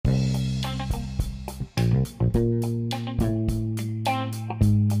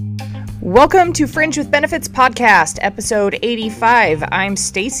Welcome to Fringe with Benefits podcast, episode 85. I'm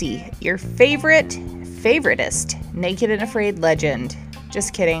Stacy, your favoritist, naked and afraid legend.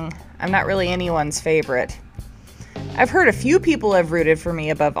 Just kidding. I'm not really anyone's favorite. I've heard a few people have rooted for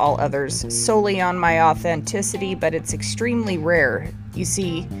me above all others, solely on my authenticity, but it's extremely rare. You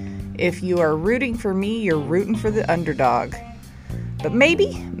see, if you are rooting for me, you're rooting for the underdog. But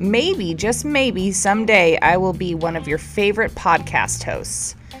maybe, just maybe, someday I will be one of your favorite podcast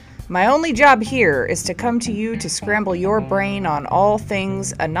hosts. My only job here is to come to you to scramble your brain on all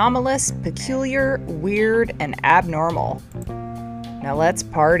things anomalous, peculiar, weird, and abnormal. Now let's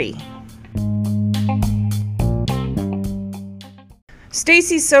party.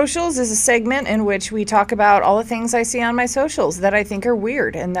 Stacy's Socials is a segment in which we talk about all the things I see on my socials that I think are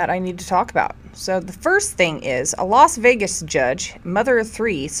weird and that I need to talk about. So the first thing is a Las Vegas judge, mother of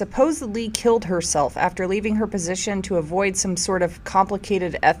three, supposedly killed herself after leaving her position to avoid some sort of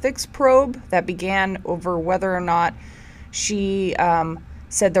complicated ethics probe that began over whether or not she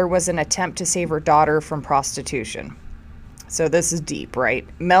said there was an attempt to save her daughter from prostitution. So this is deep, right?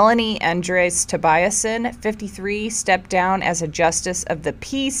 Melanie Andres Tobiasen, 53, stepped down as a justice of the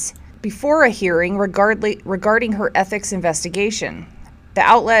peace before a hearing regarding her ethics investigation. The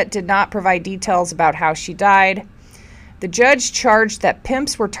outlet did not provide details about how she died. The judge charged that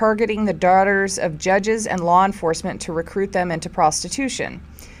pimps were targeting the daughters of judges and law enforcement to recruit them into prostitution.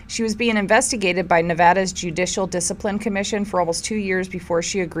 She was being investigated by Nevada's Judicial Discipline Commission for almost 2 years before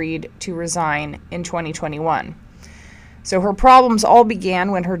she agreed to resign in 2021. So her problems all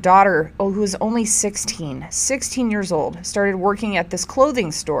began when her daughter, who was only 16 years old, started working at this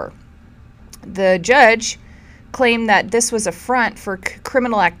clothing store. The judge claimed that this was a front for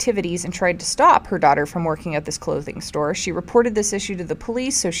criminal activities and tried to stop her daughter from working at this clothing store. She reported this issue to the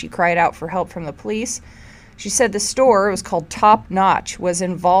police, so she cried out for help from the police. She said the store, it was called Top Notch, was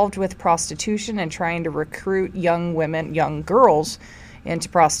involved with prostitution and trying to recruit young girls into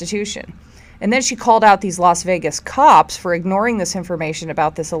prostitution. And then she called out these Las Vegas cops for ignoring this information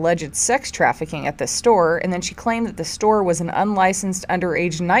about this alleged sex trafficking at the store. And then she claimed that the store was an unlicensed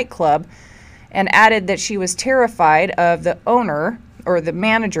underage nightclub and added that she was terrified of the owner, or the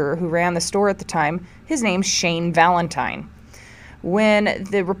manager who ran the store at the time. His name's Shane Valentine. When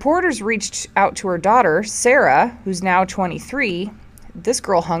the reporters reached out to her daughter, Sarah, who's now 23, this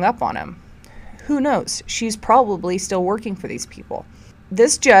girl hung up on him. Who knows? She's probably still working for these people.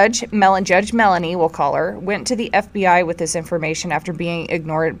 This judge, Judge Melanie, we'll call her, went to the FBI with this information after being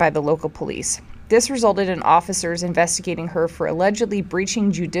ignored by the local police. This resulted in officers investigating her for allegedly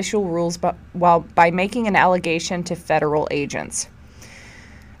breaching judicial rules by making an allegation to federal agents.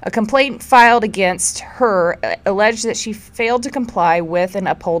 A complaint filed against her alleged that she failed to comply with and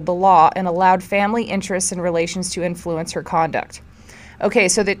uphold the law and allowed family interests and relations to influence her conduct. Okay,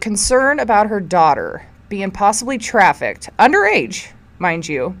 so the concern about her daughter being possibly trafficked, underage, mind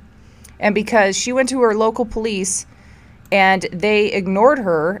you, and because she went to her local police and they ignored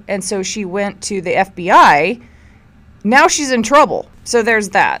her, and so she went to the FBI, now she's in trouble. So there's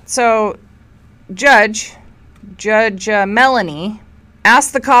that. So Judge Melanie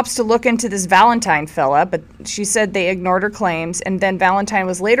asked the cops to look into this Valentine fella, but she said they ignored her claims, and then Valentine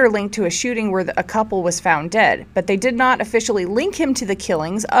was later linked to a shooting where a couple was found dead, but they did not officially link him to the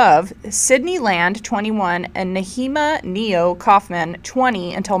killings of Sydney Land, 21, and Nahima Neo Kaufman,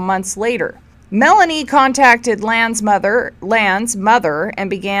 20, until months later. Melanie contacted Land's mother and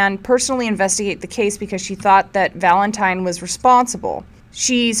began personally investigate the case because she thought that Valentine was responsible.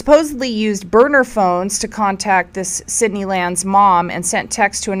 She supposedly used burner phones to contact this Sydney Land's mom and sent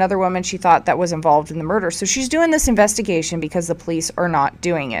texts to another woman she thought that was involved in the murder. So she's doing this investigation because the police are not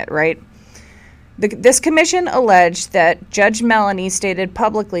doing it, right? This commission alleged that Judge Melanie stated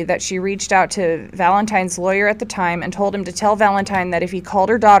publicly that she reached out to Valentine's lawyer at the time and told him to tell Valentine that if he called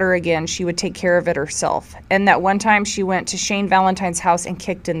her daughter again, she would take care of it herself. And that one time she went to Shane Valentine's house and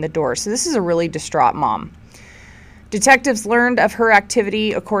kicked in the door. So this is a really distraught mom. Detectives learned of her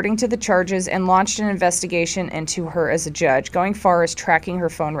activity according to the charges and launched an investigation into her as a judge, going far as tracking her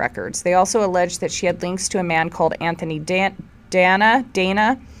phone records. They also alleged that she had links to a man called Anthony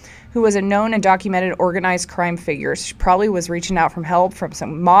Dana, who was a known and documented organized crime figure. She probably was reaching out for help from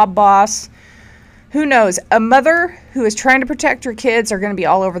some mob boss. Who knows? A mother who is trying to protect her kids are going to be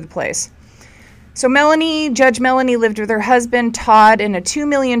all over the place. So Judge Melanie lived with her husband, Todd, in a $2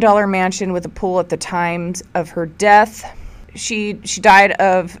 million mansion with a pool at the time of her death. She died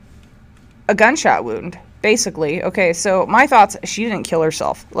of a gunshot wound, basically. Okay, so my thoughts, she didn't kill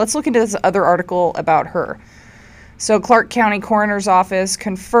herself. Let's look into this other article about her. So Clark County Coroner's Office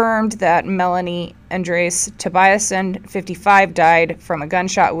confirmed that Melanie Andres Tobiasen, 55, died from a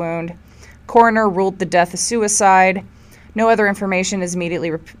gunshot wound. Coroner ruled the death a suicide. No other information is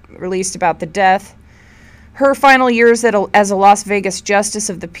immediately released about the death. Her final years as a Las Vegas justice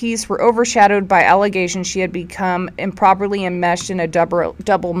of the peace were overshadowed by allegations she had become improperly enmeshed in a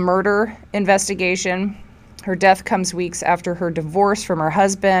double murder investigation. Her death comes weeks after her divorce from her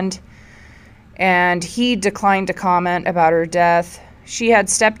husband, and he declined to comment about her death. She had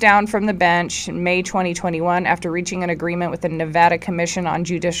stepped down from the bench in May 2021 after reaching an agreement with the Nevada Commission on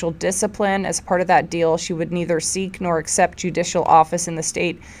Judicial Discipline. As part of that deal, she would neither seek nor accept judicial office in the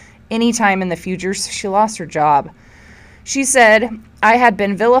state anytime in the future, so she lost her job. She said, "I had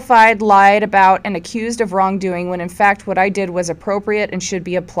been vilified, lied about, and accused of wrongdoing when in fact what I did was appropriate and should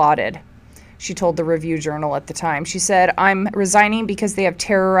be applauded," she told the Review-Journal at the time. She said, "I'm resigning because they have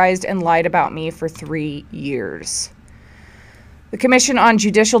terrorized and lied about me for 3 years." The Commission on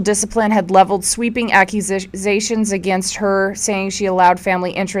Judicial Discipline had leveled sweeping accusations against her, saying she allowed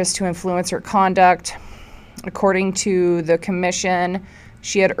family interests to influence her conduct. According to the Commission,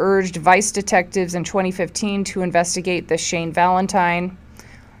 she had urged vice detectives in 2015 to investigate the Shane Valentine.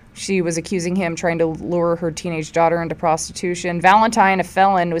 She was accusing him trying to lure her teenage daughter into prostitution. Valentine, a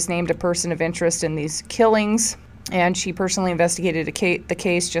felon, was named a person of interest in these killings, and she personally investigated the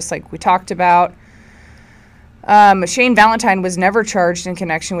case, just like we talked about. Shane Valentine was never charged in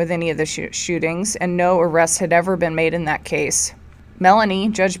connection with any of the shootings, and no arrests had ever been made in that case.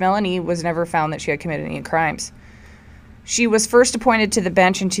 Judge Melanie, was never found that she had committed any crimes. She was first appointed to the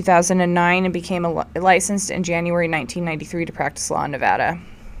bench in 2009 and became licensed in January 1993 to practice law in Nevada.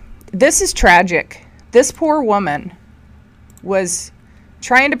 This is tragic. This poor woman was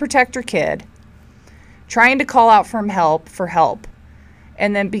trying to protect her kid, trying to call out for help.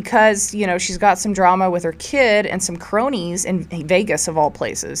 And then because, she's got some drama with her kid and some cronies in Vegas, of all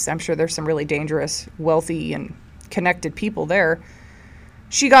places, I'm sure there's some really dangerous, wealthy, and connected people there,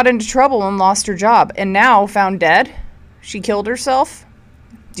 she got into trouble and lost her job. And now found dead. She killed herself.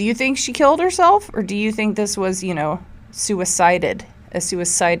 Do you think she killed herself? Or do you think this was, a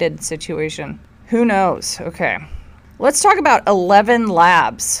suicided situation? Who knows? Okay. Let's talk about 11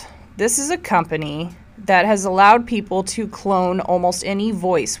 Labs. This is a company that has allowed people to clone almost any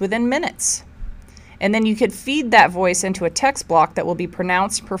voice within minutes. And then you could feed that voice into a text block that will be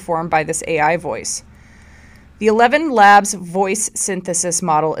pronounced and performed by this AI voice. The 11 Labs voice synthesis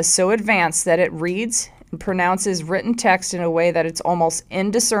model is so advanced that it reads and pronounces written text in a way that it's almost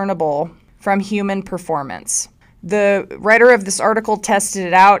indiscernible from human performance. The writer of this article tested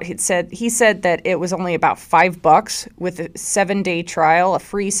it out. He said that it was only about $5 with a 7-day trial, a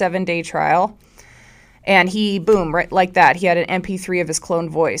free 7-day trial. And right like that, he had an MP3 of his cloned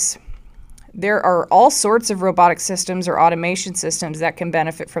voice. There are all sorts of robotic systems or automation systems that can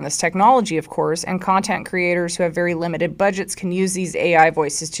benefit from this technology, of course, and content creators who have very limited budgets can use these AI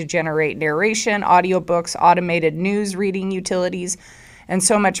voices to generate narration, audiobooks, automated news reading utilities, and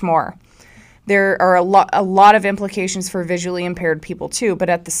so much more. There are a lot of implications for visually impaired people too, but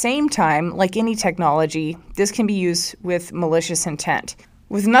at the same time, like any technology, this can be used with malicious intent.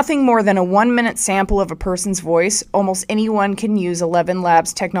 With nothing more than a 1-minute sample of a person's voice, almost anyone can use 11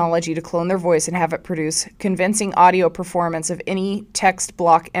 Labs technology to clone their voice and have it produce convincing audio performance of any text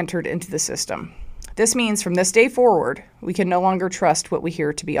block entered into the system. This means from this day forward, we can no longer trust what we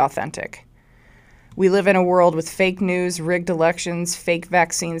hear to be authentic. We live in a world with fake news, rigged elections, fake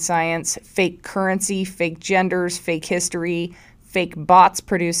vaccine science, fake currency, fake genders, fake history, fake bots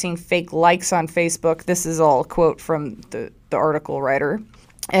producing fake likes on Facebook. This is all a quote from the article writer.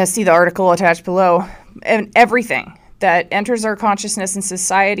 See the article attached below. And everything that enters our consciousness in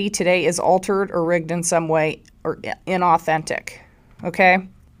society today is altered or rigged in some way or inauthentic. Okay?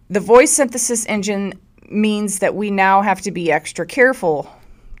 The voice synthesis engine means that we now have to be extra careful.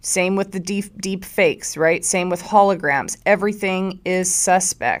 Same with the deep fakes, right? Same with holograms. Everything is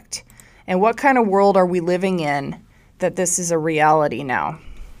suspect. And what kind of world are we living in that this is a reality now?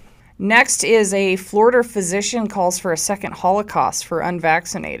 Next is a Florida physician calls for a second Holocaust for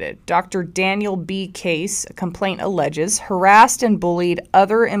unvaccinated. Dr. Daniel B. Case, a complaint alleges, harassed and bullied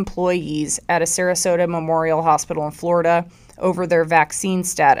other employees at a Sarasota Memorial Hospital in Florida over their vaccine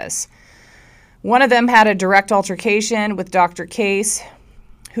status. One of them had a direct altercation with Dr. Case,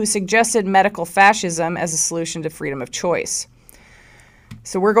 who suggested medical fascism as a solution to freedom of choice.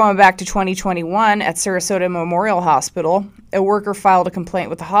 So we're going back to 2021 at Sarasota Memorial Hospital. A worker filed a complaint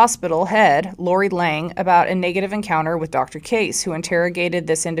with the hospital head, Lori Lang, about a negative encounter with Dr. Case, who interrogated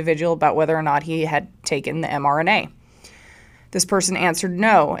this individual about whether or not he had taken the mRNA. This person answered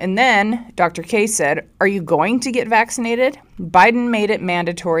no. And then Dr. K said, "Are you going to get vaccinated? Biden made it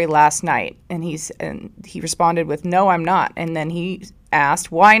mandatory last night." And he responded with, "No, I'm not." And then he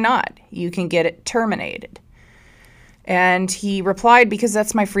asked, "Why not? You can get it terminated." And he replied, "Because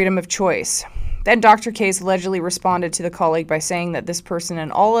that's my freedom of choice." Then Dr. Case allegedly responded to the colleague by saying that this person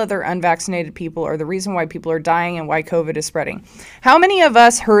and all other unvaccinated people are the reason why people are dying and why COVID is spreading. How many of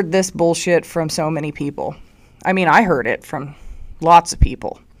us heard this bullshit from so many people? I mean, I heard it from lots of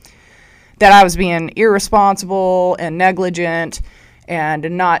people. That I was being irresponsible and negligent and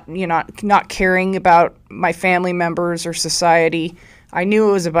not caring about my family members or society. I knew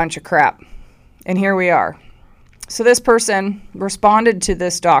it was a bunch of crap. And here we are. So this person responded to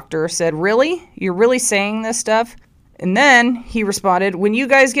this doctor, said, "Really? You're really saying this stuff?" And then he responded, "When you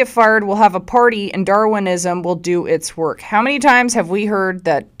guys get fired, we'll have a party and Darwinism will do its work." How many times have we heard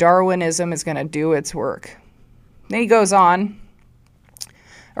that Darwinism is going to do its work? Then he goes on,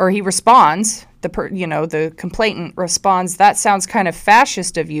 or he responds, the complainant responds, "That sounds kind of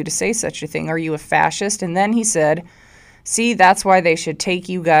fascist of you to say such a thing. Are you a fascist?" And then he said, "See, that's why they should take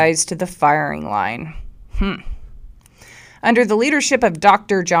you guys to the firing line." Under the leadership of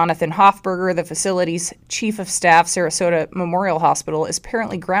Dr. Jonathan Hofberger, the facility's chief of staff, Sarasota Memorial Hospital, is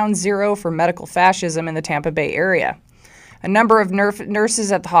apparently ground zero for medical fascism in the Tampa Bay area. A number of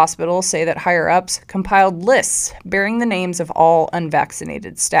nurses at the hospital say that higher-ups compiled lists bearing the names of all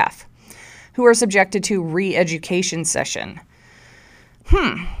unvaccinated staff who are subjected to re-education session.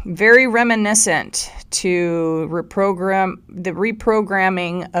 Very reminiscent to the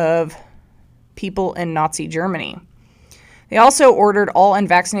reprogramming of people in Nazi Germany. They also ordered all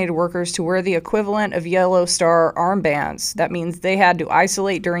unvaccinated workers to wear the equivalent of Yellow Star armbands. That means they had to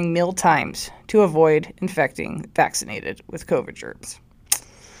isolate during meal times to avoid infecting vaccinated with COVID germs.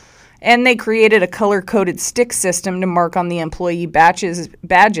 And they created a color-coded stick system to mark on the employee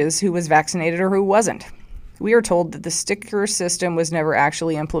badges who was vaccinated or who wasn't. We are told that the sticker system was never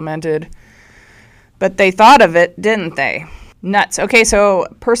actually implemented, but they thought of it, didn't they? Nuts. Okay, so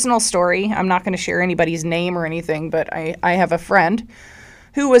personal story. I'm not going to share anybody's name or anything, but I have a friend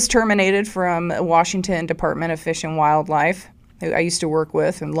who was terminated from the Washington Department of Fish and Wildlife, who I used to work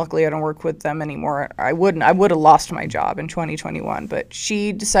with, and luckily I don't work with them anymore. I would have lost my job in 2021, but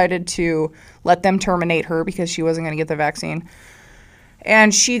she decided to let them terminate her because she wasn't going to get the vaccine.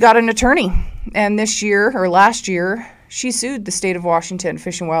 And she got an attorney. And last year, she sued the state of Washington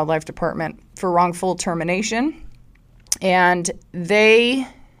Fish and Wildlife Department for wrongful termination. And they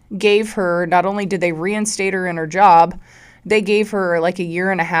gave her, not only did they reinstate her in her job, they gave her like a year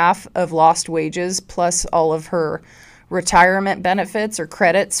and a half of lost wages plus all of her retirement benefits or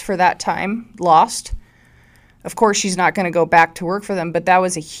credits for that time lost. Of course, she's not going to go back to work for them, but that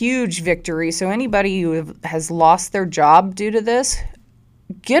was a huge victory. So anybody who has lost their job due to this,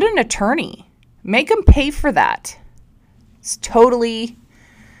 get an attorney. Make them pay for that. It's totally,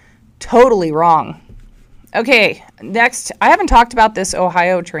 totally wrong. Okay, next, I haven't talked about this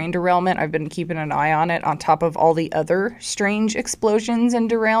Ohio train derailment. I've been keeping an eye on it on top of all the other strange explosions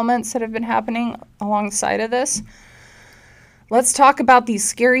and derailments that have been happening alongside of this. Let's talk about these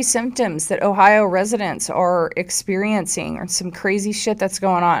scary symptoms that Ohio residents are experiencing or some crazy shit that's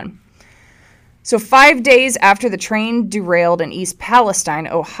going on. So 5 days after the train derailed in East Palestine,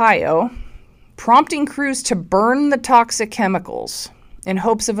 Ohio, prompting crews to burn the toxic chemicals in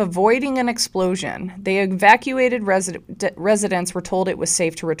hopes of avoiding an explosion, they evacuated residents were told it was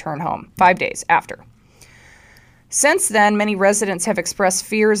safe to return home 5 days after. Since then, many residents have expressed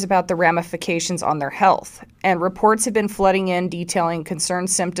fears about the ramifications on their health, and reports have been flooding in detailing concerned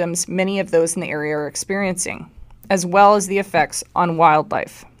symptoms many of those in the area are experiencing, as well as the effects on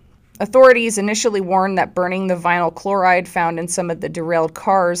wildlife. Authorities initially warned that burning the vinyl chloride found in some of the derailed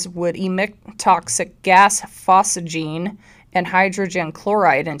cars would emit toxic gas phosgene and hydrogen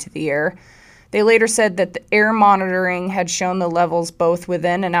chloride into the air. They later said that the air monitoring had shown the levels both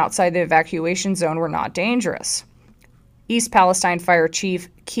within and outside the evacuation zone were not dangerous. East Palestine Fire Chief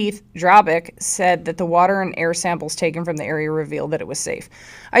Keith Drabick said that the water and air samples taken from the area revealed that it was safe.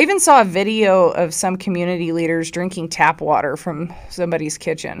 I even saw a video of some community leaders drinking tap water from somebody's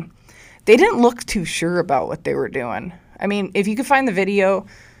kitchen. They didn't look too sure about what they were doing. I mean, if you could find the video,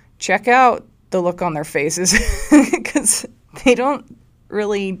 check out the look on their faces because they don't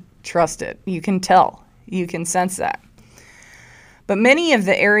really trust it. You can tell. You can sense that. But many of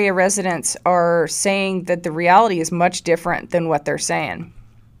the area residents are saying that the reality is much different than what they're saying.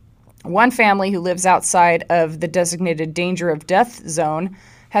 One family who lives outside of the designated danger of death zone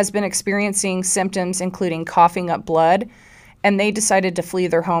has been experiencing symptoms including coughing up blood, and they decided to flee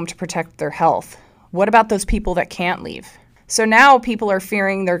their home to protect their health. What about those people that can't leave? So now people are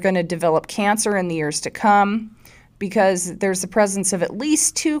fearing they're going to develop cancer in the years to come because there's the presence of at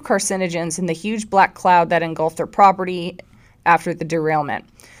least 2 carcinogens in the huge black cloud that engulfed their property after the derailment.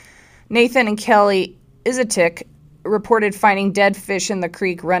 Nathan and Kelly Izatik reported finding dead fish in the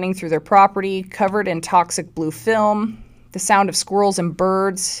creek running through their property, covered in toxic blue film. The sound of squirrels and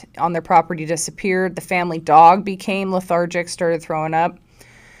birds on their property disappeared. The family dog became lethargic, started throwing up.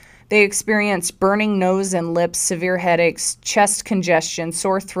 They experienced burning nose and lips, severe headaches, chest congestion,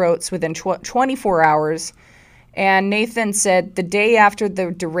 sore throats within 24 hours. And Nathan said, the day after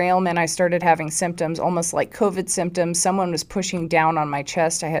the derailment, I started having symptoms, almost like COVID symptoms. Someone was pushing down on my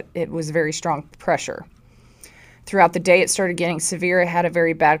chest. It was very strong pressure. Throughout the day, it started getting severe. I had a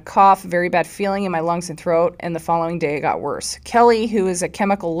very bad cough, very bad feeling in my lungs and throat, and the following day it got worse. Kelly, who is a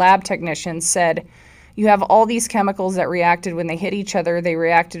chemical lab technician, said, you have all these chemicals that reacted when they hit each other, they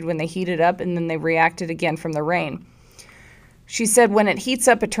reacted when they heated up, and then they reacted again from the rain. She said when it heats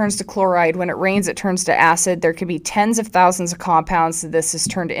up, it turns to chloride. When it rains, it turns to acid. There could be tens of thousands of compounds that this is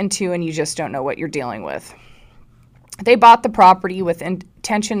turned into, and you just don't know what you're dealing with. They bought the property with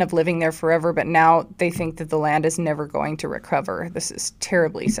intention of living there forever, but now they think that the land is never going to recover. This is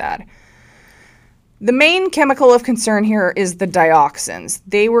terribly sad. The main chemical of concern here is the dioxins.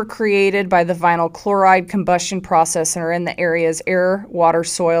 They were created by the vinyl chloride combustion process and are in the area's air, water,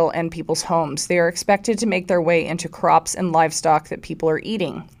 soil, and people's homes. They are expected to make their way into crops and livestock that people are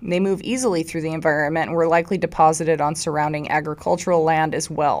eating. They move easily through the environment and were likely deposited on surrounding agricultural land as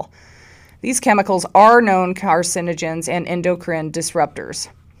well. These chemicals are known carcinogens and endocrine disruptors.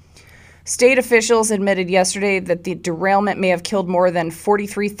 State officials admitted yesterday that the derailment may have killed more than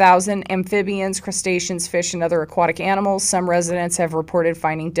 43,000 amphibians, crustaceans, fish, and other aquatic animals. Some residents have reported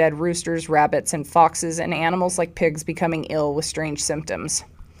finding dead roosters, rabbits, and foxes, and animals like pigs becoming ill with strange symptoms.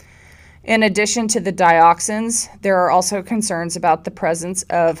 In addition to the dioxins, there are also concerns about the presence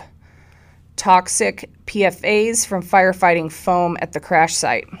of toxic PFAS from firefighting foam at the crash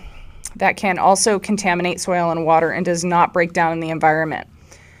site. That can also contaminate soil and water and does not break down in the environment.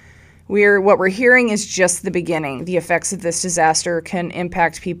 What we're hearing is just the beginning. The effects of this disaster can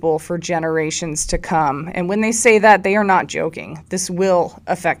impact people for generations to come. And when they say that, they are not joking. This will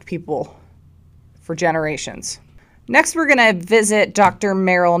affect people for generations. Next, we're going to visit Dr.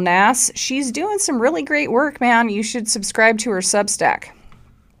 Meryl Nass. She's doing some really great work, man. You should subscribe to her Substack.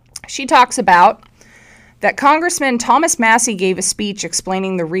 She talks about that Congressman Thomas Massie gave a speech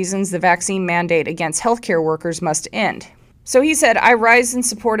explaining the reasons the vaccine mandate against healthcare workers must end. So he said, I rise in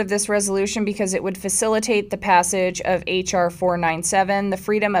support of this resolution because it would facilitate the passage of H.R. 497, the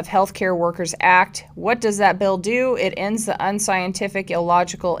Freedom of Healthcare Workers Act. What does that bill do? It ends the unscientific,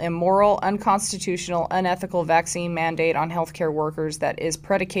 illogical, immoral, unconstitutional, unethical vaccine mandate on healthcare workers that is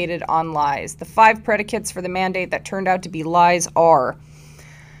predicated on lies. The 5 predicates for the mandate that turned out to be lies are: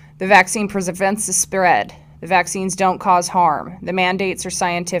 the vaccine prevents the spread. The vaccines don't cause harm. The mandates are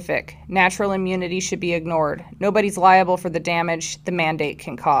scientific. Natural immunity should be ignored. Nobody's liable for the damage the mandate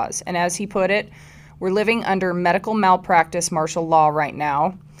can cause. And as he put it, we're living under medical malpractice martial law right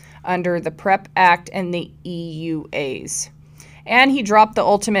now, under the PrEP Act and the EUAs. And he dropped the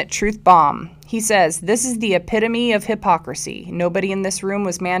ultimate truth bomb. He says, this is the epitome of hypocrisy. Nobody in this room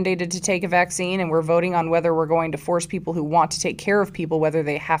was mandated to take a vaccine, and we're voting on whether we're going to force people who want to take care of people whether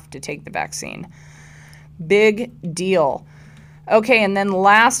they have to take the vaccine. Big deal. Okay, and then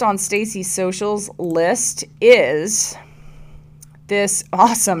last on Stacey's socials list is this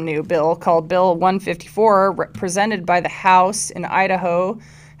awesome new bill called Bill 154, presented by the House in Idaho.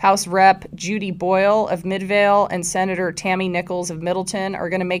 House Rep. Judy Boyle of Midvale and Senator Tammy Nichols of Middleton are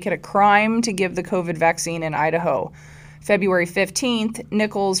going to make it a crime to give the COVID vaccine in Idaho. February 15th,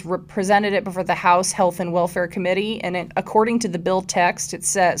 Nichols presented it before the House Health and Welfare Committee, and according to the bill text, it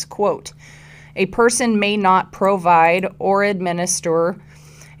says, quote, a person may not provide or administer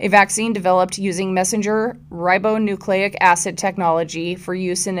a vaccine developed using messenger ribonucleic acid technology for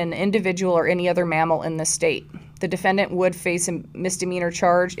use in an individual or any other mammal in the state. The defendant would face a misdemeanor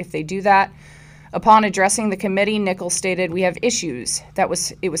charge if they do that. Upon addressing the committee, Nichols stated, we have issues.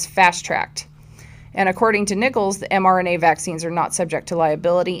 It was fast-tracked. And according to Nichols, the mRNA vaccines are not subject to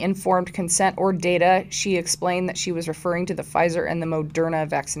liability, informed consent, or data. She explained that she was referring to the Pfizer and the Moderna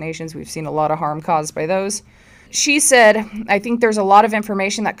vaccinations. We've seen a lot of harm caused by those. She said, I think there's a lot of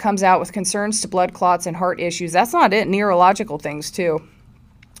information that comes out with concerns to blood clots and heart issues. That's not it, neurological things too.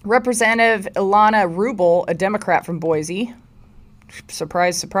 Representative Ilana Rubel, a Democrat from Boise,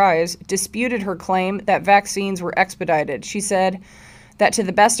 surprise, surprise, disputed her claim that vaccines were expedited. She said that to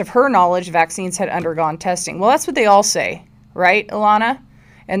the best of her knowledge, vaccines had undergone testing. Well, that's what they all say, right, Ilana?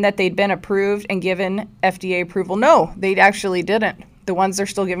 and that they'd been approved and given FDA approval. No, they actually didn't. The ones they're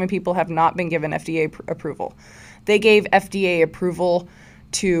still giving people have not been given FDA approval. They gave FDA approval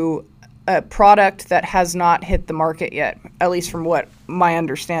to a product that has not hit the market yet, at least from what my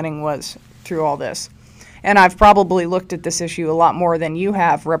understanding was through all this. And I've probably looked at this issue a lot more than you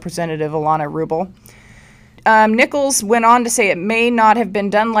have, Representative Ilana Rubel. Nichols went on to say it may not have been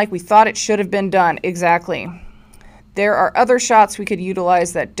done like we thought it should have been done. Exactly. There are other shots we could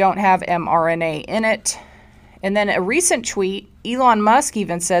utilize that don't have mRNA in it. And then a recent tweet, Elon Musk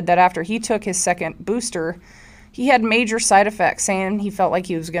even said that after he took his second booster, he had major side effects, saying he felt like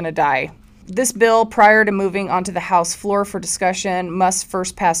he was going to die. This bill, prior to moving onto the House floor for discussion, must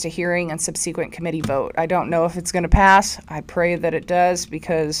first pass a hearing and subsequent committee vote. I don't know if it's going to pass. I pray that it does,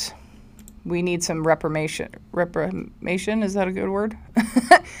 because we need some reformation. Reformation, is that a good word?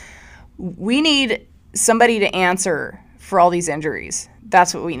 We need somebody to answer for all these injuries.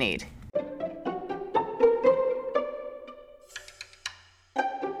 That's what we need.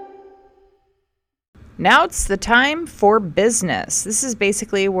 Now it's the time for business. This is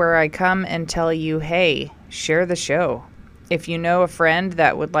basically where I come and tell you, hey, share the show. If you know a friend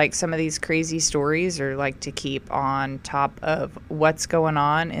that would like some of these crazy stories or like to keep on top of what's going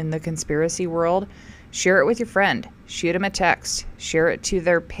on in the conspiracy world, share it with your friend. Shoot them a text. Share it to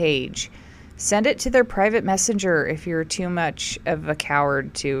their page. Send it to their private messenger if you're too much of a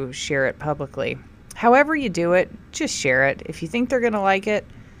coward to share it publicly. However you do it, just share it. If you think they're going to like it,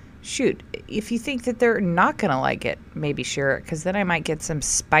 shoot. If you think that they're not going to like it, maybe share it, because then I might get some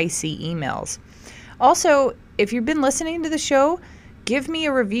spicy emails. Also, if you've been listening to the show, give me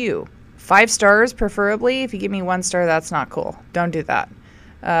a review. 5 stars, preferably. If you give me 1 star, that's not cool. Don't do that.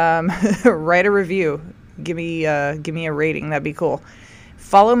 Write a review. Give me a rating. That'd be cool.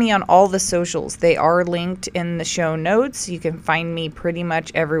 Follow me on all the socials. They are linked in the show notes. You can find me pretty much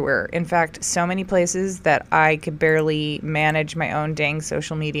everywhere. In fact, so many places that I could barely manage my own dang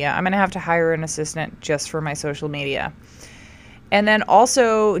social media. I'm going to have to hire an assistant just for my social media. And then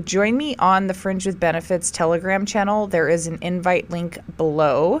also join me on the Fringe with Benefits Telegram channel. There is an invite link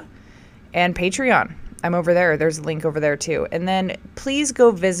below. And Patreon. I'm over there. There's a link over there too. And then please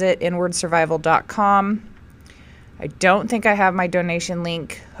go visit inwardsurvival.com. I don't think I have my donation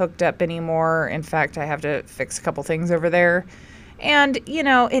link hooked up anymore. In fact, I have to fix a couple things over there. And, you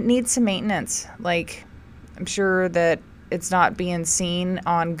know, it needs some maintenance. Like, I'm sure that it's not being seen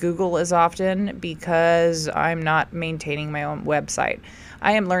on Google as often because I'm not maintaining my own website.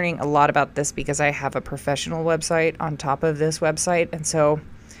 I am learning a lot about this because I have a professional website on top of this website. And so,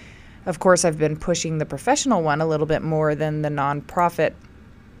 of course, I've been pushing the professional one a little bit more than the nonprofit.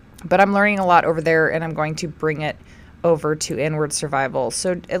 But I'm learning a lot over there, and I'm going to bring it over to Inward Survival.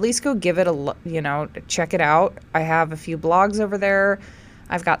 So at least go give it check it out. I have a few blogs over there.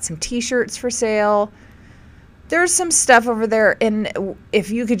 I've got some t-shirts for sale. There's some stuff over there, and if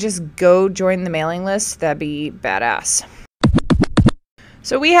you could just go join the mailing list, that'd be badass.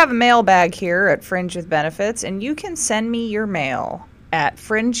 So we have a mailbag here at Fringe with Benefits, and you can send me your mail at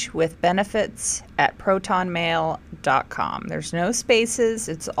fringewithbenefits@protonmail.com. There's no spaces.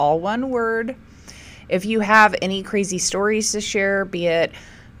 It's all one word. If you have any crazy stories to share, be it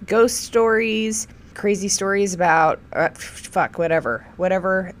ghost stories, crazy stories about,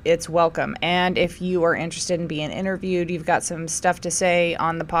 whatever, it's welcome. And if you are interested in being interviewed, you've got some stuff to say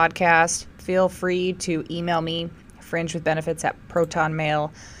on the podcast, feel free to email me,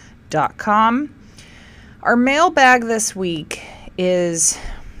 fringewithbenefits@protonmail.com. Our mailbag this week is,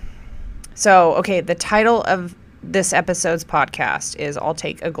 the title of this episode's podcast is I'll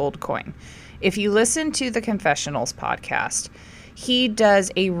Take a Gold Coin. If you listen to the Confessionals podcast, he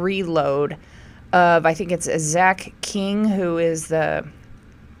does a reload of, I think it's Zach King, who is the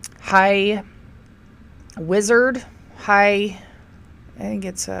high wizard, highest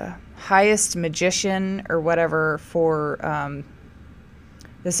magician or whatever for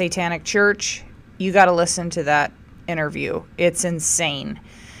the Satanic Church. You got to listen to that interview. It's insane.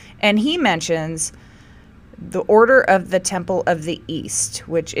 And he mentions the Order of the Temple of the East,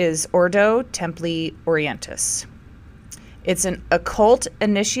 which is Ordo Templi Orientis. It's an occult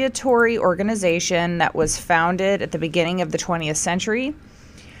initiatory organization that was founded at the beginning of the 20th century.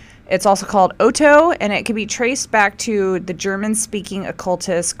 It's also called OTO, and it can be traced back to the German-speaking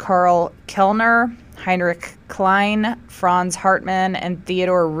occultists Karl Kellner, Heinrich Klein, Franz Hartmann, and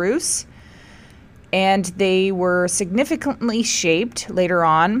Theodor Reuss. And they were significantly shaped later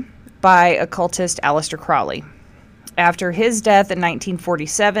on by occultist Aleister Crowley. After his death in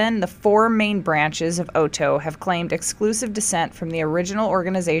 1947, the 4 main branches of OTO have claimed exclusive descent from the original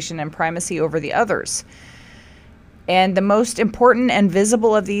organization and primacy over the others. And the most important and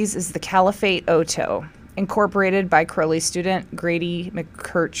visible of these is the Caliphate Oto, incorporated by Crowley student Grady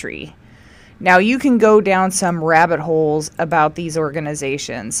McCurtry. Now, you can go down some rabbit holes about these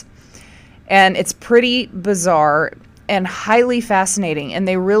organizations, and it's pretty bizarre and highly fascinating, and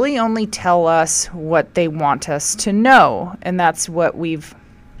they really only tell us what they want us to know, and that's what we've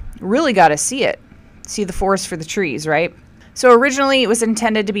really got to see the forest for the trees, right? So originally it was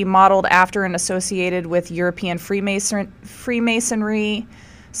intended to be modeled after and associated with European Freemasonry,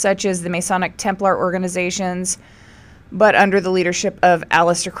 such as the Masonic Templar organizations, but under the leadership of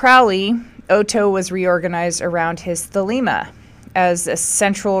Aleister Crowley, Oto was reorganized around his thelema as a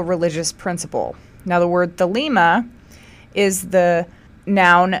central religious principle. Now, the word thelema is the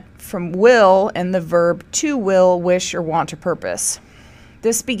noun from will and the verb to will, wish, or want, or purpose.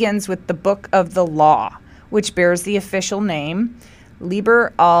 This begins with the Book of the Law, which bears the official name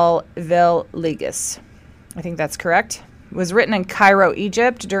Liber al vel Legis. I think that's correct. It was written in Cairo,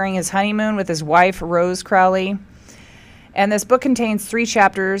 Egypt during his honeymoon with his wife, Rose Crowley. And this book contains 3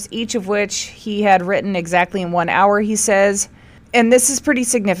 chapters, each of which he had written exactly in 1 hour, he says. And this is pretty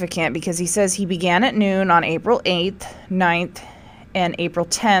significant because he says he began at noon on April 8th, 9th, and April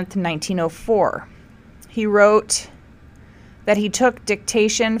 10th, 1904. He wrote that he took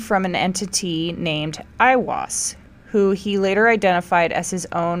dictation from an entity named Aiwass, who he later identified as his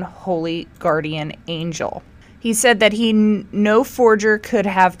own holy guardian angel. He said that no forger could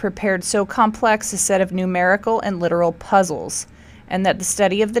have prepared so complex a set of numerical and literal puzzles, and that the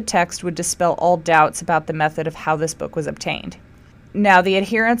study of the text would dispel all doubts about the method of how this book was obtained. Now, the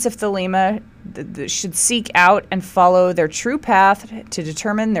adherents of thelema should seek out and follow their true path to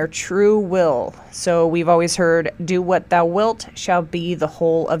determine their true will. So we've always heard, do what thou wilt shall be the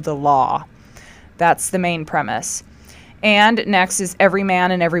whole of the law. That's the main premise. And next is every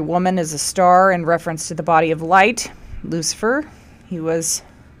man and every woman is a star in reference to the body of light. Lucifer, it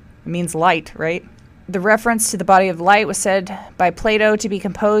means light, right? The reference to the body of light was said by Plato to be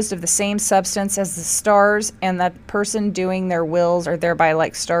composed of the same substance as the stars, and that person doing their wills are thereby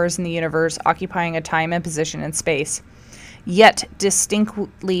like stars in the universe, occupying a time and position in space, yet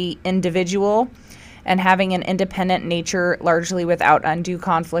distinctly individual and having an independent nature, largely without undue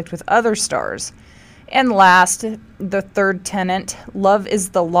conflict with other stars. And last, the third tenet, love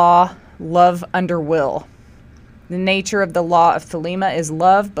is the law, love under will. The nature of the law of thelema is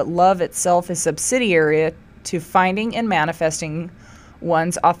love, but love itself is subsidiary to finding and manifesting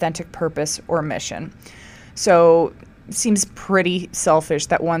one's authentic purpose or mission. So it seems pretty selfish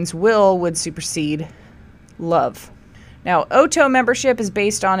that one's will would supersede love. Now, Oto membership is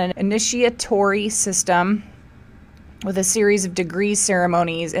based on an initiatory system with a series of degree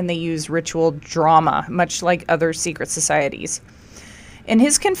ceremonies, and they use ritual drama, much like other secret societies. In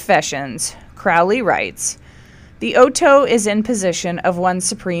his Confessions, Crowley writes, "The Oto is in possession of one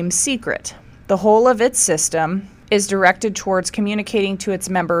supreme secret. The whole of its system is directed towards communicating to its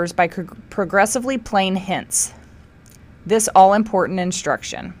members by progressively plain hints. This all-important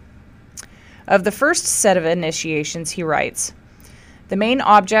instruction. Of the first set of initiations," he writes, "the main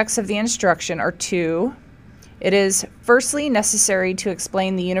objects of the instruction are 2. It is firstly necessary to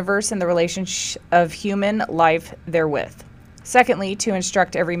explain the universe and the relationship of human life therewith. Secondly, to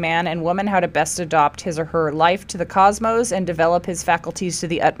instruct every man and woman how to best adopt his or her life to the cosmos and develop his faculties to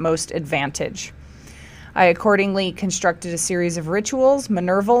the utmost advantage. I accordingly constructed a series of rituals: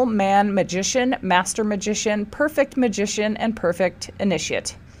 Minerval, man, magician, master magician, perfect magician, and perfect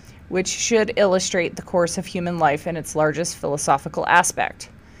initiate, which should illustrate the course of human life in its largest philosophical aspect.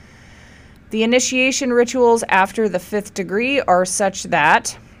 The initiation rituals after the 5th degree are such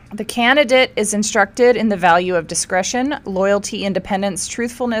that the candidate is instructed in the value of discretion, loyalty, independence,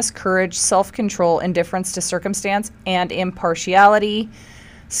 truthfulness, courage, self-control, indifference to circumstance, and impartiality,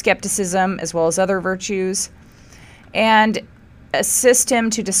 skepticism, as well as other virtues, and assist him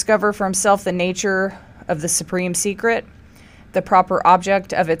to discover for himself the nature of the supreme secret, the proper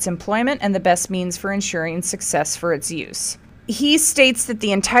object of its employment, and the best means for ensuring success for its use." He states that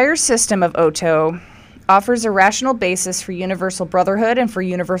the entire system of Oto offers a rational basis for universal brotherhood and for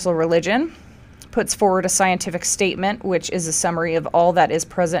universal religion, puts forward a scientific statement, which is a summary of all that is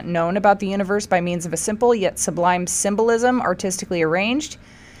present known about the universe by means of a simple yet sublime symbolism artistically arranged,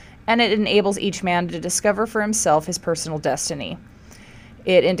 and it enables each man to discover for himself his personal destiny.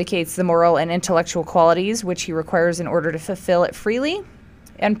 It indicates the moral and intellectual qualities which he requires in order to fulfill it freely,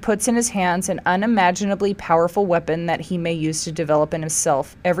 and puts in his hands an unimaginably powerful weapon that he may use to develop in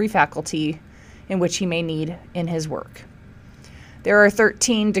himself every faculty in which he may need in his work. There are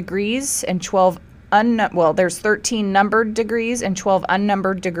 13 degrees and 12 there's 13 numbered degrees and 12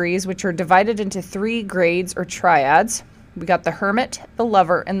 unnumbered degrees, which are divided into 3 grades or triads. We got the hermit, the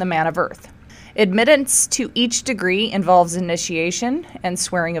lover, and the man of earth. Admittance to each degree involves initiation and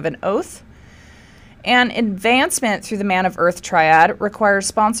swearing of an oath. And advancement through the man of earth triad requires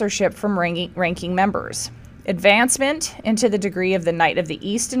sponsorship from ranking members. Advancement into the degree of the Knight of the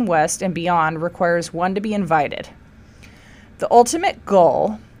East and West and beyond requires one to be invited. The ultimate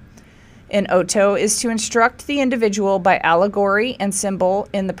goal in Oto is to instruct the individual by allegory and symbol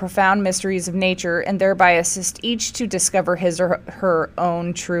in the profound mysteries of nature and thereby assist each to discover his or her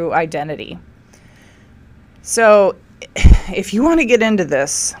own true identity. So, if you want to get into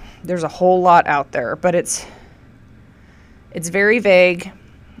this, there's a whole lot out there, but it's very vague.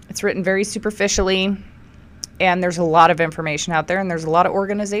 It's written very superficially, and there's a lot of information out there, and there's a lot of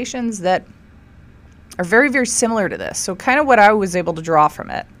organizations that are very, very similar to this. So kind of what I was able to draw from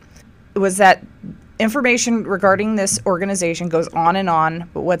it was that information regarding this organization goes on,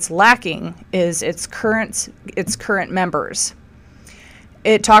 but what's lacking is its current members.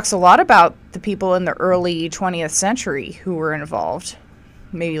 It talks a lot about the people in the early 20th century who were involved,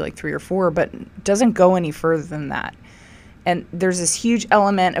 maybe like 3 or 4, but doesn't go any further than that. And there's this huge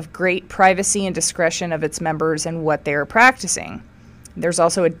element of great privacy and discretion of its members and what they are practicing. There's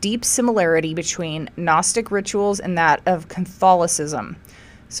also a deep similarity between Gnostic rituals and that of Catholicism.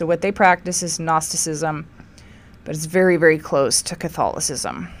 So what they practice is Gnosticism, but it's very, very close to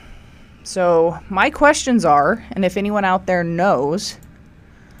Catholicism. So my questions are, and if anyone out there knows,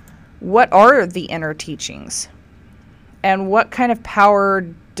 what are the inner teachings? And what kind of power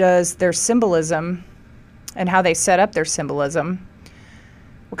does their symbolism and how they set up their symbolism,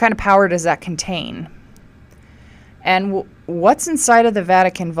 what kind of power does that contain? And what's inside of the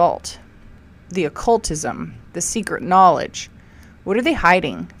Vatican vault? The occultism, the secret knowledge. What are they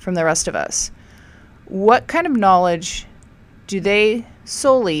hiding from the rest of us? What kind of knowledge do they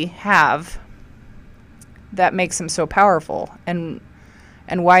solely have that makes them so powerful? And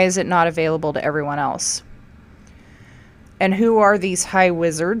why is it not available to everyone else? And who are these high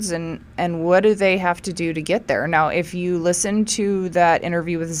wizards, and what do they have to do to get there? Now, if you listen to that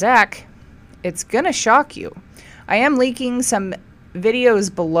interview with Zach, it's going to shock you. I am linking some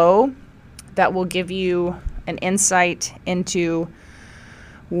videos below that will give you an insight into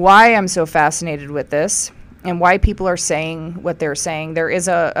why I'm so fascinated with this and why people are saying what they're saying. There is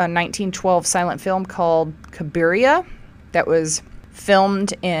a 1912 silent film called Cabiria that was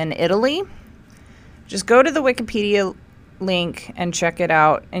filmed in Italy. Just go to the Wikipedia link and check it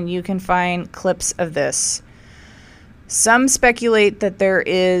out, and you can find clips of this. Some speculate that there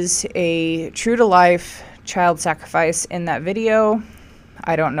is a true-to-life child sacrifice in that video.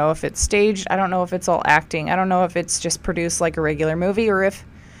 I don't know if it's staged. I don't know if it's all acting. I don't know if it's just produced like a regular movie or if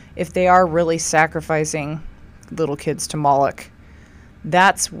they are really sacrificing little kids to Moloch.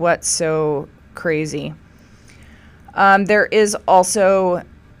 That's what's so crazy. There is also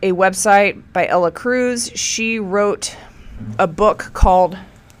a website by Ella Cruz. She wrote a book called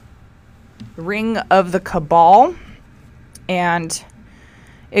Ring of the Cabal, and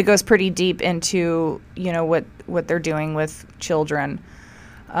it goes pretty deep into, you know, what they're doing with children.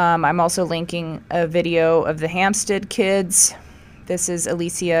 I'm also linking a video of the Hampstead kids. This is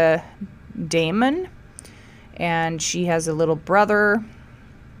Alicia Damon, and she has a little brother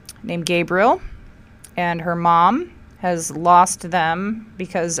named Gabriel, and her mom has lost them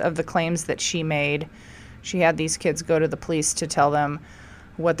because of the claims that she made. She had these kids go to the police to tell them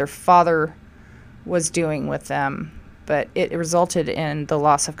what their father was doing with them, but it resulted in the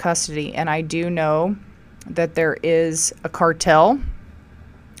loss of custody. And I do know that there is a cartel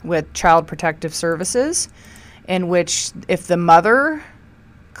with Child Protective Services in which if the mother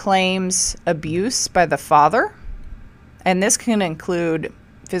claims abuse by the father, and this can include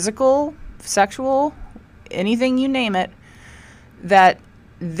physical, sexual, anything you name it, that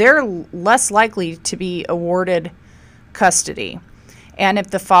they're less likely to be awarded custody. And if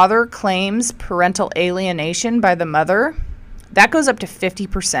the father claims parental alienation by the mother, that goes up to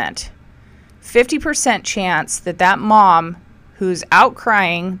 50%. 50% chance that that mom who's out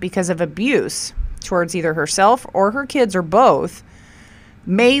crying because of abuse towards either herself or her kids or both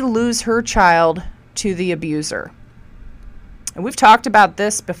may lose her child to the abuser. And we've talked about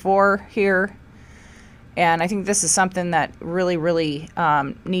this before here, and I think this is something that really, really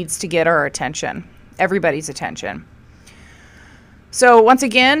needs to get our attention, everybody's attention. So once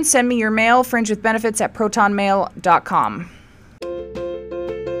again, send me your mail, fringewithbenefits@protonmail.com.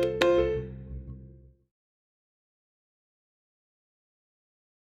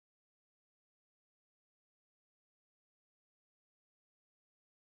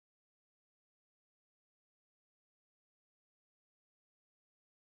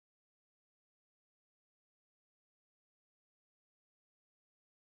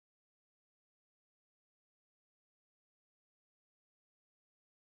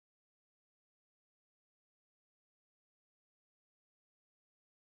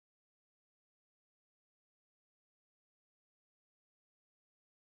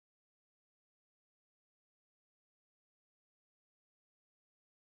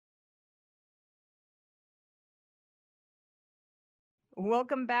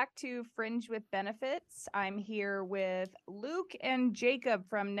 Welcome back to Fringe with Benefits. I'm here with Luke and Jacob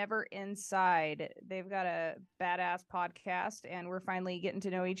from Never Inside. They've got a badass podcast, and we're finally getting to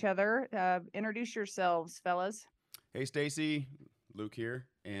know each other. Introduce yourselves, fellas. Hey, Stacy, Luke here,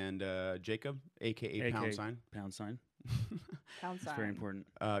 and Jacob, aka Pound Sign. Pound sign. Pound It's sign. very important.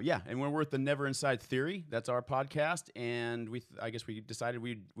 Yeah, and we're with the Never Inside Theory. That's our podcast, and I guess we decided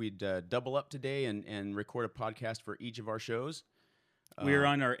we'd double up today and record a podcast for each of our shows. We're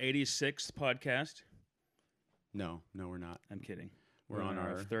on our 86th podcast. No, we're not. I'm kidding. We're on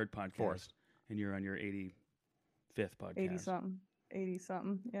our third podcast. fourth. And you're on your 85th podcast. 80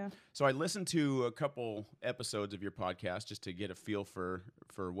 something. Yeah. So I listened to a couple episodes of your podcast just to get a feel for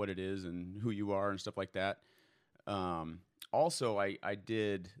what it is and who you are and stuff like that. Also, I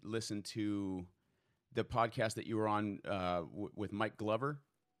did listen to the podcast that you were on with Mike Glover,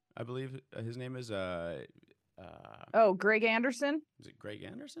 I believe his name is. Greg Anderson? Is it Greg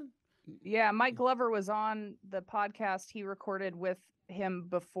Anderson? Yeah, Mike Glover was on the podcast. He recorded with him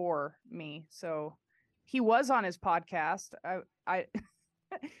before me. So he was on his podcast. I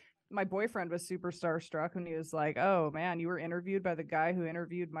my boyfriend was super starstruck when he was like, "Oh man, you were interviewed by the guy who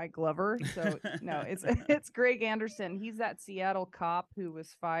interviewed Mike Glover." So no, it's Greg Anderson. He's that Seattle cop who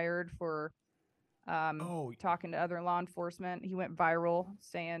was fired for talking to other law enforcement. He went viral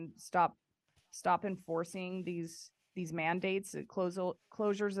saying stop enforcing these mandates,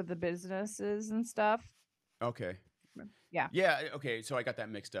 closures of the businesses and stuff. Okay. Yeah. Okay. So I got that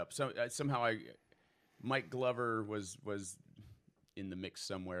mixed up. So somehow Mike Glover was in the mix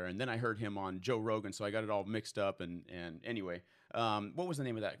somewhere, and then I heard him on Joe Rogan, so I got it all mixed up. And anyway, what was the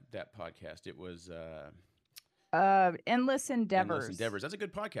name of that podcast? It was Endless Endeavors. Endless Endeavors. That's a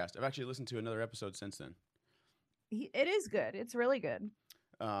good podcast. I've actually listened to another episode since then. It is good. It's really good.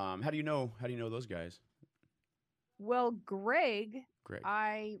 How do you know those guys? Well, Greg.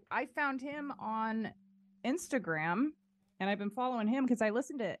 I found him on Instagram, and I've been following him because I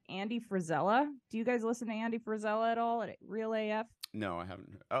listened to Andy Frisella. Do you guys listen to Andy Frisella at all at Real AF? No, I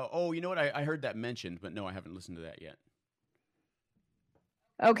haven't. Oh, you know what? I heard that mentioned, but no, I haven't listened to that yet.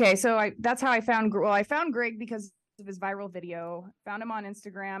 Okay, so that's how I found. Well, I found Greg because of his viral video. Found him on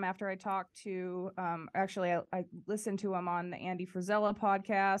Instagram after I talked to. Actually, I listened to him on the Andy Frisella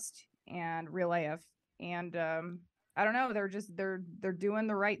podcast and Real AF, and I don't know. They're doing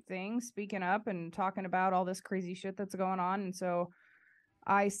the right thing, speaking up and talking about all this crazy shit that's going on. And so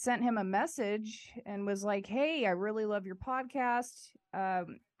I sent him a message and was like, "Hey, I really love your podcast.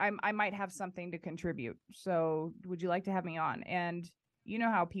 I might have something to contribute. So would you like to have me on?" And you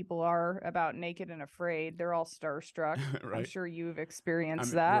know how people are about Naked and Afraid. They're all starstruck. Right. I'm sure you've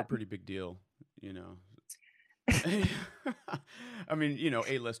experienced We're that. a pretty big deal, you know. I mean,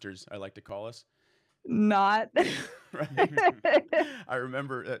 A-listers, I like to call us. Not. Right. I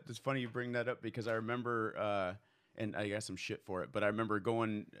remember, it's funny you bring that up because I remember, and I got some shit for it, but I remember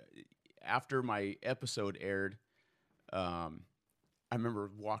going, after my episode aired, I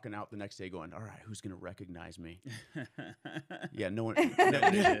remember walking out the next day going, all right, who's going to recognize me? Yeah, no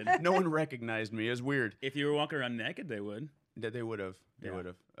one recognized me. It was weird. If you were walking around naked, they would. They would have. They would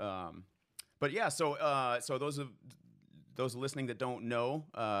have. But yeah, so those listening that don't know,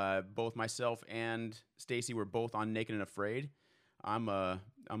 both myself and Stacy were both on Naked and Afraid. I'm a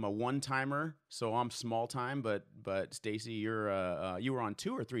one-timer, so I'm small time, but Stacy, you were on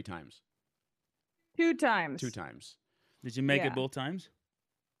 2 or 3 times? 2 times. 2 times. Did you make it both times?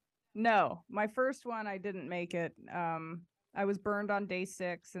 No, my first one I didn't make it. I was burned on day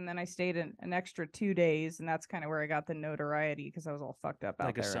 6, and then I stayed an extra 2 days, and that's kind of where I got the notoriety because I was all fucked up out there.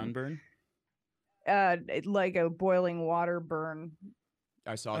 Like a sunburn? Like a boiling water burn.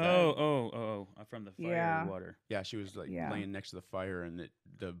 I saw that. Oh, from the fire water. Yeah, she was laying next to the fire, and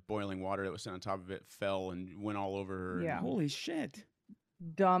the boiling water that was sitting on top of it fell and went all over her. Yeah. Holy shit.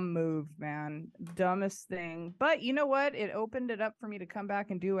 Dumb move, man. Dumbest thing. But you know what? It opened it up for me to come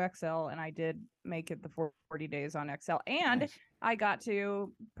back and do XL, and I did make it the 40 days on XL. And nice. I got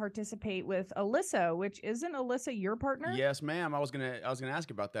to participate with Alyssa, which isn't Alyssa your partner? Yes, ma'am. I was gonna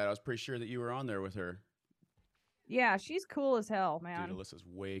ask about that. I was pretty sure that you were on there with her. Yeah, she's cool as hell, man. Dude, Alyssa's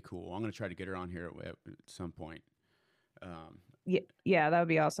way cool. I'm gonna try to get her on here at some point. Yeah, that would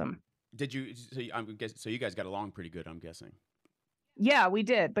be awesome. Did you? So you guys got along pretty good, I'm guessing. Yeah, we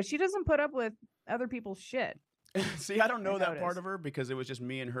did, but she doesn't put up with other people's shit. See, I don't know that part of her because it was just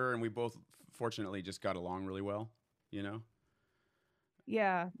me and her, and we both fortunately just got along really well, you know?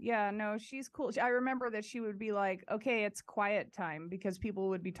 Yeah, no, she's cool. I remember that she would be like, okay, it's quiet time because people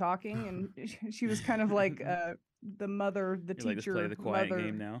would be talking, and she was kind of like the mother, the teacher. Like, let's play the quiet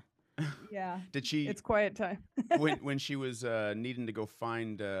game now. Yeah. Did she? It's quiet time. when she was needing to go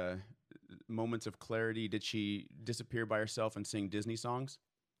find moments of clarity, did she disappear by herself and sing Disney songs?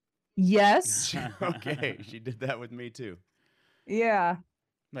 Yes. Okay, she did that with me too. Yeah.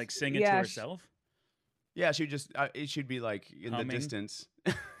 Like sing it to Yeah, herself? Yeah, she'd just she'd be like in Humming? the distance.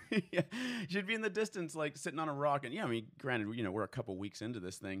 Yeah, she'd be in the distance, like sitting on a rock. And yeah, I mean, granted, we're a couple weeks into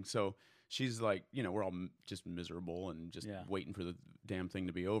this thing, so she's like, we're all just miserable and just Yeah. waiting for the damn thing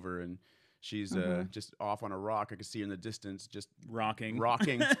to be over. And she's Mhm. just off on a rock. I could see her in the distance, just Rocking.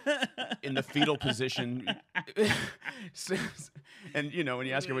 in the fetal position. And when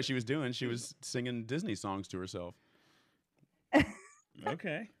you ask her what she was doing, she was singing Disney songs to herself.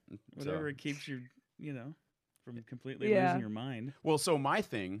 Okay. Whatever So- keeps you, from completely Yeah. losing your mind. Well, so my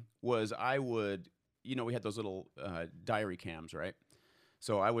thing was I would, we had those little diary cams, right?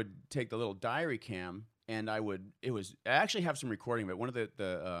 So I would take the little diary cam and I actually have some recording, but one of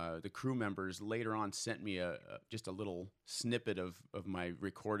the crew members later on sent me just a little snippet of my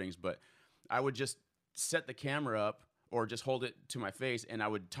recordings, but I would just set the camera up or just hold it to my face and I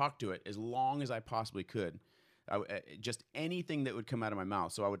would talk to it as long as I possibly could. Just anything that would come out of my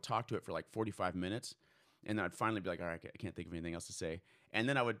mouth. So I would talk to it for like 45 minutes. And then I'd finally be like, all right, I can't think of anything else to say. And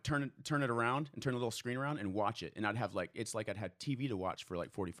then I would turn it around and turn the little screen around and watch it. And I'd have it's like I'd had TV to watch for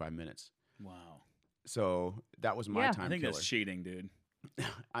like 45 minutes. Wow. So that was my Yeah. time I think killer. that's cheating, dude.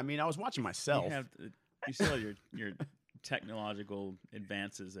 I mean, I was watching myself. You still have your technological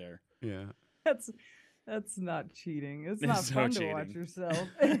advances there. Yeah. That's not cheating. It's It's not so fun to watch cheating. yourself.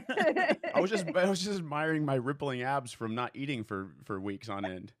 I was just admiring my rippling abs from not eating for weeks on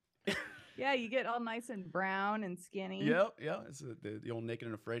end. Yeah, you get all nice and brown and skinny. Yep. It's the old naked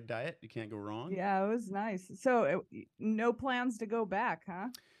and afraid diet. You can't go wrong. Yeah, it was nice. So, no plans to go back, huh?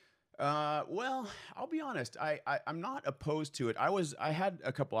 Well, I'll be honest. I'm not opposed to it. I had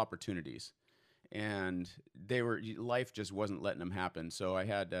a couple opportunities, and life just wasn't letting them happen. So I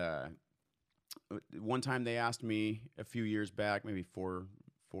had one time they asked me a few years back, maybe 4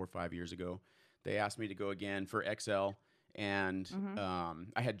 or 5 years ago. They asked me to go again for XL, and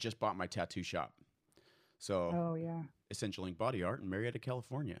I had just bought my tattoo shop. So Oh yeah. Essential Ink Body Art in Marietta,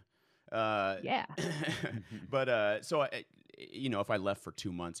 California. Yeah. But so if I left for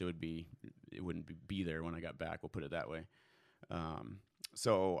 2 months, it wouldn't be there when I got back. We'll put it that way.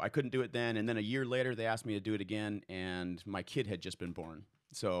 So I couldn't do it then, and then a year later they asked me to do it again, and my kid had just been born,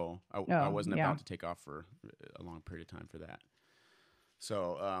 so I wasn't about to take off for a long period of time for that.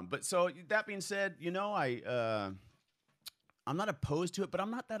 So, but that being said, I'm not opposed to it, but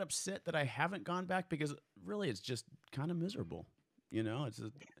I'm not that upset that I haven't gone back because really it's just kind of miserable. It's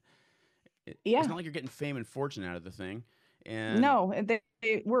not like you're getting fame and fortune out of the thing. And No,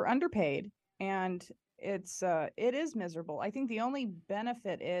 we're underpaid, and it is miserable. I think the only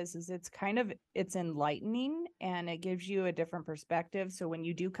benefit is it's enlightening and it gives you a different perspective. So when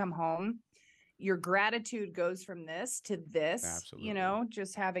you do come home, your gratitude goes from this to this. Absolutely.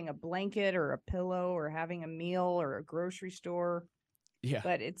 Just having a blanket or a pillow or having a meal or a grocery store. yeah,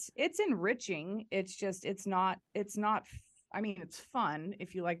 But it's enriching. It's not. I mean, it's fun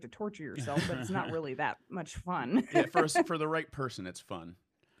if you like to torture yourself, but it's not really that much fun. yeah, for the right person, it's fun.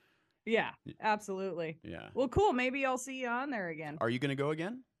 Yeah, absolutely. Yeah. Well, cool. Maybe I'll see you on there again. Are you going to go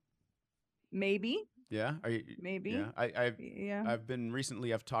again? Maybe. Yeah. Are you? Maybe. Yeah. Yeah.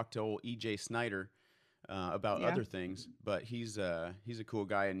 I've talked to old EJ Snyder about other things, but he's a cool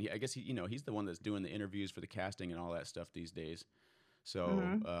guy, and I guess he's the one that's doing the interviews for the casting and all that stuff these days. So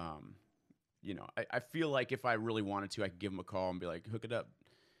I feel like if I really wanted to, I could give him a call and be like, hook it up,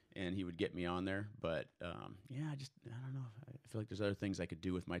 and he would get me on there. But I don't know. I feel like there's other things I could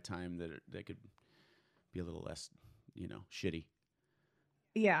do with my time that could be a little less, shitty.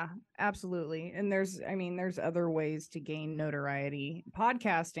 Yeah, absolutely. And there's other ways to gain notoriety.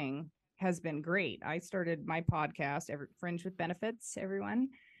 Podcasting has been great. I started my podcast, Fringe with Benefits, everyone.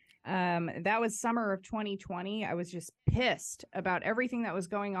 That was summer of 2020. I was just pissed about everything that was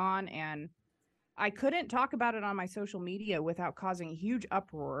going on, and I couldn't talk about it on my social media without causing a huge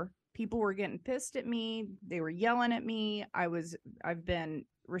uproar. People were getting pissed at me. They were yelling at me. I've been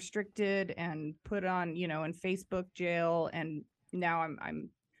restricted and put on, in Facebook jail, and now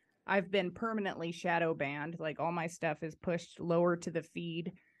I've been permanently shadow banned. Like all my stuff is pushed lower to the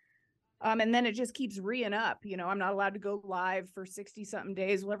feed. And then it just keeps re-ing up. I'm not allowed to go live for 60 something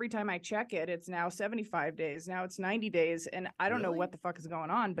days. Well, every time I check it, it's now 75 days. Now it's 90 days. And I don't know Really? what the fuck is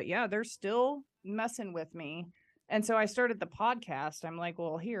going on, but yeah, they're still messing with me. And so I started the podcast. I'm like,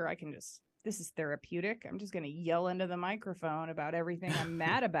 well, this is therapeutic. I'm just going to yell into the microphone about everything I'm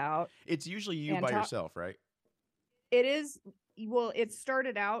mad about. It's usually you And by yourself, right? It is well, it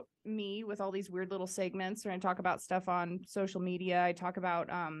started out me with all these weird little segments where I talk about stuff on social media. I talk about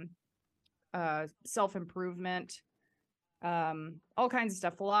self-improvement, all kinds of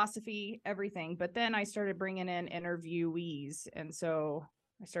stuff, philosophy, everything. But then I started bringing in interviewees. And so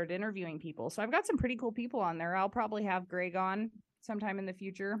I started interviewing people. So I've got some pretty cool people on there. I'll probably have Greg on sometime in the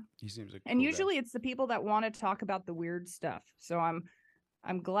future. He seems like, and usually it's the people that want to talk about the weird stuff. So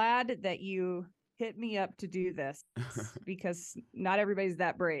I'm glad that you hit me up to do this because not everybody's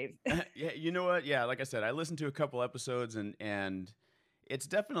that brave. Yeah, you know what? Yeah, like I said, I listened to a couple episodes and it's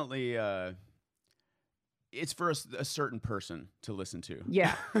definitely it's for a certain person to listen to.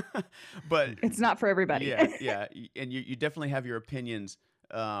 Yeah. But it's not for everybody. Yeah. And you definitely have your opinions.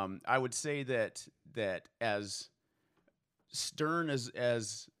 I would say that as stern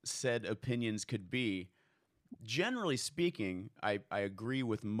as said opinions could be, generally speaking, I agree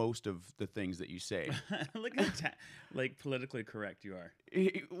with most of the things that you say. Look at like politically correct you are.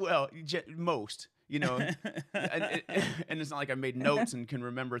 Well, most, you know, and it's not like I made notes and can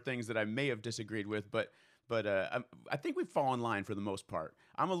remember things that I may have disagreed with, but I think we fall in line for the most part.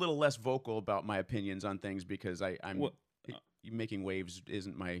 I'm a little less vocal about my opinions on things because I'm making waves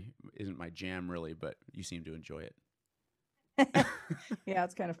isn't my jam really, but you seem to enjoy it. Yeah,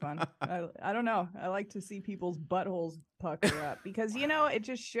 it's kind of fun. I don't know. I like to see people's buttholes pucker up because, you know, it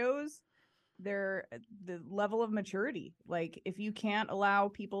just shows the level of maturity. Like if you can't allow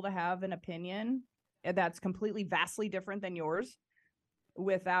people to have an opinion that's completely vastly different than yours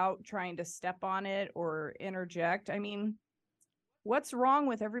without trying to step on it or interject, I mean, what's wrong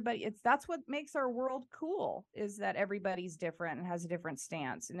with everybody? That's what makes our world cool, is that everybody's different and has a different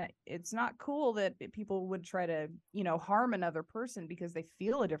stance. And it's not cool that people would try to, you know, harm another person because they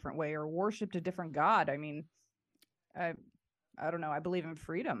feel a different way or worshiped a different God. I mean, I don't know. I believe in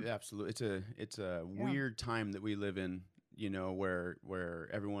freedom. Yeah, absolutely. It's a weird time that we live in, you know, where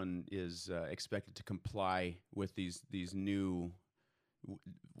everyone is expected to comply with these new,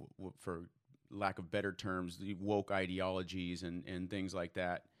 for lack of better terms, the woke ideologies and things like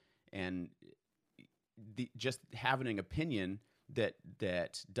that, and just having an opinion that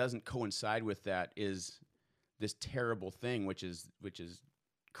doesn't coincide with that is this terrible thing, which is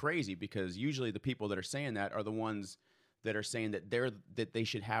crazy, because usually the people that are saying that are the ones that are saying that they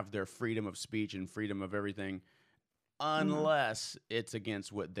should have their freedom of speech and freedom of everything, unless it's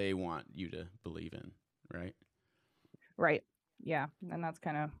against what they want you to believe in, right? Right. Yeah, and that's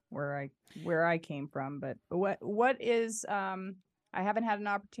kind of where I came from. But what is I haven't had an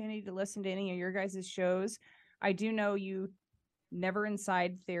opportunity to listen to any of your guys' shows. I do know you Never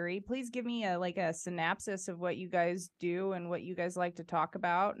Inside Theory. Please give me a synopsis of what you guys do and what you guys like to talk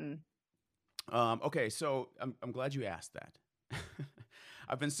about. And okay, so I'm glad you asked that.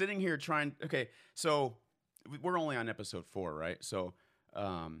 I've been sitting here trying. Okay, so we're only on episode 4, right? So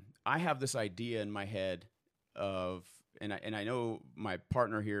I have this idea in my head of. And I know my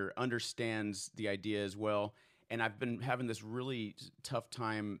partner here understands the idea as well. And I've been having this really tough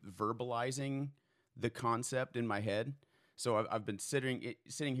time verbalizing the concept in my head. So I've been sitting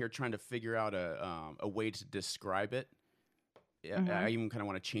here trying to figure out a way to describe it. I even kind of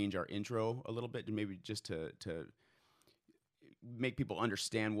want to change our intro a little bit, and maybe just to make people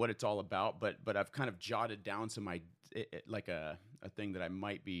understand what it's all about. But I've kind of jotted down some like a thing that I'm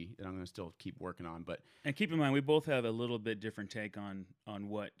going to still keep working on. And keep in mind, we both have a little bit different take on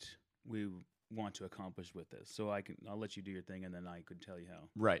what we want to accomplish with this. So I'll let you do your thing, and then I could tell you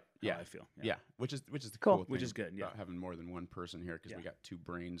how I feel. Yeah. Which is the cool thing, which is good. Yeah, about having more than one person here, because we got 2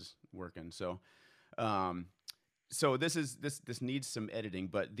 brains working. So, this needs some editing,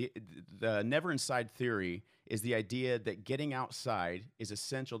 but the Never Inside Theory is the idea that getting outside is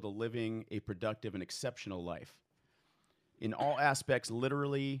essential to living a productive and exceptional life. In all aspects,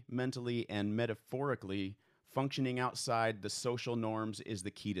 literally, mentally, and metaphorically, functioning outside the social norms is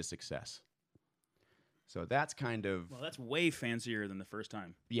the key to success. So that's kind of... Well, that's way fancier than the first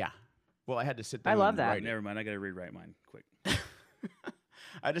time. Yeah. Well, I had to sit down I love and that. write it. Never mind, I got to rewrite mine quick. I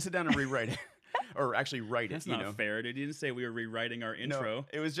had to sit down and rewrite it. Or actually write That's it. not fair, dude. You didn't say we were rewriting our intro. No,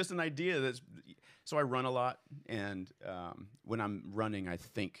 it was just an idea. So I run a lot, and when I'm running, I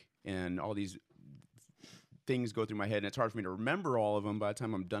think, and all these things go through my head, and it's hard for me to remember all of them by the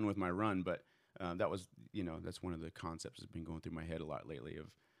time I'm done with my run. But that's one of the concepts that's been going through my head a lot lately. Of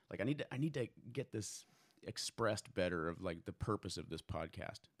like, I need to get this expressed better, of like the purpose of this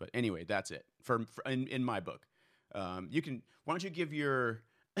podcast. But anyway, that's it for in my book. Why don't you give your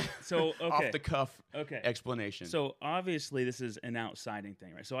off the cuff explanation? So obviously this is an outsiding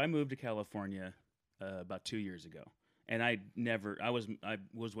thing, right? So I moved to California about 2 years ago, And I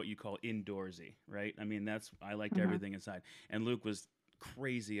was what you call indoorsy, right? I mean, I liked everything inside. And Luke was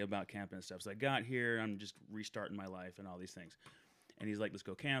crazy about camping and stuff. So I got here, I'm just restarting my life and all these things. And he's like, let's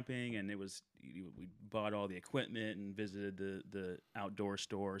go camping. And we bought all the equipment and visited the outdoor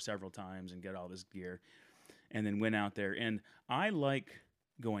store several times and get all this gear. And then went out there. And I like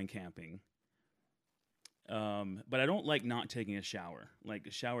going camping. But I don't like not taking a shower. Like,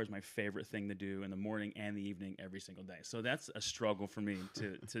 a shower is my favorite thing to do in the morning and the evening every single day. So that's a struggle for me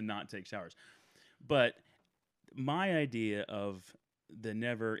to not take showers. But my idea of the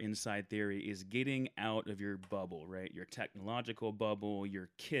never inside theory is getting out of your bubble, right? Your technological bubble, your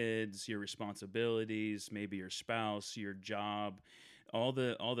kids, your responsibilities, maybe your spouse, your job, all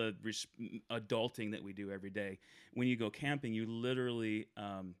the adulting that we do every day. When you go camping, you literally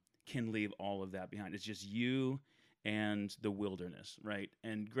can leave all of that behind. It's just you and the wilderness, right?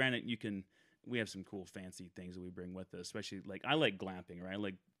 And granted, we have some cool fancy things that we bring with us, especially like I like glamping, right? I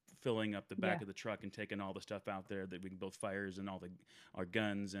like filling up the back of the truck and taking all the stuff out there that we can build fires and all our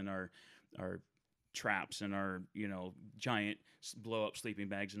guns and our traps and our giant blow up sleeping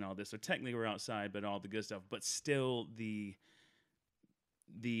bags and all this. So technically we're outside, but all the good stuff. But still,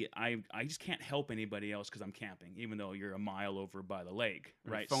 I just can't help anybody else because I'm camping, even though you're a mile over by the lake,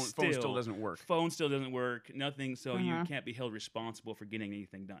 right? Phone still doesn't work. Phone still doesn't work. Nothing. So you can't be held responsible for getting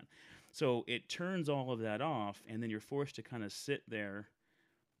anything done. So it turns all of that off, and then you're forced to kind of sit there,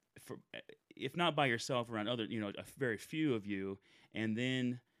 if not by yourself, around other, a very few of you, and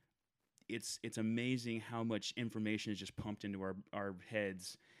then it's amazing how much information is just pumped into our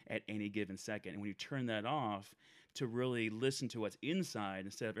heads at any given second. And when you turn that off, to really listen to what's inside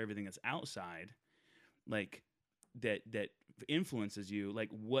instead of everything that's outside, like that influences you, like,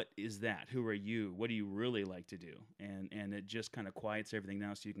 what is that? Who are you? What do you really like to do? And it just kind of quiets everything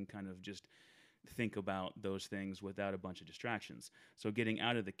down so you can kind of just think about those things without a bunch of distractions. So getting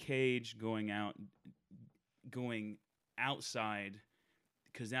out of the cage, going outside,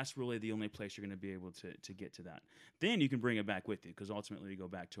 because that's really the only place you're going to be able to get to that. Then you can bring it back with you, because ultimately we go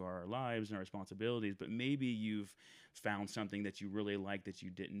back to our lives and our responsibilities, but maybe you've found something that you really like that you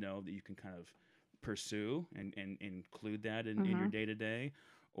didn't know that you can kind of pursue and include that in your day-to-day,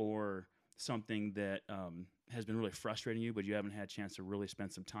 or something that has been really frustrating you, but you haven't had a chance to really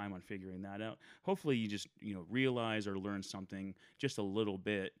spend some time on figuring that out. Hopefully you just realize or learn something just a little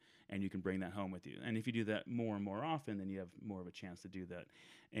bit, and you can bring that home with you. And if you do that more and more often, then you have more of a chance to do that.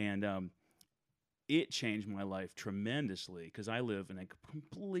 And it changed my life tremendously, because I live in a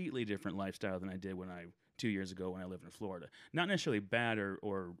completely different lifestyle than I did 2 years ago when I lived in Florida. Not necessarily bad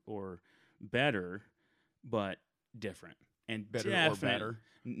or better, but different. And better or better?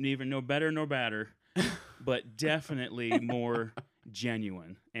 Neither no better nor badder, but definitely more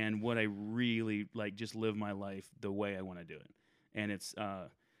genuine. And what I really like, just live my life the way I want to do it. And it's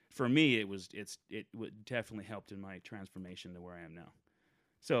for me, it definitely helped in my transformation to where I am now.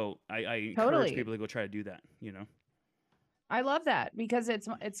 So I encourage people to go try to do that. I love that, because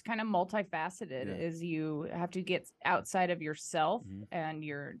it's kind of multifaceted. Is you have to get outside of yourself and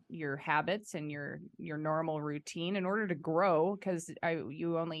your habits and your normal routine in order to grow, because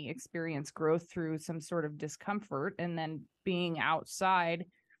you only experience growth through some sort of discomfort, and then being outside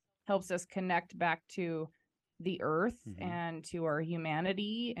helps us connect back to the earth and to our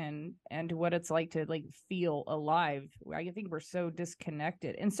humanity and to what it's like to feel alive. I think we're so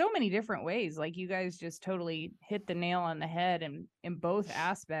disconnected in so many different ways. Like, you guys just totally hit the nail on the head, and in both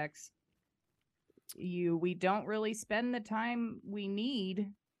aspects, we don't really spend the time we need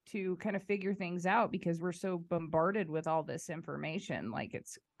to kind of figure things out, because we're so bombarded with all this information. Like,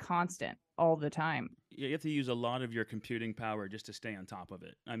 it's constant all the time. You have to use a lot of your computing power just to stay on top of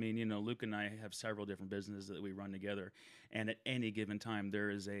it. I mean, Luke and I have several different businesses that we run together, and at any given time there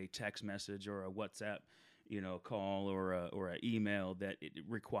is a text message or a WhatsApp, call or an email that it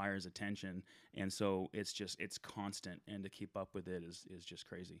requires attention, and so it's constant, and to keep up with it is just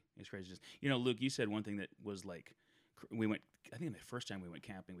crazy. It's crazy. Luke, you said one thing that was like, I think the first time we went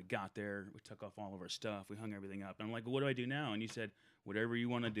camping, we got there, we took off all of our stuff, we hung everything up, and I'm like, well, what do I do now? And you said, whatever you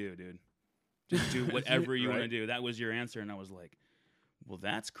want to do, dude. Just do whatever you want to do. That was your answer. And I was like, well,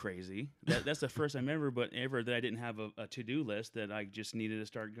 that's crazy. That's the first time ever that I didn't have a to-do list that I just needed to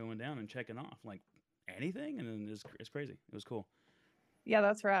start going down and checking off. Like, anything? And then it's crazy. It was cool. Yeah,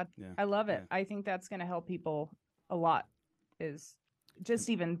 that's rad. Yeah. I love it. Yeah. I think that's going to help people a lot, is just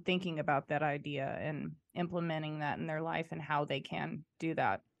even thinking about that idea and implementing that in their life and how they can do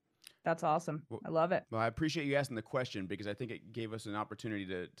that. That's awesome. Well, I love it. Well, I appreciate you asking the question, because I think it gave us an opportunity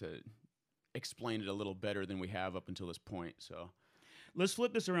to explain it a little better than we have up until this point. So let's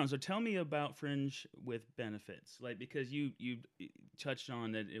flip this around. So tell me about Fringe with benefits, like because you touched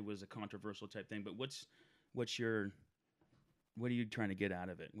on that it was a controversial type thing, but what are you trying to get out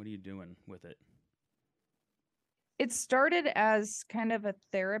of it? What are you doing with it? It started as kind of a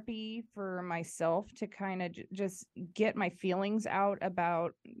therapy for myself to kind of just get my feelings out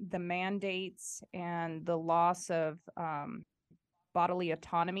about the mandates and the loss of bodily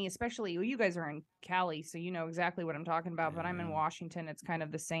autonomy, especially you guys are in Cali, so you know exactly what I'm talking about, but I'm in Washington. It's kind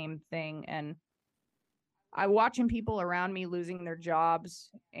of the same thing. And I watching people around me losing their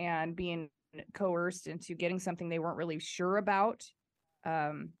jobs and being coerced into getting something they weren't really sure about.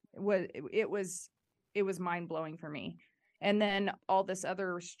 It was mind blowing for me. And then all this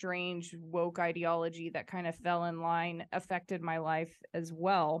other strange woke ideology that kind of fell in line affected my life as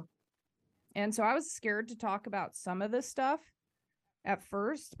well. And so I was scared to talk about some of this stuff at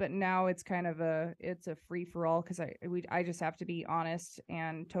first, but now it's kind of a free for all because I just have to be honest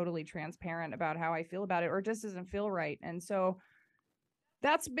and totally transparent about how I feel about it, or it just doesn't feel right. And so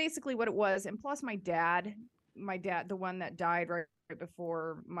that's basically what it was. And plus my dad, the one that died right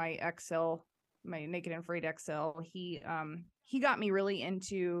before my XL, my Naked and Afraid XL, he got me really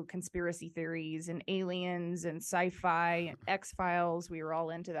into conspiracy theories and aliens and sci-fi and X-Files. We were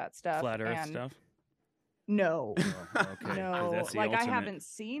all into that stuff. Flat Earth stuff? No. Oh, okay. No. That's the like ultimate. I haven't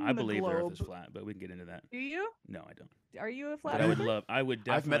seen I the believe globe. the Earth is flat, but we can get into that. Do you? No, I don't. Are you a flat But earther? I would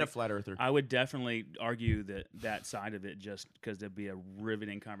definitely. I've met a flat earther. I would definitely argue that side of it just because there'd be a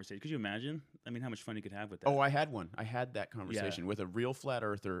riveting conversation. Could you imagine? I mean, how much fun you could have with that? Oh, I had one. I had that conversation with a real flat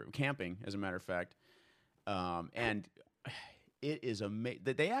earther camping, as a matter of fact. And it is amazing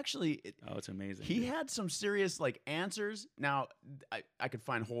that they actually. It's amazing. He had some serious like answers. Now I could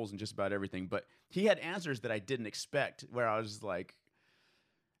find holes in just about everything, but he had answers that I didn't expect. Where I was like,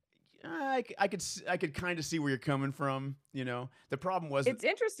 I could kind of see where you're coming from. You know, the problem was It's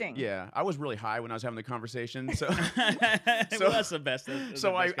interesting. Yeah, I was really high when I was having the conversation, so well, that's the best.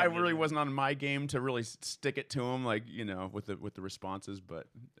 so I really wasn't on my game to really stick it to him, like with the responses. But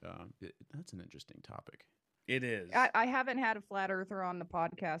that's an interesting topic. It is. I haven't had a flat earther on the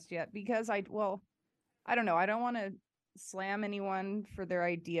podcast yet because I don't know. I don't want to slam anyone for their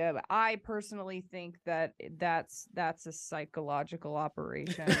idea, but I personally think that that's a psychological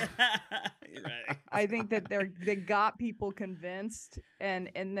operation. Right. I think that they got people convinced and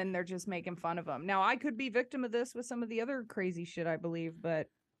then they're just making fun of them. Now I could be victim of this with some of the other crazy shit I believe, but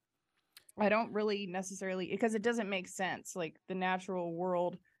I don't really necessarily, because it doesn't make sense. Like the natural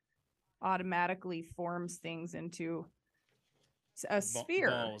world automatically forms things into a sphere.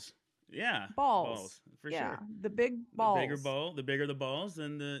 Balls. Yeah. Balls. For yeah. sure. The big balls. The bigger the balls,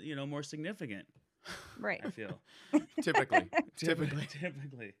 then the more significant. Right. I feel. Typically.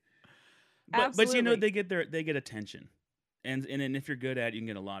 But they get attention. And if you're good at it, you can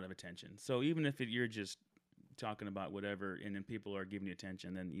get a lot of attention. So even if you're just talking about whatever and then people are giving you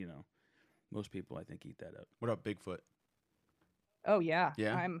attention, then most people I think eat that up. What about Bigfoot? Oh yeah.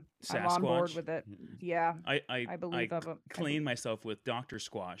 Yeah. I'm on board Sasquatch? with it. Yeah. I believe of it. clean myself with Dr.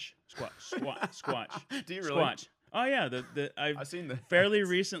 Squatch. Squatch. Do you really? Squatch. Oh yeah, I've seen the fairly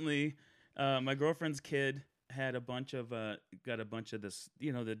recently. My girlfriend's kid had got a bunch of this,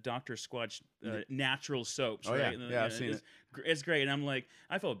 the Dr. Squatch natural soaps. Oh right? yeah, I've seen it. It's great, and I'm like,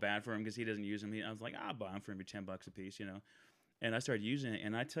 I felt bad for him because he doesn't use them. I was like, I'll buy them for maybe $10 a piece, And I started using it,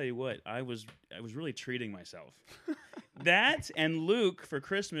 and I tell you what, I was really treating myself. That and Luke for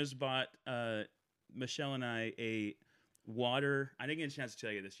Christmas bought Michelle and I a water. I didn't get a chance to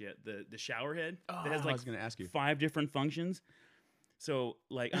tell you this yet. The shower head that has I was going to ask you 5 different functions. So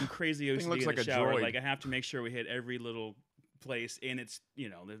like I'm crazy OCD looks in like the a shower. droid. Like I have to make sure we hit every little place, and it's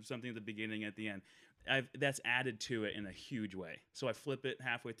there's something at the beginning, at the end. That's added to it in a huge way. So I flip it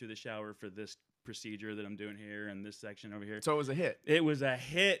halfway through the shower for this procedure that I'm doing here and this section over here. So it was a hit. It was a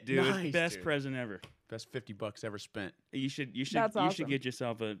hit, dude. Nice, Best dude. present ever. Best $50 ever spent. You should That's awesome. should get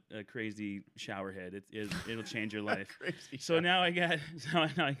yourself a crazy shower head. It'll change your life. Crazy. So now I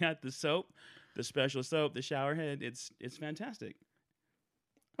got the soap, the special soap, the shower head. It's fantastic.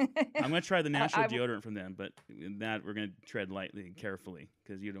 I'm gonna try the natural deodorant from them, but that we're gonna tread lightly and carefully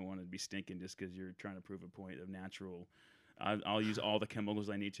because you don't want to be stinking just because you're trying to prove a point of natural. I'll use all the chemicals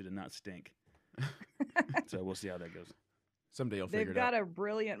I need to not stink. So we'll see how that goes. Someday you'll figure They've it out. got a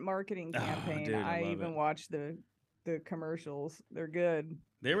brilliant marketing campaign. dude, I love even it. watched the commercials. They're good.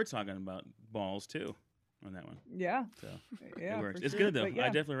 They were talking about balls too on that one. Yeah. So Yeah. it works. for It's sure. good though. But yeah. I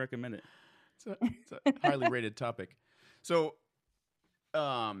definitely recommend it. It's a highly rated topic. So,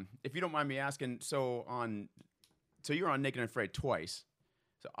 if you don't mind me asking, so you're on Naked and Afraid twice.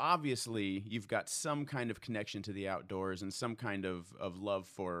 So obviously, you've got some kind of connection to the outdoors and some kind of love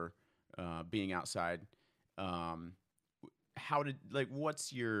for being outside. Um, how did like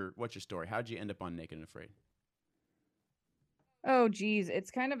what's your story? How'd you end up on Naked and Afraid? Oh geez, it's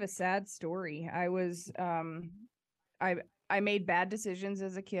kind of a sad story. I I made bad decisions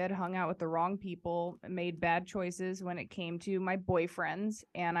as a kid, hung out with the wrong people, made bad choices when it came to my boyfriends,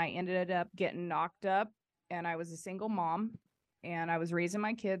 and I ended up getting knocked up, and I was a single mom, and I was raising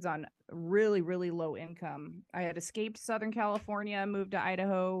my kids on really, really low income. I had escaped Southern California, moved to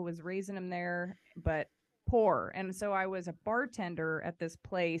Idaho, was raising them there, but poor. And so I was a bartender at this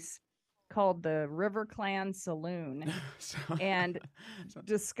place called the River Clan Saloon, so, and so-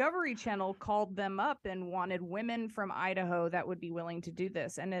 Discovery Channel called them up and wanted women from Idaho that would be willing to do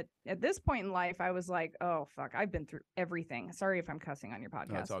this. And at this point in life, I was like, oh, fuck, I've been through everything. Sorry if I'm cussing on your no,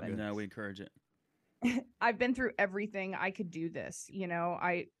 it's podcast, all but good. No, we encourage it. I've been through everything. I could do this.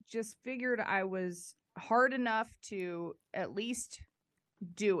 I just figured I was hard enough to at least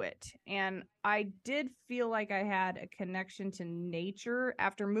do it. And I did feel like I had a connection to nature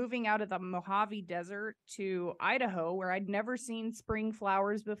after moving out of the Mojave Desert to Idaho, where I'd never seen spring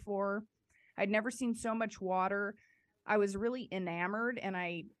flowers before. I'd never seen so much water. I was really enamored, and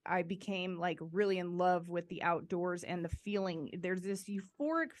I became like really in love with the outdoors and the feeling. There's this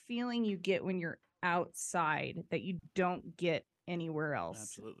euphoric feeling you get when you're outside that you don't get anywhere else.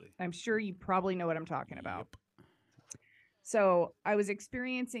 Absolutely. I'm sure you probably know what I'm talking about. Yep. So I was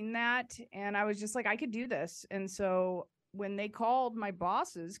experiencing that, and I was just like, I could do this. And so when they called my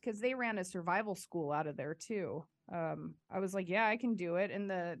bosses, because they ran a survival school out of there too, I was like, yeah, I can do it. And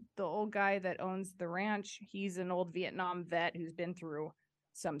the old guy that owns the ranch, he's an old Vietnam vet who's been through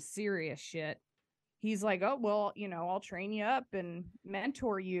some serious shit. He's like, oh, well, I'll train you up and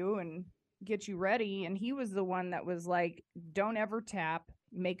mentor you and get you ready. And he was the one that was like, don't ever tap,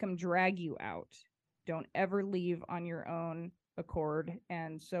 make them drag you out. Don't ever leave on your own accord.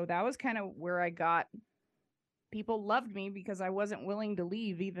 And so that was kind of where I got people loved me because I wasn't willing to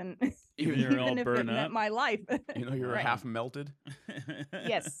leave, even Even you're all even if it burned meant up. my life. You were Right. half melted.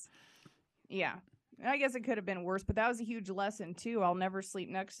 Yes. Yeah. I guess it could have been worse, but that was a huge lesson too. I'll never sleep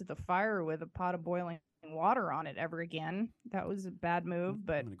next to the fire with a pot of boiling water on it ever again. That was a bad move,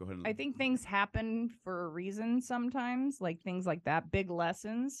 but I'm gonna go ahead and I think things happen for a reason sometimes, like things like that, big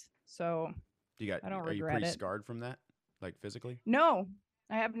lessons. So I don't are you regret pretty it. scarred from that, like physically? No,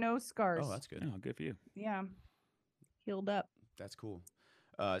 I have no scars. Oh, that's good. Oh, good for you. Yeah. Healed up. That's cool.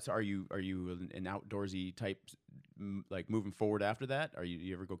 So are you an outdoorsy type, like moving forward after that?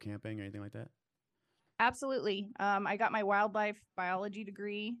 You ever go camping or anything like that? Absolutely. I got my wildlife biology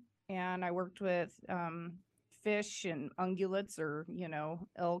degree, and I worked with fish and ungulates, or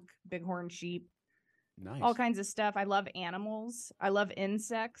elk, bighorn sheep, Nice. all kinds of stuff. I love animals. I love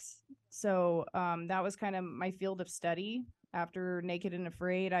insects. So that was kind of my field of study. After Naked and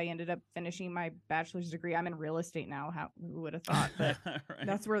Afraid, I ended up finishing my bachelor's degree. I'm in real estate now. Who would have thought? But Right.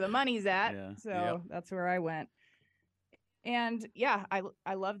 that's where the money's at. Yeah. So Yep. that's where I went. And yeah,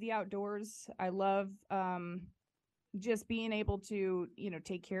 I love the outdoors. I love just being able to,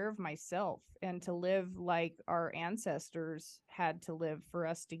 take care of myself and to live like our ancestors had to live for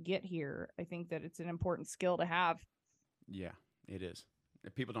us to get here. I think that it's an important skill to have. Yeah, it is.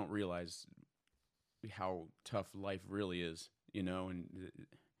 People don't realize how tough life really is, and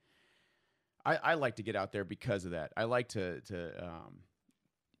I like to get out there because of that. I like to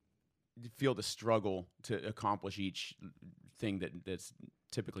feel the struggle to accomplish each thing that's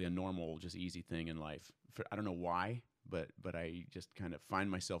typically a normal, just easy thing in life. I don't know why, but I just kind of find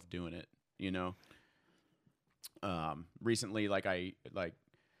myself doing it, Recently,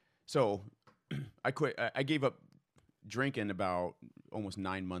 so I quit. I gave up drinking about almost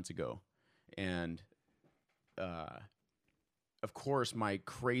 9 months ago, and of course, my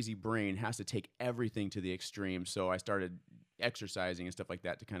crazy brain has to take everything to the extreme. So I started exercising and stuff like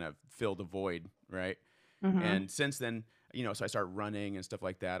that to kind of fill the void, right? Mhm. And since then, so I started running and stuff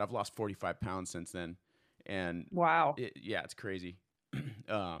like that. I've lost 45 pounds since then, and Wow. it's crazy.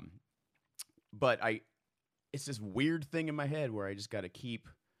 But it's this weird thing in my head where I just got to keep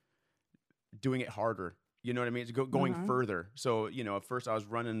doing it harder. You know what I mean? It's going Mhm. further. So, at first I was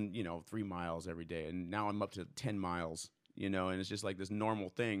running, 3 miles every day, and now I'm up to 10 miles, and it's just like this normal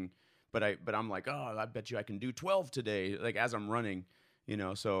thing. But I'm like, oh, I bet you I can do 12 today, like as I'm running,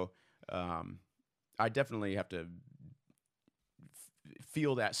 So I definitely have to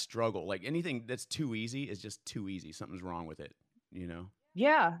feel that struggle. Like anything that's too easy is just too easy. Something's wrong with it,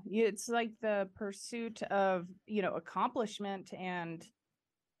 Yeah, it's like the pursuit of, accomplishment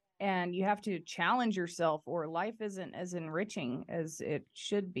and you have to challenge yourself, or life isn't as enriching as it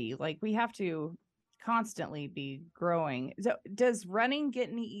should be. Like, we have to constantly be growing. So does running get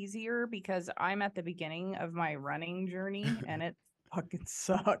any easier? Because I'm at the beginning of my running journey and it fucking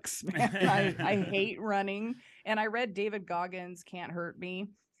sucks, man. I hate running. And I read David Goggins' Can't Hurt Me,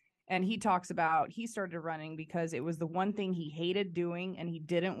 and he talks about he started running because it was the one thing he hated doing and he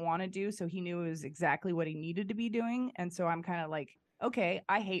didn't want to do, so he knew it was exactly what he needed to be doing. And so I'm kind of like, okay,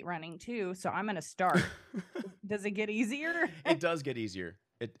 I hate running too, so I'm going to start. Does it get easier? It does get easier.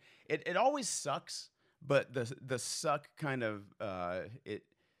 It always sucks, but the suck kind of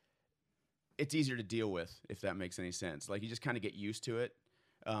it's easier to deal with, if that makes any sense. Like, you just kind of get used to it.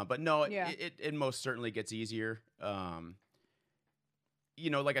 But no, Yeah. it most certainly gets easier. You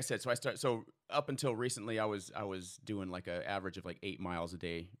know, like I said, so up until recently, I was doing like an average of like 8 miles a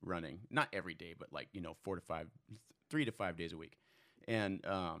day running. Not every day, but like, you know, 3 to 5 days a week. And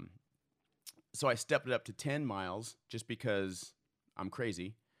so I stepped it up to 10 miles just because I'm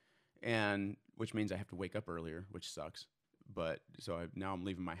crazy, and which means I have to wake up earlier, which sucks. But so now I'm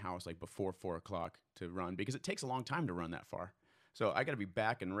leaving my house like before 4 o'clock to run, because it takes a long time to run that far. So I got to be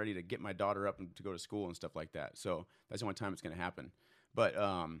back and ready to get my daughter up and to go to school and stuff like that. So that's the only time it's going to happen. But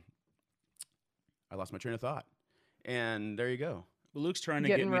I lost my train of thought, and there you go. Well, Luke's trying to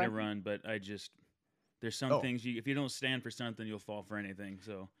Getting get me to run- run, but there's some Oh. things if you don't stand for something, you'll fall for anything.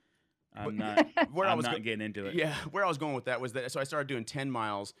 So I'm not Where I I'm was not go- getting into it. Yeah, where I was going with that was that, so I started doing 10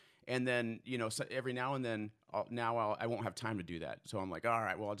 miles, and then, you know, so every now and then I won't have time to do that. So I'm like, all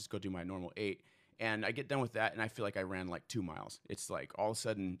right, well, I'll just go do my normal 8. And I get done with that, and I feel like I ran like 2 miles. It's like all of a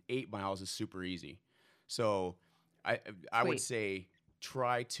sudden 8 miles is super easy. So I would Sweet. say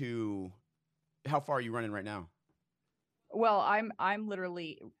try to. How far are you running right now? Well, I'm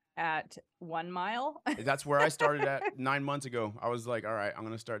literally at 1 mile. That's where I started at 9 months ago. I was like, all right, I'm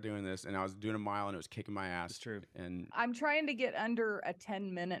going to start doing this. And I was doing a mile, and it was kicking my ass. It's true. And I'm trying to get under a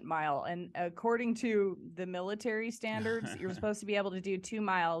 10-minute mile. And according to the military standards, you're supposed to be able to do 2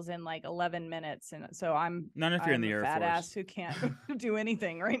 miles in like 11 minutes. And so I'm Not if you're in I'm the a Air fat Force. ass who can't do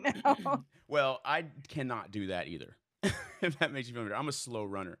anything right now. well, I cannot do that either, if that makes you feel better. I'm a slow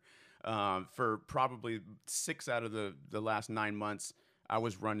runner. For probably 6 out of the last 9 months, I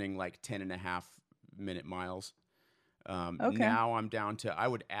was running like 10.5-minute miles. Okay. Now I'm down to, I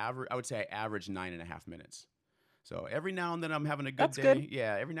would say I average 9.5 minutes. So every now and then I'm having a good That's day. good.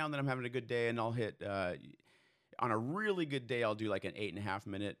 Yeah, every now and then I'm having a good day, and I'll hit, on a really good day, I'll do like an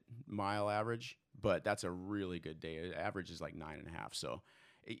 8.5-minute mile average, but that's a really good day. Average is like 9.5. So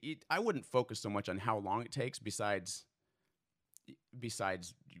I wouldn't focus so much on how long it takes, besides,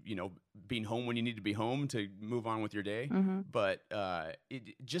 you know, being home when you need to be home to move on with your day. Mhm. But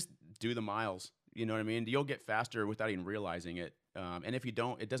just do the miles. You know what I mean? You'll get faster without even realizing it. And if you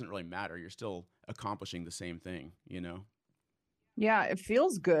don't, it doesn't really matter. You're still accomplishing the same thing, you know? Yeah, it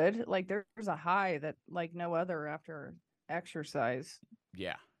feels good. Like, there's a high that like no other after exercise.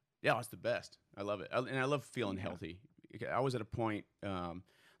 Yeah. Yeah, it's the best. I love it. And I love feeling Yeah. healthy. I was at a point,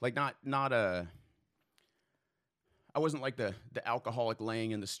 like not a, I wasn't like the alcoholic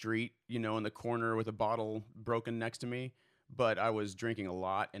laying in the street, you know, in the corner with a bottle broken next to me, but I was drinking a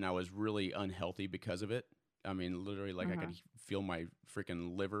lot, and I was really unhealthy because of it. I mean, literally, like, I could feel my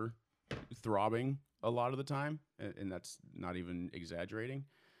freaking liver throbbing a lot of the time, and that's not even exaggerating.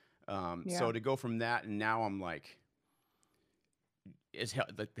 So Yeah. to go from that, and now I'm like,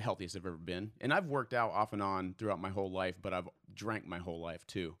 the healthiest I've ever been. And I've worked out off and on throughout my whole life, but I've drank my whole life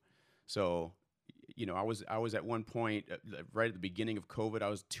too. So, you know, I was at one point, right at the beginning of COVID, I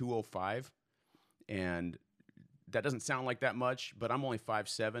was 205, and that doesn't sound like that much, but I'm only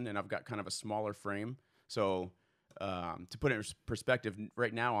 5'7", and I've got kind of a smaller frame. So to put it in perspective,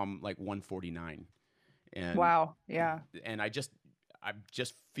 right now I'm like 149, and Wow. Yeah. and I just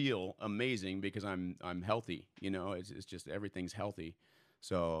feel amazing because I'm healthy. You know, it's just everything's healthy.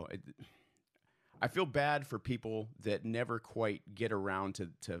 So I feel bad for people that never quite get around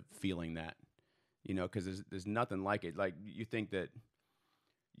to feeling that. You know, because there's nothing like it. Like, you think that,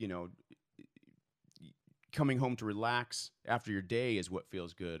 you know, coming home to relax after your day is what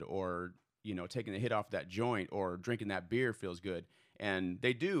feels good, or, you know, taking the hit off that joint or drinking that beer feels good. And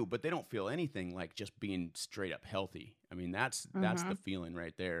they do, but they don't feel anything like just being straight up healthy. I mean, that's the feeling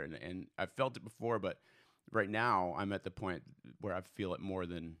right there. And I've felt it before, but right now I'm at the point where I feel it more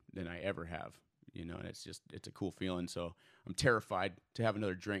than I ever have. You know, and it's a cool feeling. So I'm terrified to have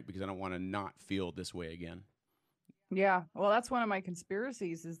another drink because I don't want to not feel this way again. Yeah. Well, that's one of my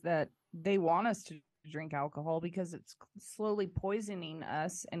conspiracies, is that they want us to drink alcohol because it's slowly poisoning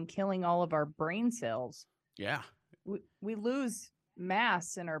us and killing all of our brain cells. Yeah. We lose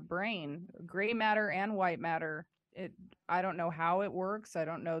mass in our brain, gray matter and white matter. I don't know how it works. I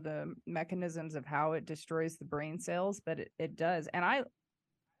don't know the mechanisms of how it destroys the brain cells, but it does. And I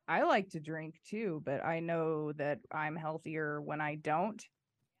like to drink too, but I know that I'm healthier when I don't.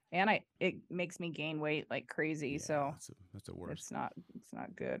 And it makes me gain weight like crazy. Yeah, So that's the worst. it's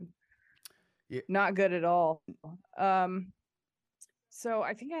not good. Yeah. Not good at all. So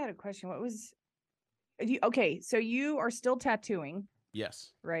I think I had a question. What was okay, so you are still tattooing,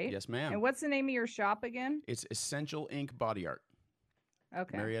 Yes. right? Yes, ma'am. And what's the name of your shop again? It's Essential Ink Body Art,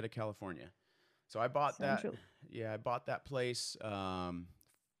 Okay. Marietta, California. So I bought Essential. that. Yeah, I bought that place.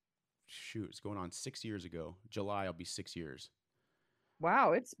 Shoot, it's going on 6 years ago. July, I'll be 6 years.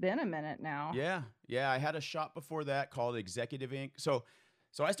 Wow, it's been a minute now. Yeah, yeah. I had a shop before that called Executive Ink. So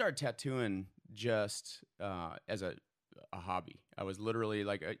I started tattooing just as a hobby. I was literally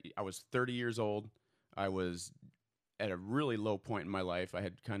like, I was 30 years old. I was at a really low point in my life.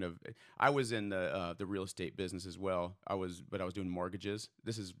 I was in the real estate business as well. But I was doing mortgages.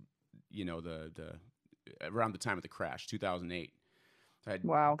 This is, the around the time of the crash, 2008. I had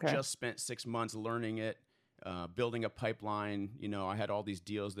Wow, okay. just spent 6 months learning it, building a pipeline. I had all these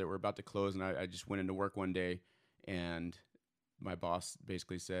deals that were about to close, and I just went into work one day, and my boss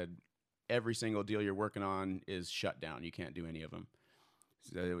basically said, every single deal you're working on is shut down. You can't do any of them.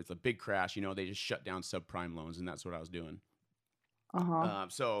 So it was a big crash. They just shut down subprime loans, and that's what I was doing. Uh-huh.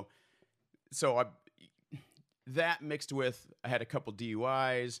 That mixed with I had a couple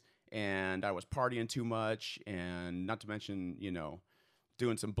DUIs, and I was partying too much, and not to mention,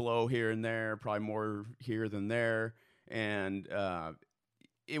 doing some blow here and there, probably more here than there, and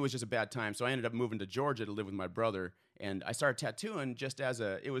it was just a bad time. So I ended up moving to Georgia to live with my brother, and I started tattooing just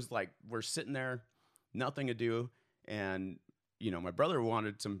it was like we're sitting there, nothing to do, and my brother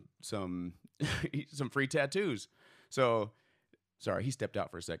wanted some free tattoos. So sorry, he stepped out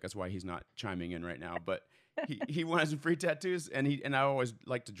for a sec. That's why he's not chiming in right now. But he wanted some free tattoos, and I always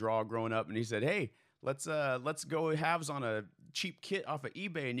liked to draw growing up. And he said, "Hey, let's go halves on a cheap kit off of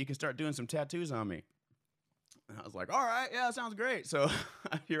eBay, and you can start doing some tattoos on me." And I was like, "All right, yeah, that sounds great." So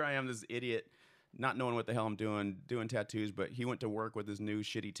here I am, this idiot, not knowing what the hell I'm doing tattoos. But he went to work with his new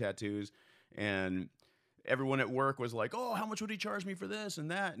shitty tattoos, and everyone at work was like, "Oh, how much would he charge me for this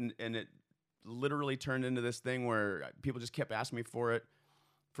and that?" And it literally turned into this thing where people just kept asking me for it.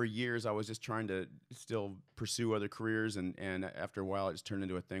 For years, I was just trying to still pursue other careers, and after a while, it just turned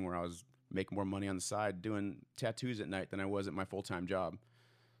into a thing where I was making more money on the side doing tattoos at night than I was at my full-time job.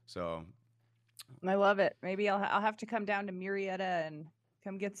 So I love it. Maybe I'll have to come down to Murrieta and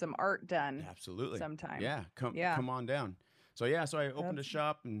come get some art done. Absolutely. Sometime. Yeah, come on down. So I opened a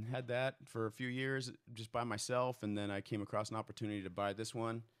shop and had that for a few years just by myself, and then I came across an opportunity to buy this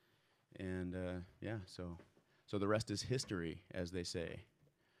one, and so the rest is history, as they say.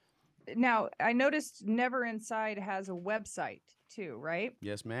 Now, I noticed Never Inside has a website too, right?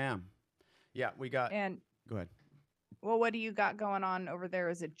 Yes, ma'am. Yeah, we got. And go ahead. Well, what do you got going on over there?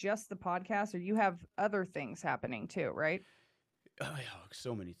 Is it just the podcast, or you have other things happening too, right? Oh, yeah,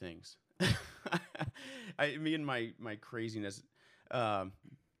 so many things. Me and my craziness, and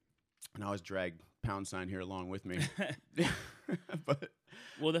I always drag # here along with me. But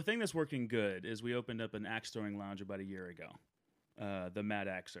well, the thing that's working good is we opened up an axe throwing lounge about a year ago, the Mad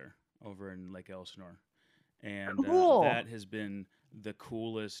Axer over in Lake Elsinore, and Cool. that has been the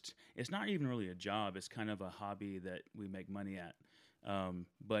coolest. It's not even really a job; it's kind of a hobby that we make money at.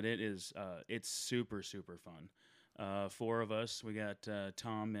 But it's super fun. 4 of us. We got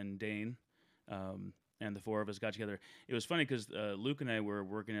Tom and Dane, and the 4 of us got together. It was funny because Luke and I were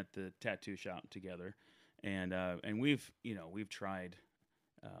working at the tattoo shop together, and we've tried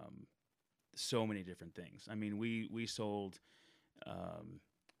so many different things. I mean, we sold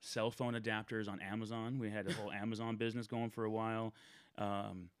cell phone adapters on Amazon. We had a whole Amazon business going for a while.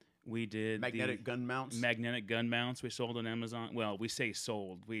 We did magnetic gun mounts. Magnetic gun mounts we sold on Amazon. Well, we say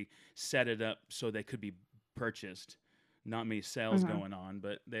sold. We set it up so they could be purchased. Not many sales going on,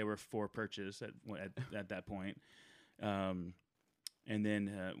 but they were for purchase at that point. And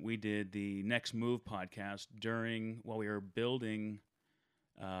then we did the Next Move podcast while we were building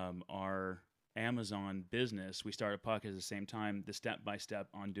our Amazon business. We started a podcast at the same time, the step-by-step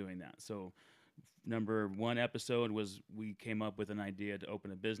on doing that. So number 1 episode was we came up with an idea to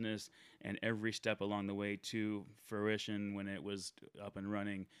open a business, and every step along the way to fruition, when it was up and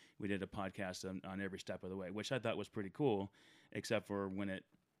running, we did a podcast on every step of the way, which I thought was pretty cool, except for when it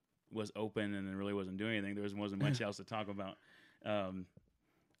was open and it really wasn't doing anything. There wasn't much else to talk about.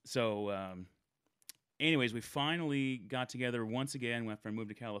 anyways, we finally got together once again after I moved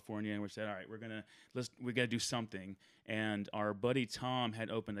to California, and we said, all right, we got to do something. And our buddy Tom had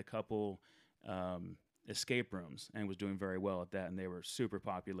opened a couple escape rooms and was doing very well at that, and they were super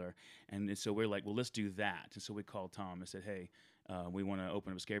popular. And so we're like, well, let's do that. And so we called Tom and said, hey, we want to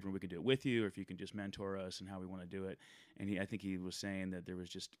open an escape room. We can do it with you, or if you can just mentor us and how we want to do it. And I think he was saying that there's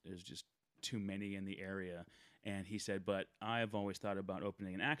just too many in the area. And he said, but I've always thought about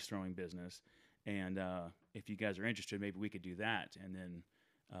opening an axe throwing business. And if you guys are interested, maybe we could do that. And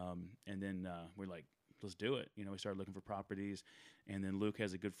then we're like, let's do it. We started looking for properties. And then Luke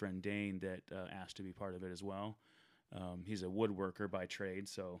has a good friend, Dane, that asked to be part of it as well. He's a woodworker by trade,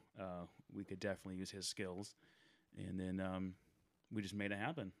 so we could definitely use his skills. And then we just made it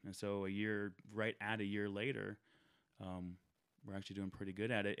happen. And so a year later, we're actually doing pretty good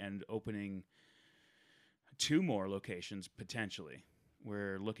at it and opening 2 more locations potentially.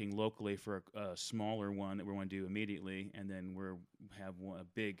 We're looking locally for a smaller one that we want to do immediately, and then we have a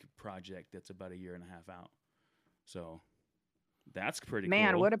big project that's about a year and a half out. So that's pretty cool.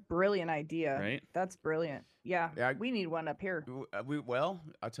 Man, what a brilliant idea. Right? That's brilliant. Yeah, we need one up here. Well,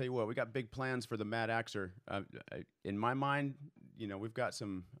 I'll tell you what, we got big plans for the Mad Axer. In my mind, we've got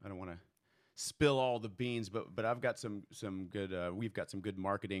some, I don't want to spill all the beans, but I've got some good, we've got some good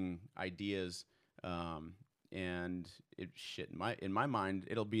marketing ideas. And in my mind,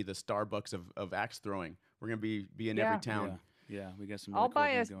 it'll be the Starbucks of axe throwing. We're gonna be in every town. Yeah, we got some. I'll really cool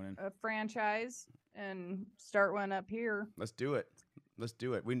buy things going in. a franchise and start one up here. Let's do it.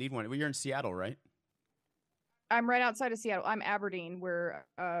 We need one. You're in Seattle, right? I'm right outside of Seattle. I'm Aberdeen, where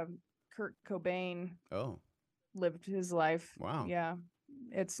Kurt Cobain lived his life. Wow. Yeah,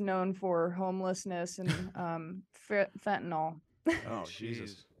 it's known for homelessness and fentanyl. Oh,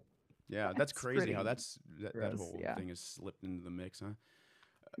 Jesus. Yeah, that's crazy how that whole thing has slipped into the mix, huh?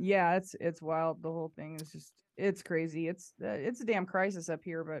 Yeah, it's wild. The whole thing is just, it's crazy. It's a damn crisis up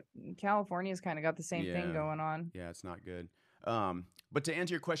here, but California's kind of got the same thing going on. Yeah, it's not good. But to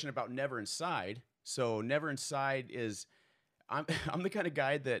answer your question about Never Inside, so Never Inside is, I'm the kind of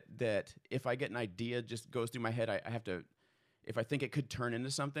guy that if I get an idea just goes through my head, I have to, if I think it could turn into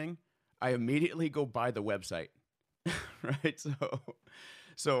something, I immediately go buy the website, right?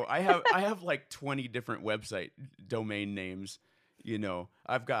 So I have like 20 different website domain names.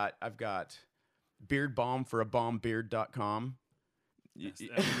 I've got beard balm for a bombbeard.com. Yes,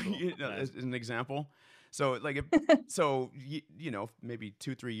 As an example. So maybe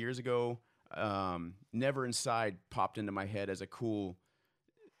 2-3 years ago, Never Inside popped into my head as a cool,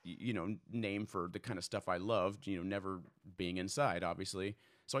 name for the kind of stuff I loved, never being inside, obviously.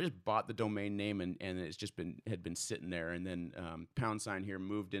 So I just bought the domain name and it's just had been sitting there. And then # here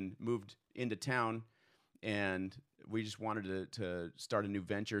moved into town, and we just wanted to start a new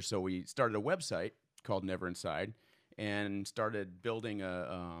venture. So we started a website called Never Inside and started building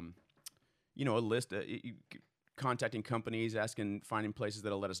a list, contacting companies, finding places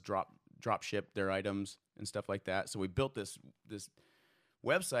that'll let us drop ship their items and stuff like that. So we built this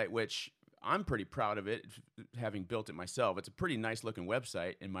website, which I'm pretty proud of it, having built it myself. It's a pretty nice looking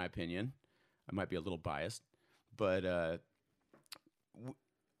website, in my opinion. I might be a little biased, but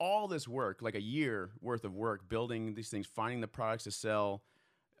all this work, like a year worth of work, building these things, finding the products to sell,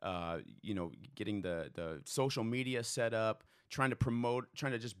 getting the social media set up, trying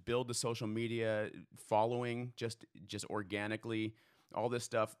to just build the social media following just organically, all this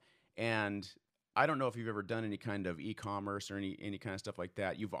stuff. And I don't know if you've ever done any kind of e-commerce or any kind of stuff like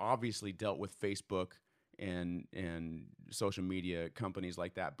that. You've obviously dealt with Facebook and social media companies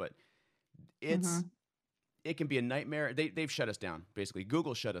like that, but it can be a nightmare. They've shut us down, basically.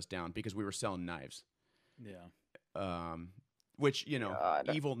 Google shut us down because we were selling knives. Yeah. Which,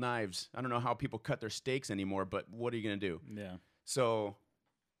 evil knives. I don't know how people cut their steaks anymore, but what are you going to do? Yeah. So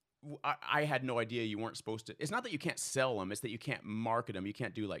I had no idea you weren't supposed to. It's not that you can't sell them. It's that you can't market them. You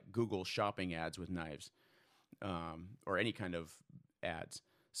can't do like Google shopping ads with knives, or any kind of ads.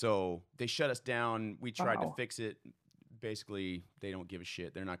 So they shut us down. We tried to fix it. Basically, they don't give a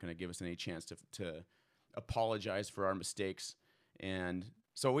shit. They're not going to give us any chance to apologize for our mistakes. And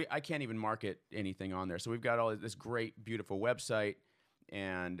so I can't even market anything on there. So we've got all this great, beautiful website,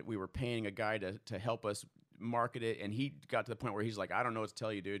 and we were paying a guy to help us market it, and he got to the point where he's like, I don't know what to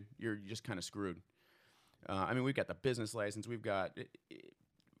tell you, dude. You're just kind of screwed. We've got the business license. We've got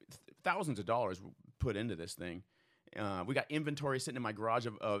thousands of dollars put into this thing. We got inventory sitting in my garage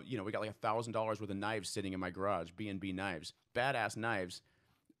of we got like $1,000 worth of knives sitting in my garage, B&B knives, badass knives.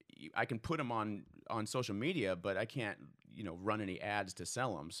 I can put them on social media, but I can't, run any ads to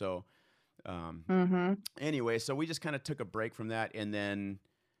sell them. So anyway, so we just kind of took a break from that, and then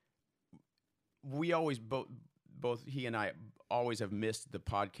we always both he and I always have missed the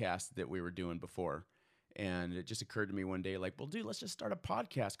podcast that we were doing before. And it just occurred to me one day, like, well, dude, let's just start a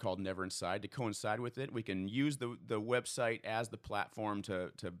podcast called Never Inside to coincide with it. We can use the website as the platform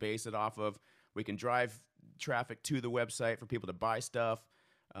to base it off of. We can drive traffic to the website for people to buy stuff.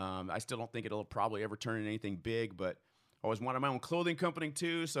 I still don't think it'll probably ever turn into anything big, but I always wanted my own clothing company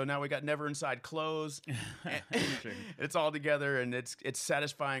too. So now we got Never Inside Clothes. Sure. It's all together, and it's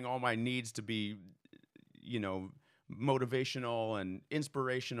satisfying all my needs to be, you know, motivational and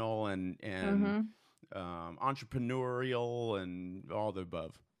inspirational and entrepreneurial and all the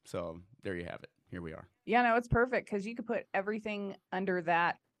above. So there you have it. Here we are. Yeah, no, it's perfect because you could put everything under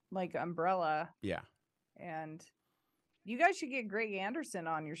that like umbrella. Yeah. And you guys should get Greg Anderson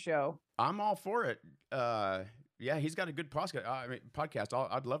on your show. I'm all for it. Yeah, he's got a good podcast.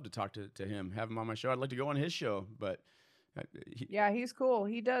 I'd love to talk to him, have him on my show. I'd like to go on his show, but yeah, he's cool.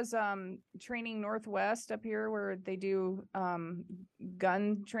 He does Training Northwest up here where they do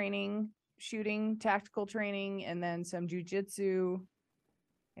gun training, shooting, tactical training, and then some jujitsu.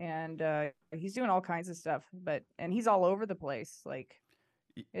 And he's doing all kinds of stuff, and he's all over the place. Like,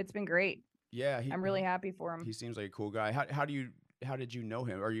 it's been great. Yeah, I'm really happy for him. He seems like a cool guy. How did you know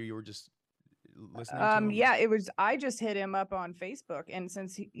him? Or you were just listening to him? Yeah, I just hit him up on Facebook, and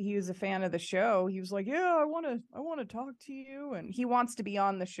since he was a fan of the show, he was like, yeah, I want to talk to you, and he wants to be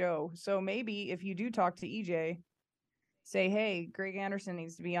on the show. So maybe if you do talk to EJ, say, hey, Greg Anderson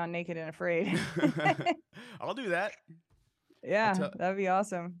needs to be on Naked and Afraid. I'll do that. Yeah, that'd be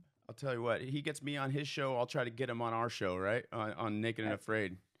awesome. I'll tell you what, he gets me on his show, I'll try to get him on our show, right? On Naked and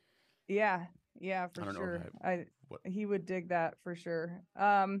Afraid. Yeah, for sure. He would dig that for sure.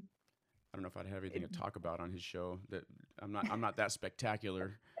 I don't know if I'd have anything to talk about on his show. That I'm not that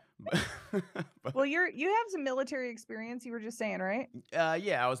spectacular. But well, you have some military experience. You were just saying, right?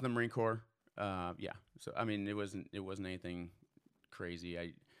 Yeah, I was in the Marine Corps. Yeah. So I mean, it wasn't anything crazy.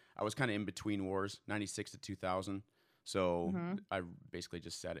 I was kind of in between wars, 96 to 2000. So I basically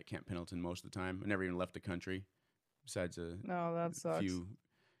just sat at Camp Pendleton most of the time. I never even left the country, besides that sucks. few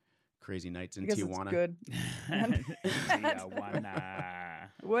crazy nights in Tijuana. It's good. Tijuana.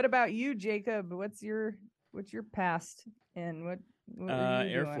 What about you, Jacob? What's your past and what were you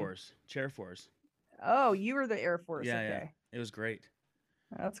Air doing? Force, Chair Force. Oh, you were the Air Force. Yeah, okay. yeah. It was great.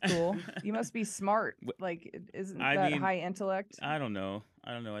 That's cool. You must be smart. Like, isn't I that mean, high intellect? I don't know.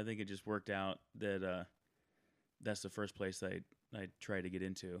 I think it just worked out that that's the first place I tried to get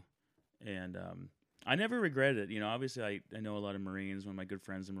into, and I never regretted it. You know, obviously I know a lot of Marines. One of my good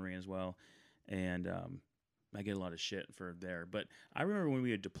friends is a Marine as well, and I get a lot of shit for there. But I remember when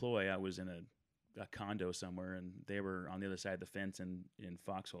we would deploy, I was in a condo somewhere, and they were on the other side of the fence in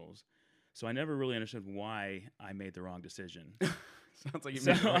foxholes. So I never really understood why I made the wrong decision. Sounds like you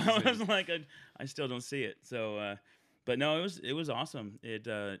made the wrong decision. I was like, I still don't see it. So, but no, it was awesome. It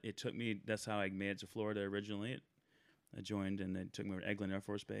took me. That's how I made it to Florida originally. I joined, and it took me over to Eglin Air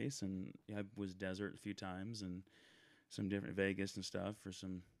Force Base, and I was desert a few times, and some different Vegas and stuff for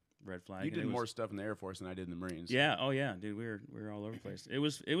some red flag. You did more stuff in the Air Force than I did in the Marines. Yeah. Oh yeah, dude. We were all over the place. It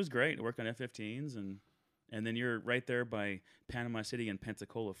was great to work on F-15s, and then you're right there by Panama City in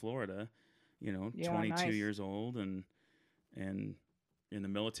Pensacola, Florida. You know, 22 nice. years old, and in the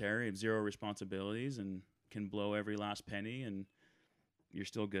military, have zero responsibilities, and can blow every last penny, and you're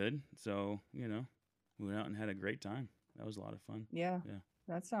still good. So we went out and had a great time. That was a lot of fun. Yeah.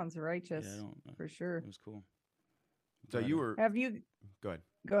 That sounds righteous. Yeah, for sure. It was cool. So you were. Have you? Go ahead.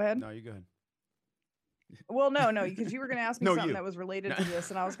 Go ahead. No, you go ahead. Well, no, because you were going to ask me something that was related to this,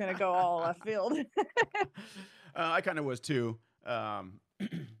 and I was going to go all left field. I kind of was too. It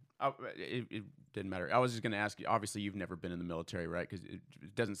didn't matter. I was just going to ask you. Obviously, you've never been in the military, right? Because it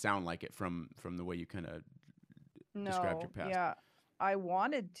doesn't sound like it from the way you kind of described your past. Yeah, I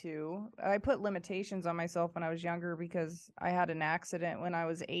wanted to. I put limitations on myself when I was younger because I had an accident when I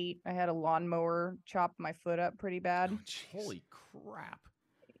was 8. I had a lawnmower chop my foot up pretty bad. Oh, holy crap!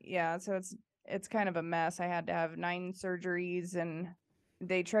 Yeah, so it's kind of a mess. I had to have 9 surgeries, and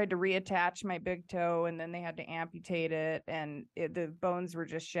they tried to reattach my big toe, and then they had to amputate it, and the bones were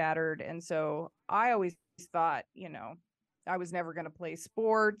just shattered. And so I always thought, I was never going to play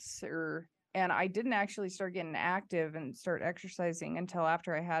sports, and I didn't actually start getting active and start exercising until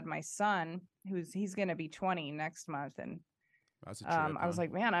after I had my son, he's going to be 20 next month. And that's a trip, I was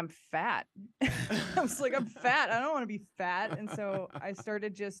like, man, I'm fat. I was like, I'm fat. I don't want to be fat. And so I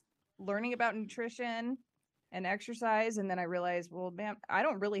started just learning about nutrition and exercise. And then I realized, well, man, I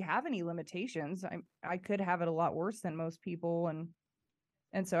don't really have any limitations. I could have it a lot worse than most people.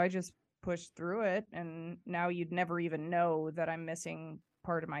 And so I just pushed through it. And now you'd never even know that I'm missing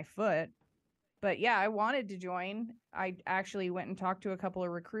part of my foot. But yeah, I wanted to join. I actually went and talked to a couple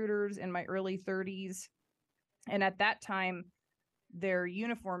of recruiters in my early 30s. And at that time, their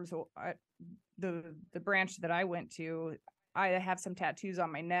uniforms, the branch that I went to, I have some tattoos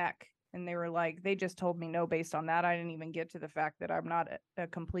on my neck. And they were like, they just told me no based on that. I didn't even get to the fact that I'm not a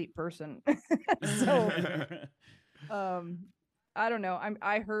complete person. So I don't know.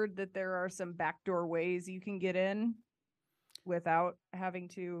 I heard that there are some backdoor ways you can get in without having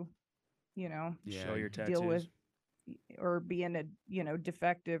to, Show your tattoos. deal with or being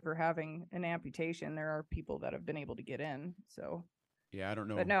defective or having an amputation. There are people that have been able to get in. So yeah, I don't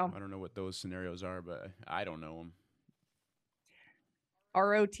know. But no. I don't know what those scenarios are, but I don't know them.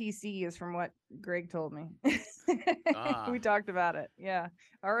 ROTC is from what Greg told me. We talked about it. Yeah.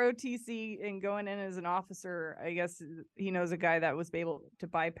 ROTC and going in as an officer, I guess he knows a guy that was able to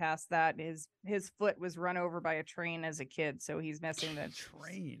bypass that. His foot was run over by a train as a kid, so he's missing the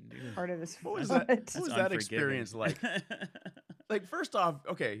train, dude. part of his What was foot. that? What was that experience like? Like, first off,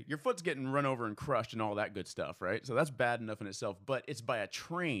 okay, your foot's getting run over and crushed and all that good stuff, right? So that's bad enough in itself, but it's by a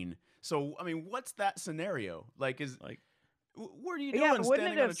train. So, I mean, what's that scenario? Like, what are you doing wouldn't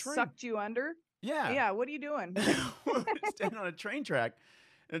standing it on a have train? sucked you under? Yeah. Yeah, what are you doing? Standing on a train track.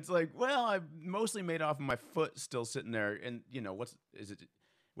 It's like, well, I mostly made off and my foot still sitting there. And,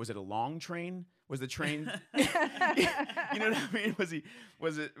 was it a long train? Was the train, you know what I mean?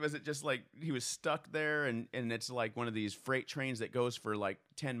 Was it just like he was stuck there and it's like one of these freight trains that goes for like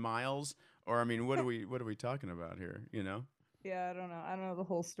 10 miles? Or, I mean, what are we talking about here? Yeah, I don't know. I don't know the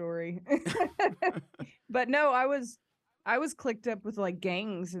whole story. But no, I was clicked up with like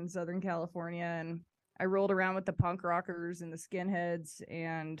gangs in Southern California, and I rolled around with the punk rockers and the skinheads,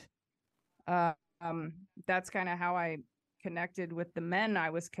 and that's kind of how I connected with the men I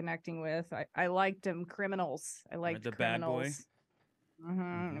was connecting with. I liked them criminals. I liked the criminals. bad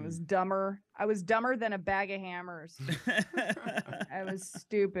boy. It was dumber. I was dumber than a bag of hammers. I was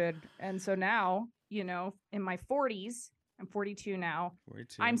stupid. And so now, in my 40s, I'm 42 now.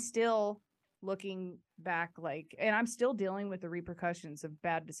 42. I'm still looking back and I'm still dealing with the repercussions of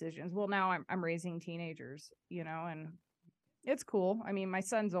bad decisions. Well, now I'm raising teenagers, and it's cool. I mean, my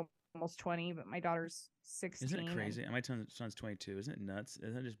son's almost 20, but my daughter's 16. Isn't it crazy? My son's 22. Isn't it nuts?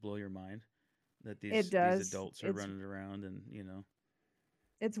 Doesn't it just blow your mind that these adults are running around and,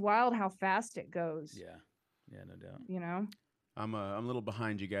 It's wild how fast it goes. Yeah, no doubt. I'm a little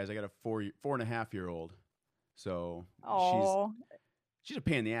behind you guys. I got a 4.5-year-old. So she's a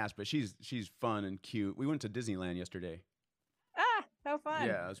pain in the ass, but she's fun and cute. We went to Disneyland yesterday. How fun.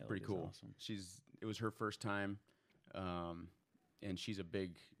 Yeah, it was pretty cool. Awesome. It was her first time, and she's a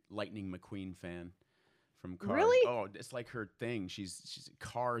big Lightning McQueen fan from Cars. Really? Oh, it's like her thing. She's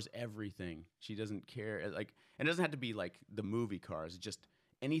Cars everything. She doesn't care. And it doesn't have to be like the movie Cars. It's just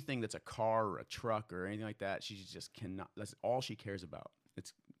anything that's a car or a truck or anything like that. She just cannot. That's all she cares about.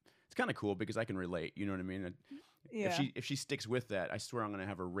 It's kind of cool because I can relate. You know what I mean? Yeah. If she sticks with that, I swear I'm gonna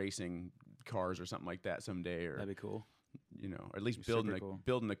have her racing cars or something like that someday. Or That'd be cool. Or at least Super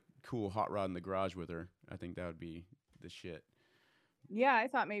building a cool hot rod in the garage with her. I think that would be the shit. Yeah, I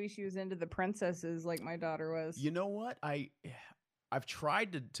thought maybe she was into the princesses like my daughter was. You know what? I've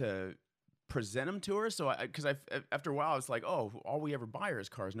tried to present them to her, so because after a while it's like, oh, all we ever buy her is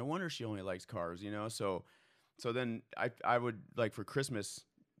cars. No wonder she only likes cars, So then I would like for Christmas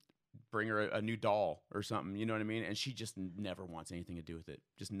bring her a new doll or something, you know what I mean? And she just never wants anything to do with it.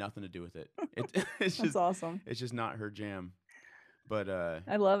 Just nothing to do with it. It's That's awesome. It's just not her jam. But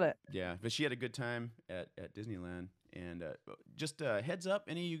I love it. Yeah, but she had a good time at Disneyland. And just heads up,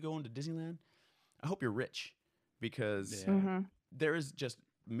 any of you going to Disneyland, I hope you're rich because there is just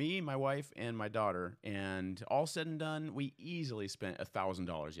me, my wife, and my daughter, and all said and done, we easily spent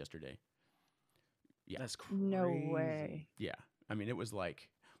 $1,000 yesterday. Yeah, that's crazy. No way. Yeah, I mean, it was like,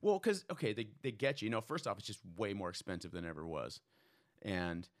 well, because they get you. First off, it's just way more expensive than it ever was,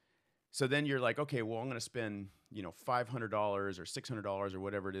 and so then you're like, okay, well, I'm going to spend $500 or $600 or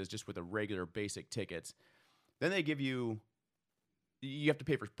whatever it is just with a regular basic tickets. Then they give you have to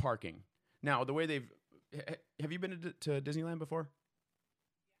pay for parking. Now, the way have you been to Disneyland before?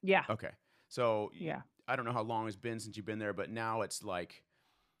 Yeah. Okay. So yeah, I don't know how long it's been since you've been there, but now it's like,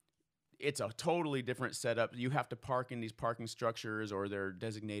 it's a totally different setup. You have to park in these parking structures or their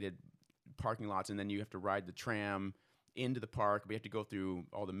designated parking lots, and then you have to ride the tram into the park. We have to go through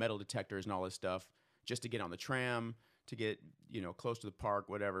all the metal detectors and all this stuff just to get on the tram, to get, close to the park,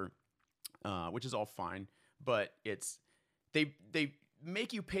 whatever, which is all fine. But they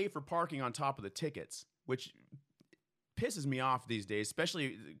make you pay for parking on top of the tickets, which pisses me off these days,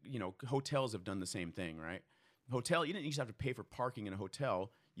 especially, hotels have done the same thing, right? You didn't used to have to pay for parking in a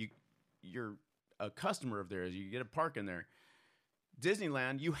hotel. Your a customer of theirs. You get to park in there.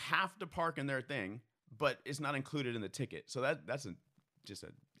 Disneyland, you have to park in their thing, but it's not included in the ticket. So that's just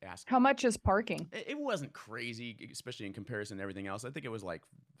a ask. How much is parking? It wasn't crazy, especially in comparison to everything else. I think it was like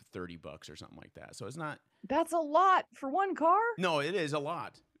 $30 or something like that. So it's not. That's a lot for one car. No, it is a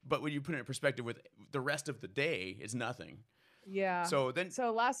lot. But when you put it in perspective with the rest of the day, it's nothing. Yeah. So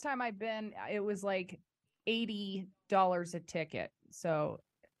last time I've been, it was like $80 a ticket. So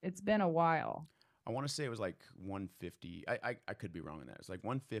it's been a while. I want to say it was like $150. I could be wrong on that. It's like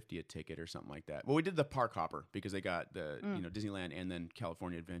 $150 a ticket or something like that. Well, we did the Park Hopper because they got the Disneyland and then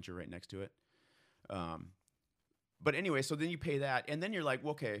California Adventure right next to it. But anyway, so then you pay that, and then you're like,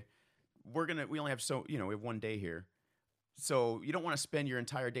 well, okay, we only have we have one day here, so you don't want to spend your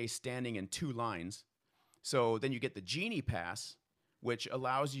entire day standing in two lines. So then you get the Genie Pass, which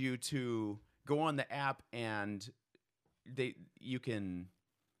allows you to go on the app and you can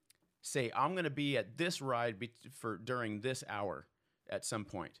say, I'm going to be at this ride during this hour at some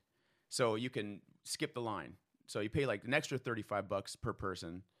point. So you can skip the line. So you pay like an extra $35 per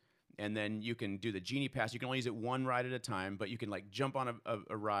person, and then you can do the Genie Pass. You can only use it one ride at a time, but you can like jump on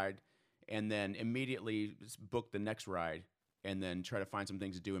a ride and then immediately book the next ride and then try to find some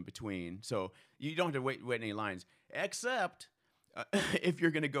things to do in between. So you don't have to wait any lines, except if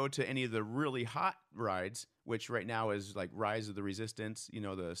you're going to go to any of the really hot rides, which right now is like Rise of the Resistance,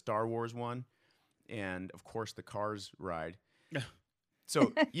 the Star Wars one, and of course the Cars ride.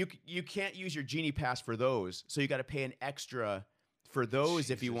 So you can't use your Genie Pass for those. So you got to pay an extra for those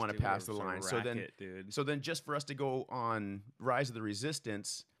if you want to pass the line. So then just for us to go on Rise of the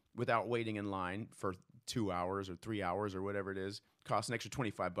Resistance without waiting in line for 2 hours or 3 hours or whatever it is, costs an extra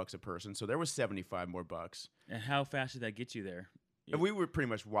 $25 a person. So there was $75 more bucks. And how fast did that get you there? And we would pretty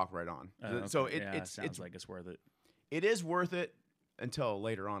much walk right on. Okay. So it sounds like it's worth it. It is worth it until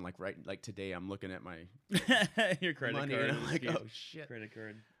later on. Like today, I'm looking at my your credit money card. and I'm like, oh shit, credit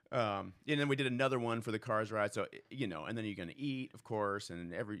card. And then we did another one for the Cars ride. So and then you're gonna eat, of course,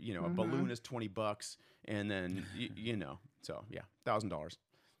 and a balloon is $20, and then so yeah, $1,000.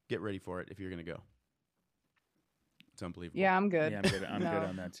 Get ready for it if you're gonna go. It's unbelievable. Yeah, I'm good. Yeah, I'm good. I'm good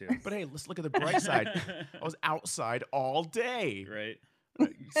on that too. But hey, let's look at the bright side. I was outside all day, Right?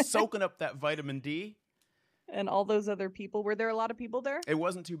 Soaking up that vitamin D. And all those other people. Were there a lot of people there? It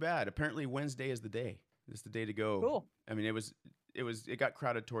wasn't too bad. Apparently, Wednesday is the day. It's the day to go. Cool. I mean, it got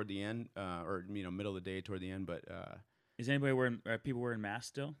crowded toward the end, or middle of the day toward the end. But is are people wearing masks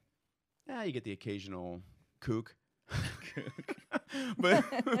still? You get the occasional kook.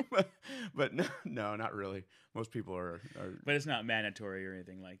 but no, not really. Most people are. But it's not mandatory or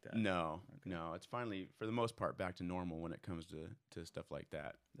anything like that. No, no. It's finally, for the most part, back to normal when it comes to stuff like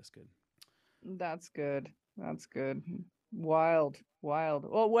that. That's good. That's good. That's good. Wild.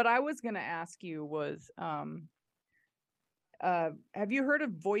 Well, what I was going to ask you was, have you heard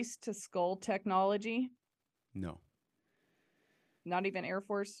of voice to skull technology? No. Not even Air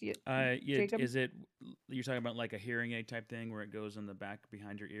Force yet? Yeah, Jacob? is it, you're talking about like a hearing aid type thing where it goes in the back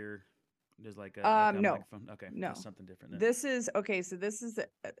behind your ear? There's like a no. microphone. Okay, No. That's something different then. This is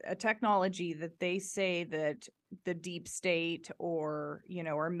a technology that they say that the deep state or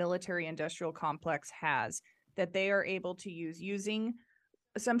our military industrial complex has, that they are able to use using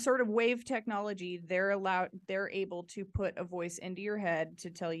some sort of wave technology. They're able to put a voice into your head to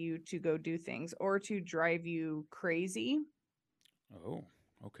tell you to go do things or to drive you crazy. Oh,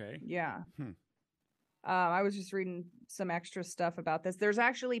 okay. Yeah. I was just reading some extra stuff about this. There's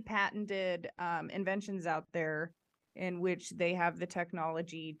actually patented inventions out there in which they have the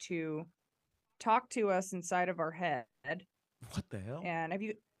technology to talk to us inside of our head. What the hell? And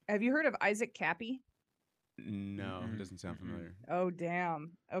have you heard of Isaac Cappy? No, it doesn't sound familiar. Oh,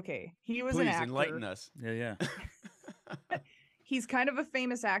 damn. Okay. He was Please an actor. enlighten us. Yeah. He's kind of a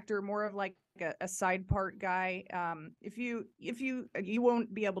famous actor, more of like a side part guy. If you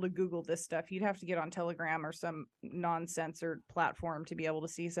won't be able to Google this stuff, you'd have to get on Telegram or some non-censored platform to be able to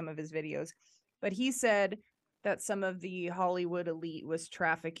see some of his videos. But he said that some of the Hollywood elite was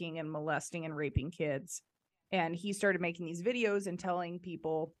trafficking and molesting and raping kids. And he started making these videos and telling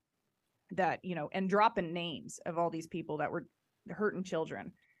people that, and dropping names of all these people that were hurting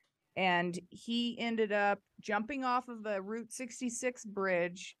children. And he ended up jumping off of the Route 66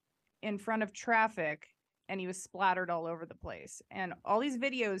 bridge in front of traffic, and he was splattered all over the place. And all these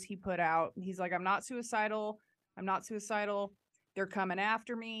videos he put out, he's like, I'm not suicidal. They're coming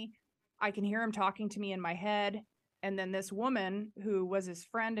after me. I can hear him talking to me in my head. And then this woman who was his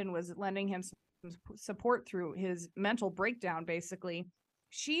friend and was lending him some support through his mental breakdown, basically,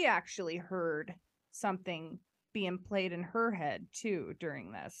 she actually heard something being played in her head too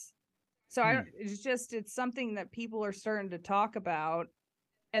during this. So it's something that people are starting to talk about.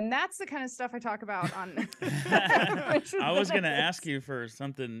 And that's the kind of stuff I talk about on. I was going to ask you for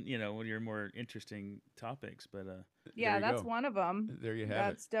something, one of your more interesting topics, but yeah, that's one of them. There you have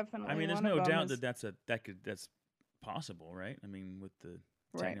that's definitely. I mean, there's one no of them doubt that's possible, right? I mean, with the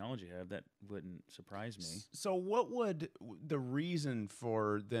technology you have, that wouldn't surprise me. So, what would the reason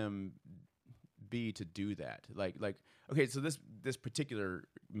for them be to do that? Like, okay, so this particular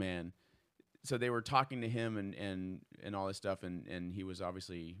man. So they were talking to him and all this stuff, and he was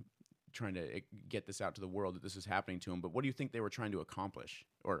obviously trying to get this out to the world that this is happening to him. But what do you think they were trying to accomplish?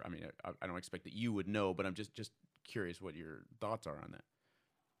 Or, I mean, I don't expect that you would know, but I'm just curious what your thoughts are on that.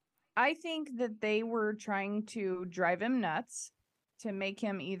 I think that they were trying to drive him nuts, to make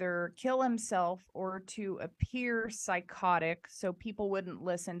him either kill himself or to appear psychotic so people wouldn't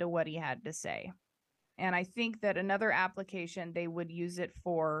listen to what he had to say. And I think that another application they would use it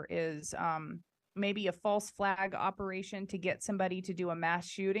for is maybe a false flag operation to get somebody to do a mass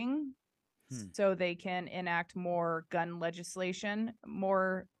shooting so they can enact more gun legislation,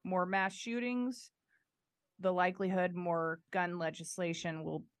 more mass shootings. The likelihood more gun legislation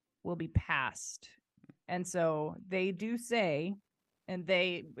will be passed. And so they do say,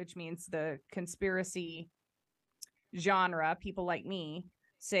 which means the conspiracy genre, people like me,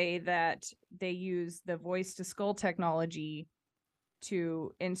 say that they use the voice to skull technology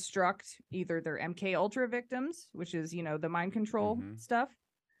to instruct either their MK Ultra victims, which is, the mind control stuff,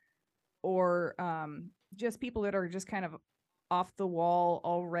 or just people that are just kind of off the wall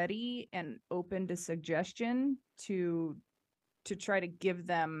already and open to suggestion to try to give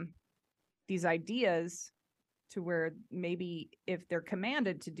them these ideas to where maybe if they're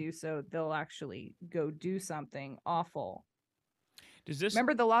commanded to do so, they'll actually go do something awful.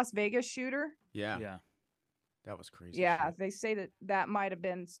 Remember the Las Vegas shooter? Yeah. That was crazy. Yeah, they say that might have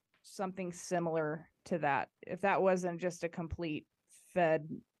been something similar to that. If that wasn't just a complete Fed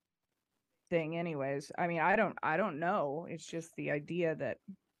thing anyways. I mean, I don't know. It's just the idea that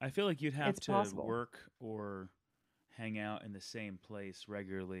I feel like you'd have to possible. work or hang out in the same place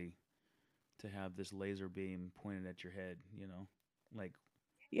regularly to have this laser beam pointed at your head, like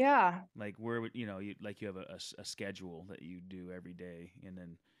like where would you have a schedule that you do every day, and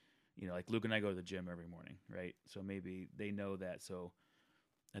then like Luke and I go to the gym every morning, right? So maybe they know that. So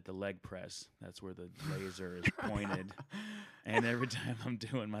at the leg press, that's where the laser is pointed, and every time I'm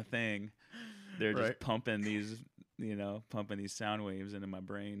doing my thing, they're just pumping these sound waves into my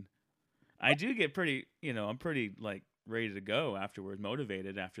brain. I do get pretty, I'm pretty like ready to go afterwards,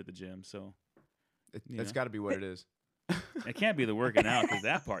 motivated after the gym. So that's got to be what it is. It can't be the working out because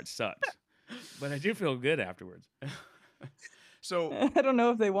that part sucks. But I do feel good afterwards. So I don't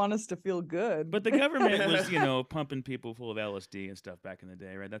know if they want us to feel good. But the government was, pumping people full of LSD and stuff back in the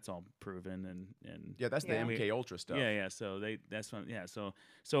day, right? That's all proven and yeah, that's the MK Ultra stuff. Yeah. So that's what. Yeah.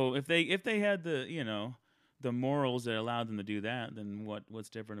 So if they had the the morals that allowed them to do that, then what's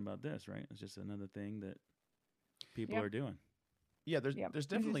different about this, right? It's just another thing that people are doing. Yeah. There's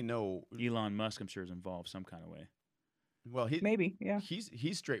definitely no Elon Musk. I'm sure is involved some kind of way. Well, maybe, yeah.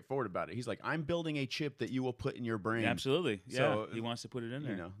 He's straightforward about it. He's like, I'm building a chip that you will put in your brain. Absolutely, yeah. So he wants to put it in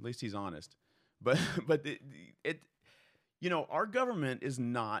there. At least he's honest. But it our government is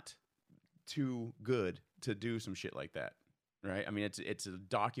not too good to do some shit like that, right? I mean, it's a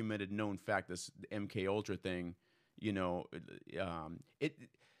documented, known fact. This MK Ultra thing,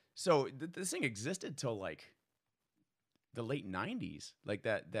 So this thing existed till like the late '90s, like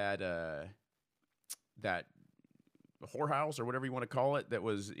that whorehouse or whatever you want to call it that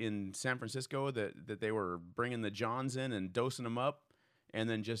was in San Francisco that they were bringing the Johns in and dosing them up and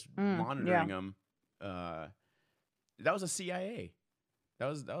then just monitoring them. That was a CIA. That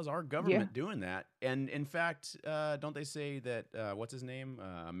was our government doing that. And in fact, don't they say that what's his name,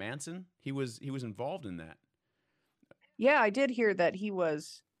 Manson? He was involved in that. Yeah, I did hear that he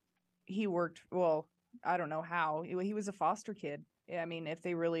worked. Well, I don't know how. He was a foster kid. I mean, if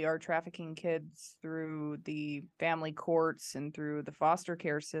they really are trafficking kids through the family courts and through the foster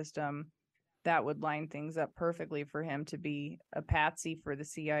care system, that would line things up perfectly for him to be a patsy for the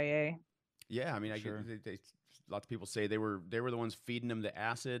CIA. Yeah, I mean, Sure. Lots of people say they were the ones feeding him the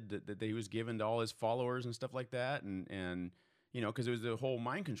acid that he was giving to all his followers and stuff like that, and because it was the whole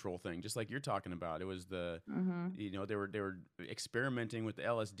mind control thing, just like you're talking about. It was the they were experimenting with the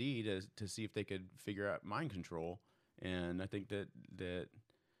LSD to see if they could figure out mind control. And I think that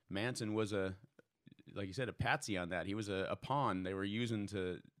Manson was like you said, a patsy on that. He was a pawn they were using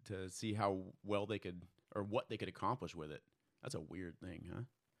to see how well they could or what they could accomplish with it. That's a weird thing, huh?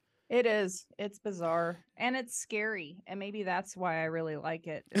 It is. It's bizarre and it's scary, and maybe that's why I really like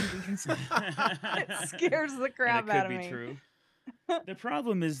it. Is because it scares the And crap it could out of be me. true. The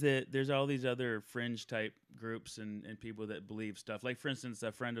problem is that there's all these other fringe type groups and people that believe stuff. Like, for instance,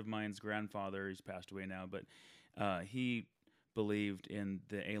 a friend of mine's grandfather, he's passed away now, but he believed in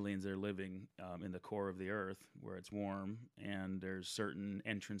the aliens that are living in the core of the earth where it's warm and there's certain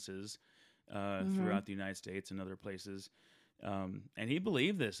entrances throughout the United States and other places. And he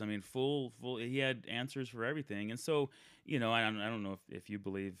believed this. I mean, full. He had answers for everything. And so, I don't know if you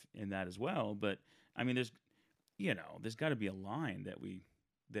believe in that as well, but I mean, there's got to be a line that we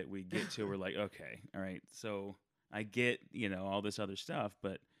get to. We're like, okay, all right. So I get, all this other stuff,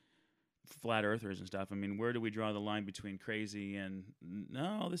 but flat earthers and stuff. I mean, where do we draw the line between crazy and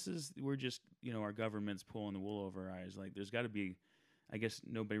no? We're just, our government's pulling the wool over our eyes. Like, there's got to be. I guess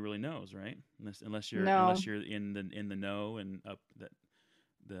nobody really knows, right? Unless you're in the know and up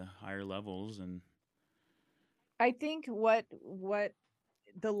the higher levels. And I think what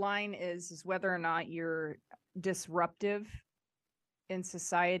the line is whether or not you're disruptive in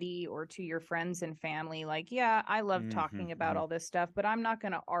society or to your friends and family. Like, yeah, I love talking about all this stuff, but I'm not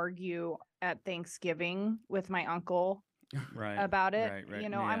going to argue at Thanksgiving with my uncle about it.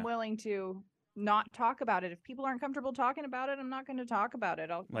 Right. I'm willing to not talk about it. If people aren't comfortable talking about it, I'm not going to talk about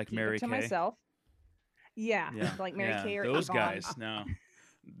it. I'll like keep Mary it to Kay. myself. Yeah, like Mary Kay or those Yvonne. guys. No,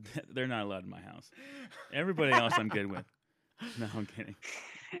 they're not allowed in my house. Everybody else I'm good with. No, I'm kidding.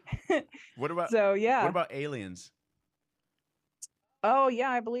 What about What about aliens? Oh yeah,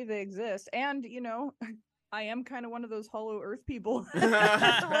 I believe they exist, and I am kind of one of those hollow Earth people. Like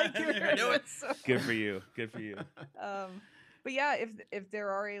I knew it. So. Good for you. But yeah, if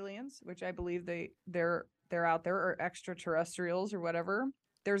there are aliens, which I believe they're out there, or extraterrestrials or whatever,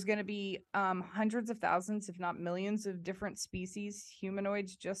 there's going to be hundreds of thousands, if not millions, of different species,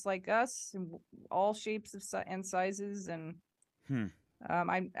 humanoids just like us, all shapes and sizes, and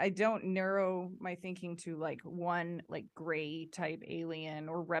I don't narrow my thinking to like one like gray type alien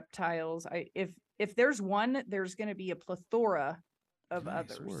or reptiles. If there's one, there's going to be a plethora of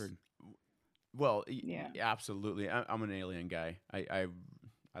others. Word. Well, yeah, absolutely. I'm an alien guy. I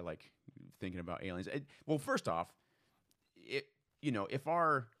like thinking about aliens. Well, first off, if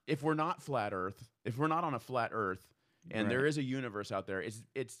we're not flat Earth, if we're not on a flat Earth, and there is a universe out there,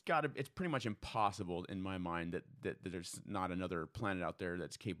 it's pretty much impossible in my mind that there's not another planet out there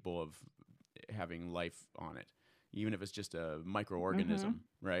that's capable of having life on it, even if it's just a microorganism,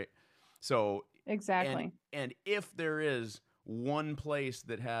 right? So exactly. And if there is one place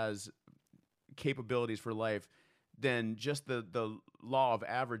that has capabilities for life, then just the law of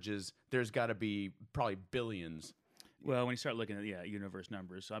averages, there's got to be probably billions. Well, when you start looking at universe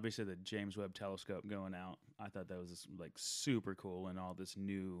numbers, so obviously the James Webb Telescope going out, I thought that was like super cool, and all this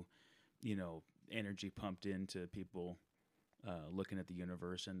new, energy pumped into people looking at the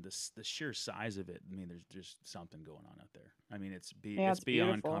universe and the sheer size of it. I mean, there's just something going on out there. I mean, it's beyond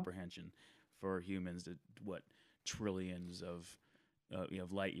beautiful. comprehension for humans what trillions of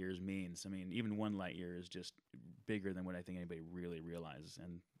light years means. I mean, even 1 light year is just bigger than what I think anybody really realizes,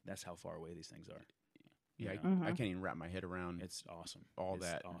 and that's how far away these things are. Yeah, I can't even wrap my head around. It's awesome.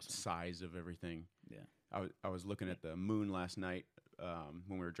 Size of everything. Yeah, I was looking at the moon last night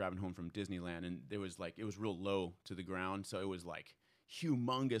when we were driving home from Disneyland, and it was real low to the ground, so it was like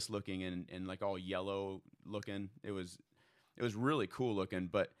humongous looking and like all yellow looking. It was really cool looking.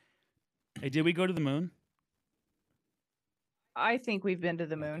 But hey, did we go to the moon? I think we've been to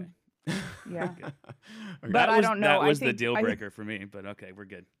the moon. Okay. Yeah, okay. But I don't know. That was the deal breaker for me. But okay, we're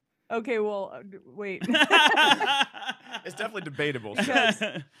good. Okay, well, wait. It's definitely debatable. Because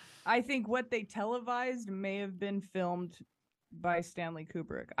I think what they televised may have been filmed by Stanley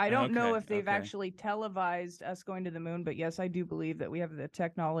Kubrick. I don't know if they've actually televised us going to the moon, but yes, I do believe that we have the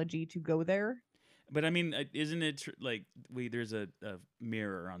technology to go there. But I mean, isn't it like there's a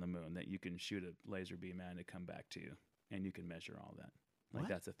mirror on the moon that you can shoot a laser beam at and it come back to you, and you can measure all that. Like,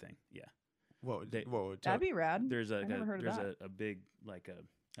 that's a thing. Yeah. Whoa, that'd be rad. There's I've never heard of that. a big like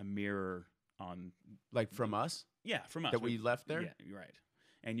a mirror on, like, from us. Yeah, from us that we left there. Yeah, you're right.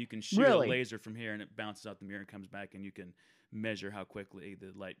 And you can shoot a laser from here, and it bounces out the mirror and comes back, and you can measure how quickly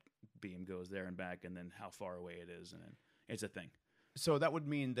the light beam goes there and back, and then how far away it is, and then it's a thing. So that would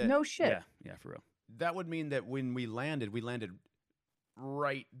mean that no shit. Yeah, for real. That would mean that when we landed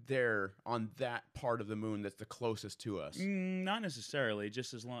right there on that part of the moon that's the closest to us. Not necessarily,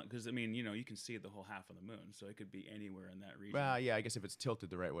 just as long, because I mean, you can see the whole half of the moon, so it could be anywhere in that region. Well, yeah, I guess if it's tilted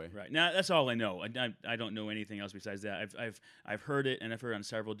the right way. Right. Now that's all I know. I don't know anything else besides that. I've heard it, and I've heard it on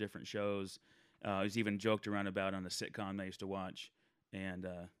several different shows. I was even joked around about on a sitcom I used to watch, and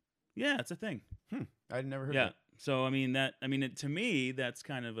Yeah, it's a thing. I'd never heard Yeah. that. So to me, that's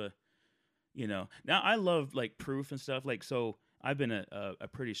kind of a, now I love like proof and stuff. Like, so I've been a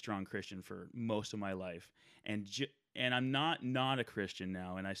pretty strong Christian for most of my life, and and I'm not a Christian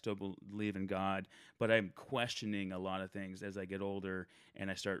now, and I still believe in God, but I'm questioning a lot of things as I get older,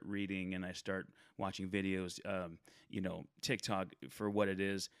 and I start reading and I start watching videos. TikTok, for what it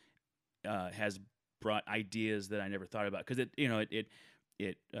is, has brought ideas that I never thought about, because it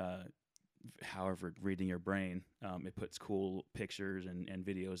however, reading your brain, it puts cool pictures and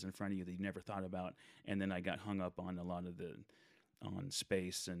videos in front of you that you never thought about. And then I got hung up on a lot of on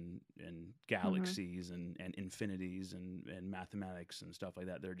space and galaxies and infinities and mathematics and stuff like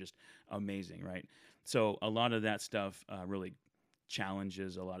that. They're just amazing, right? So a lot of that stuff really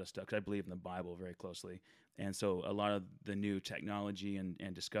challenges a lot of stuff, 'cause I believe in the Bible very closely. And so a lot of the new technology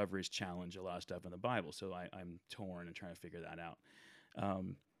and discoveries challenge a lot of stuff in the Bible. So I'm torn and trying to figure that out.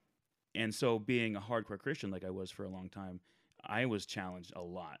 And so, being a hardcore Christian like I was for a long time, I was challenged a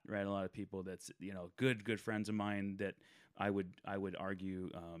lot, right? A lot of people that's, good friends of mine that I would argue,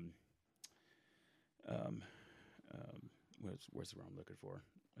 what's the word I'm looking for?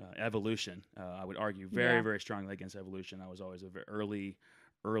 Evolution. I would argue very, Yeah. very strongly against evolution. I was always a very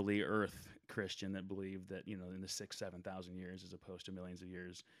early Earth Christian that believed that, in the 7,000 years as opposed to millions of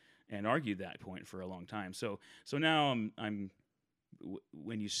years, and argued that point for a long time. So now I'm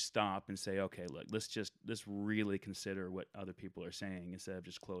when you stop and say, okay, look, let's really consider what other people are saying, instead of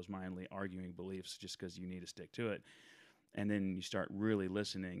just closed-mindedly arguing beliefs just because you need to stick to it, and then you start really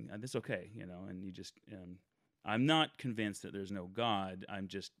listening. That's okay, and you just. I'm not convinced that there's no God. I'm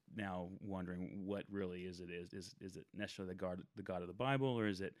just now wondering what really is it. Is it necessarily the God of the Bible, or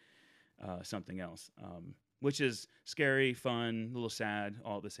is it something else? Which is scary, fun, a little sad,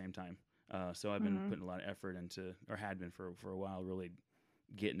 all at the same time. So I've been putting a lot of effort into, or had been for a while, really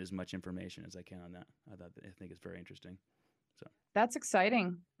getting as much information as I can on that. I think it's very interesting. So That's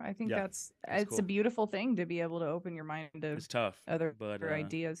exciting. I think yeah, it's cool. a beautiful thing to be able to open your mind to It's tough, other but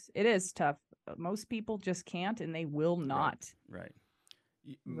ideas. It is tough. Most people just can't, and they will not. Right.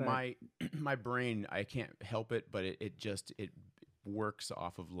 My my brain, I can't help it, but it works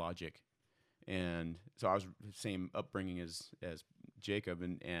off of logic. And so I was same upbringing as Jacob,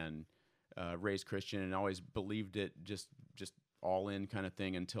 and raised Christian, and always believed it, just all in kind of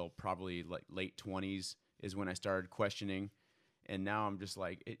thing, until probably like late 20s is when I started questioning. And now I'm just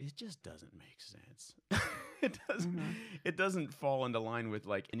like, it just doesn't make sense. It doesn't fall into line with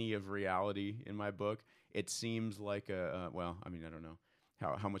like any of reality in my book. It seems like well, I mean, I don't know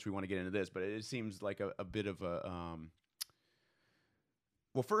how much we want to get into this, but it seems like a bit of a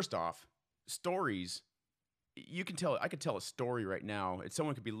well, first off, stories, I could tell a story right now.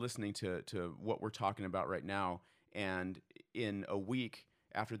 Someone could be listening to what we're talking about right now, and in a week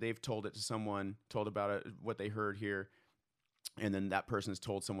after they've told it to someone, told about it, what they heard here, and then that person's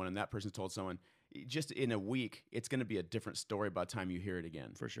told someone, and that person's told someone, just in a week, it's going to be a different story by the time you hear it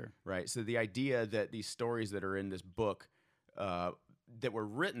again. For sure. Right? So the idea that these stories that are in this book, that were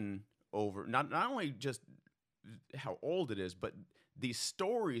written over, not only just how old it is, but these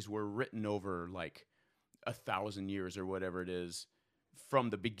stories were written over like 1,000 years or whatever it is, from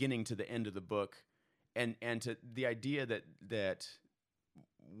the beginning to the end of the book, and to the idea that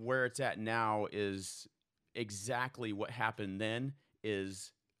where it's at now is exactly what happened then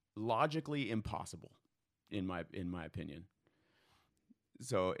is logically impossible, in my opinion.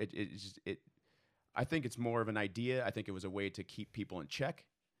 So I think it's more of an idea. I think it was a way to keep people in check,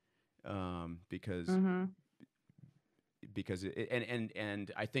 because and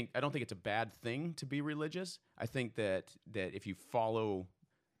I don't think it's a bad thing to be religious. I think that if you follow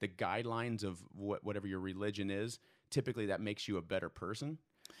the guidelines of whatever your religion is, typically that makes you a better person.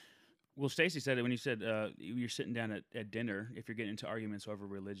 Well, Stacy said it when you said you're sitting down at dinner. If you're getting into arguments over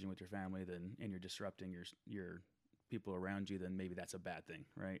religion with your family, and you're disrupting your people around you, then maybe that's a bad thing,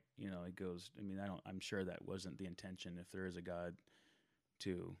 right? It goes. I mean, I'm sure that wasn't the intention. If there is a God,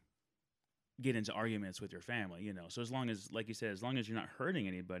 to get into arguments with your family, So as long as, like you said, as long as you're not hurting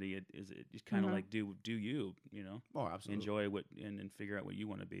anybody, it's kind of like do you, Oh, absolutely. enjoy what and figure out what you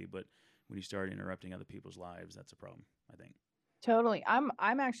want to be. But when you start interrupting other people's lives, that's a problem, I think. Totally. I'm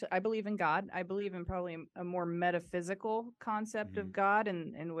actually, I believe in God. I believe in probably a more metaphysical concept of God,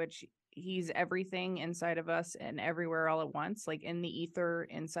 in which he's everything inside of us and everywhere all at once, like in the ether,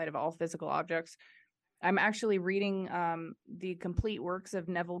 inside of all physical objects. I'm actually reading the complete works of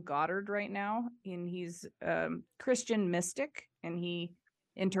Neville Goddard right now, and he's Christian mystic, and he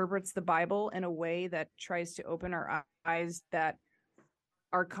interprets the Bible in a way that tries to open our eyes that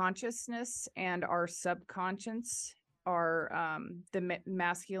our consciousness and our subconscious our the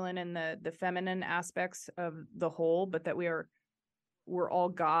masculine and the feminine aspects of the whole, but that we're all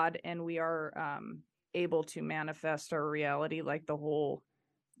God, and we are able to manifest our reality, like the whole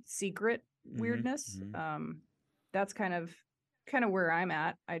secret weirdness. That's kind of where I'm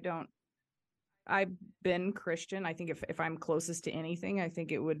at. I've been Christian. I think if I'm closest to anything, I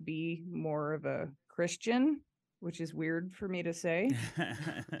think it would be more of a Christian, which is weird for me to say.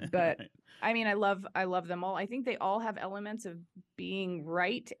 But I mean, I love them all. I think they all have elements of being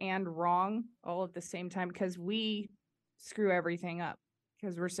right and wrong all at the same time, because we screw everything up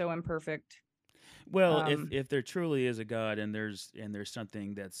because we're so imperfect. Well, if there truly is a God and there's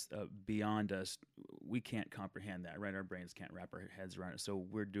something that's beyond us, we can't comprehend that, right? Our brains can't wrap our heads around it. So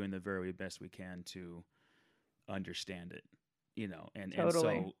we're doing the very best we can to understand it, and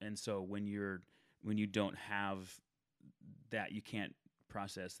Totally. so when you don't have that, you can't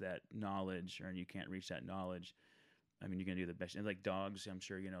process that knowledge, or you can't reach that knowledge. I mean, you're gonna do the best. And like dogs, I'm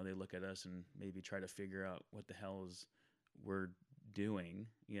sure they look at us and maybe try to figure out what the hell is we're doing,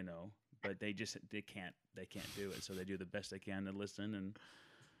 but they can't do it. So they do the best they can to listen, and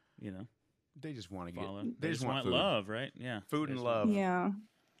They just want to follow. get. They just want food. love, right? Yeah, Food and love. Yeah,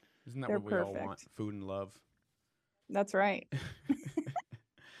 Isn't that they're what we all perfect. want? Food and love. That's right.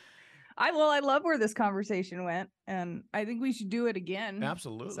 I love where this conversation went, and I think we should do it again.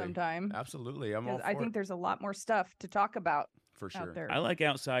 Absolutely. Sometime. Absolutely. I'm all 'Cause for I think it. there's a lot more stuff to talk about For sure. out there. I like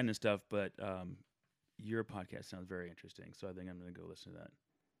outside and stuff, but your podcast sounds very interesting, so I think I'm going to go listen to that.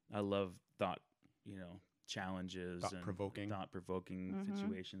 I love thought, challenges and Thought-provoking. Mhm.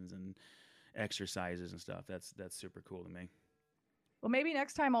 situations and exercises and stuff. That's super cool to me. Well, maybe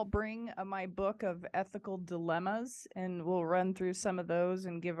next time I'll bring my book of ethical dilemmas, and we'll run through some of those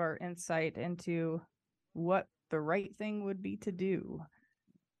and give our insight into what the right thing would be to do.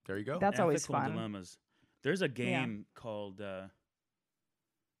 There you go. That's always Ethical fun. dilemmas. There's a game called.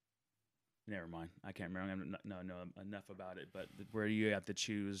 Never mind. I can't remember. I don't know enough about it, but where you have to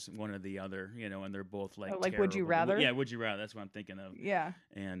choose one or the other, and they're both like. Like Would You terrible. Rather? Yeah, Would You Rather? That's what I'm thinking of. Yeah.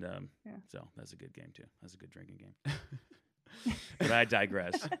 And Yeah. so that's a good game too. That's a good drinking game. But I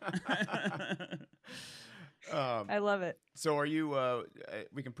digress. I love it. So are you?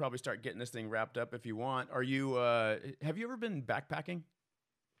 We can probably start getting this thing wrapped up if you want. Are you? Have you ever been backpacking?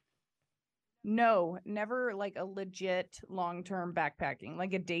 No, never like a legit long-term backpacking,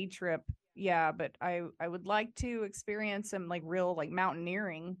 like a day trip. Yeah, but I would like to experience some like real like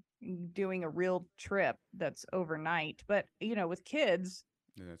mountaineering, doing a real trip that's overnight. But with kids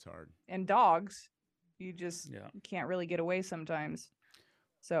Yeah, that's hard. and dogs, you just Yeah. can't really get away sometimes.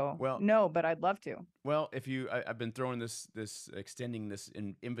 So Well- no, but I'd love to. Well, if you, I've been throwing this extending this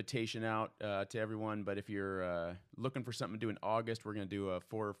invitation out to everyone. But if you're looking for something to do in August, we're going to do a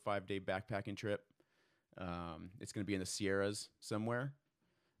 4 or 5 day backpacking trip. It's going to be in the Sierras somewhere.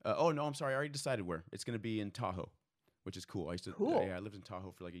 Oh no, I'm sorry, I already decided where. It's going to be in Tahoe, which is cool. I used to, Cool. I lived in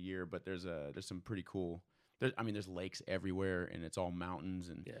Tahoe for like a year, but there's some pretty cool. There's lakes everywhere, and it's all mountains,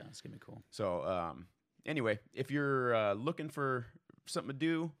 and Yeah, it's gonna be cool. so anyway, if you're looking for something to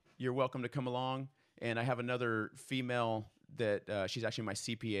do, you're welcome to come along. And I have another female that she's actually my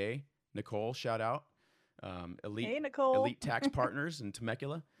CPA, Nicole. Shout out, Hey, Nicole. Elite Tax Partners in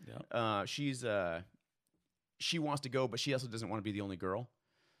Temecula. Yeah. She wants to go, but she also doesn't want to be the only girl.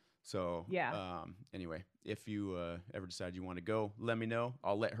 So Yeah. Anyway, if you ever decide you want to go, let me know.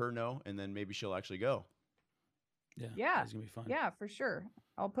 I'll let her know, and then maybe she'll actually go. Yeah. It's gonna be fun. Yeah, for sure.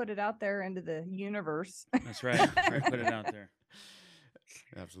 I'll put it out there into the universe. That's right. Put it out there.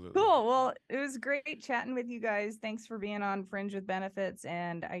 Absolutely. Cool. Well, it was great chatting with you guys. Thanks for being on Fringe with Benefits,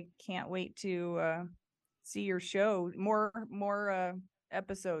 and I can't wait to see your show. More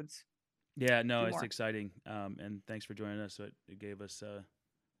episodes. Yeah, no, Do it's more. exciting. And thanks for joining us. It gave us a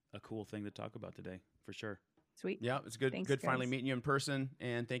cool thing to talk about today, for sure. Sweet. Yeah, it's good. Thanks, good finally guys. meeting you in person,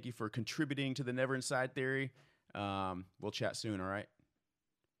 and thank you for contributing to the Never Inside Theory. We'll chat soon. All right.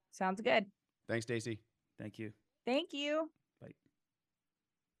 Sounds good. Thanks, Stacy. Thank you. Thank you. Bye.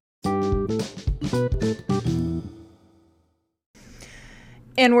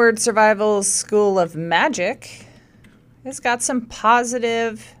 Inward Survival School of Magic has got some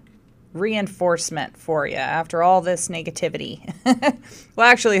positive reinforcement for you after all this negativity. Well,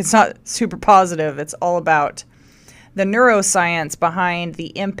 actually, it's not super positive. It's all about the neuroscience behind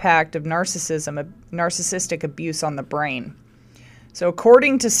the impact of narcissistic abuse on the brain. So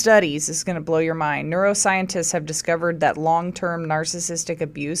according to studies, this is going to blow your mind, neuroscientists have discovered that long-term narcissistic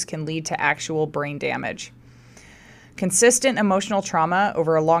abuse can lead to actual brain damage. Consistent emotional trauma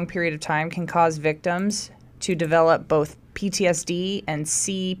over a long period of time can cause victims to develop both PTSD and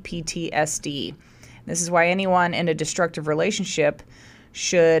CPTSD, This is why anyone in a destructive relationship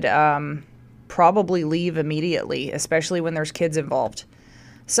should probably leave immediately, especially when there's kids involved.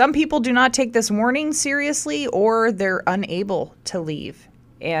 Some people do not take this warning seriously, or they're unable to leave.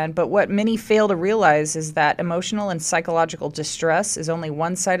 But what many fail to realize is that emotional and psychological distress is only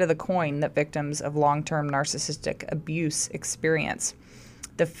one side of the coin that victims of long-term narcissistic abuse experience.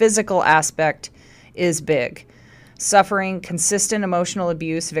 The physical aspect is big. Suffering consistent emotional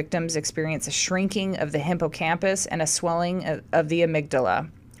abuse, victims experience a shrinking of the hippocampus and a swelling of the amygdala.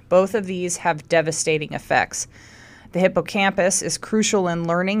 Both of these have devastating effects. The hippocampus is crucial in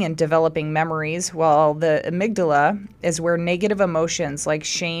learning and developing memories, while the amygdala is where negative emotions like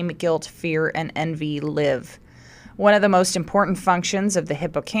shame, guilt, fear, and envy live. One of the most important functions of the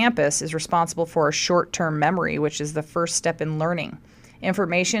hippocampus is responsible for a short-term memory, which is the first step in learning.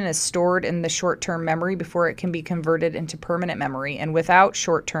 Information is stored in the short-term memory before it can be converted into permanent memory, and without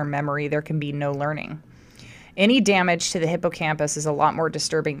short-term memory, there can be no learning. Any damage to the hippocampus is a lot more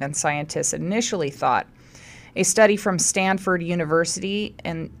disturbing than scientists initially thought. A study from Stanford University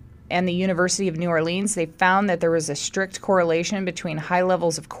and the University of New Orleans, they found that there was a strict correlation between high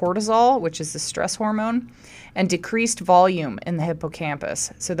levels of cortisol, which is the stress hormone, and decreased volume in the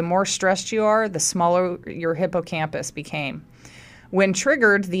hippocampus. So the more stressed you are, the smaller your hippocampus became. When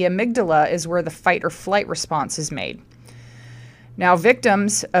triggered, the amygdala is where the fight or flight response is made. Now,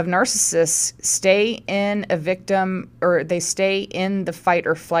 victims of narcissists stay in the fight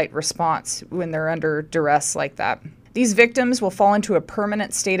or flight response when they're under duress like that. These victims will fall into a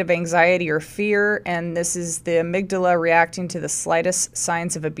permanent state of anxiety or fear, and this is the amygdala reacting to the slightest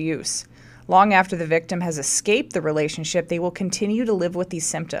signs of abuse. Long after the victim has escaped the relationship, they will continue to live with these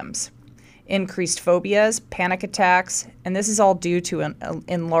symptoms. Increased phobias, panic attacks, and this is all due to an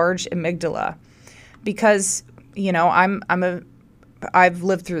enlarged amygdala. Because, I've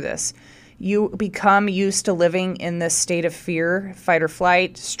lived through this. You become used to living in this state of fear, fight or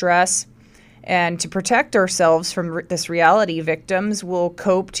flight, stress. And to protect ourselves from this reality, victims will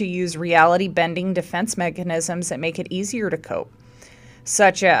cope to use reality-bending defense mechanisms that make it easier to cope,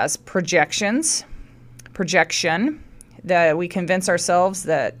 such as projection, that we convince ourselves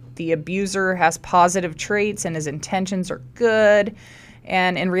that the abuser has positive traits and his intentions are good.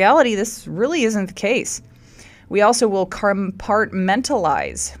 And in reality, this really isn't the case. We also will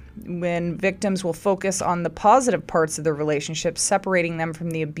compartmentalize, when victims will focus on the positive parts of the relationship, separating them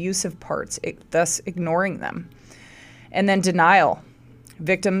from the abusive parts, thus ignoring them. And then denial.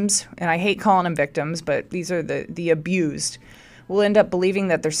 Victims, and I hate calling them victims, but these are the abused, will end up believing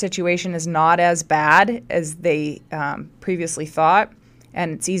that their situation is not as bad as they previously thought,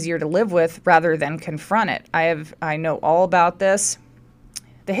 and it's easier to live with rather than confront it. I know all about this.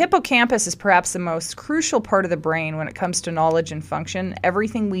 The hippocampus is perhaps the most crucial part of the brain when it comes to knowledge and function.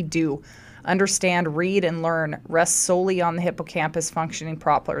 Everything we do, understand, read, and learn rests solely on the hippocampus functioning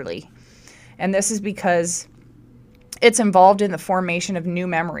properly. And this is because it's involved in the formation of new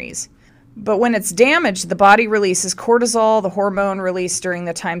memories. But when it's damaged, the body releases cortisol, the hormone released during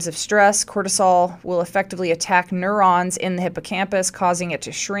the times of stress. Cortisol will effectively attack neurons in the hippocampus, causing it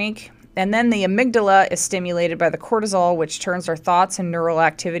to shrink. And then the amygdala is stimulated by the cortisol, which turns our thoughts and neural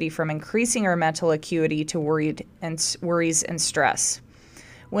activity from increasing our mental acuity to worries and stress.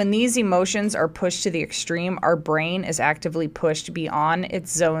 When these emotions are pushed to the extreme, our brain is actively pushed beyond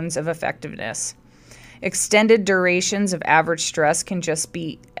its zones of effectiveness. Extended durations of average stress can just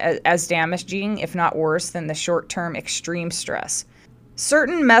be as damaging, if not worse, than the short-term extreme stress.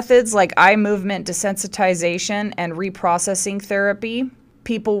 Certain methods like eye movement desensitization and reprocessing therapy,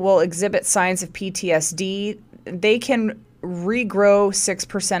 people will exhibit signs of PTSD. They can regrow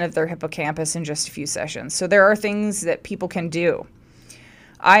 6% of their hippocampus in just a few sessions. So there are things that people can do.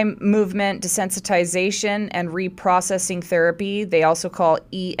 Eye movement desensitization and reprocessing therapy, they also call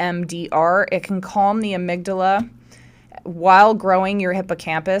EMDR. It can calm the amygdala while growing your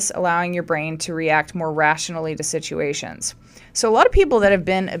hippocampus, allowing your brain to react more rationally to situations. So a lot of people that have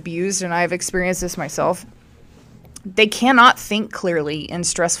been abused, and I've experienced this myself, they cannot think clearly in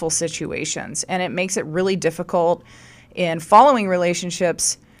stressful situations, and it makes it really difficult in following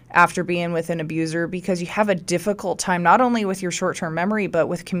relationships after being with an abuser, because you have a difficult time not only with your short-term memory but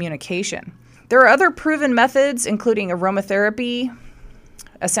with communication. There are other proven methods, including aromatherapy,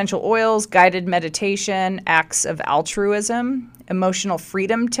 essential oils, guided meditation, acts of altruism, emotional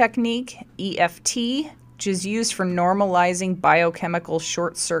freedom technique, EFT, which is used for normalizing biochemical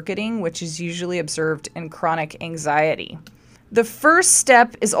short-circuiting, which is usually observed in chronic anxiety. The first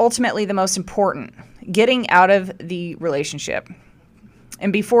step is ultimately the most important, getting out of the relationship.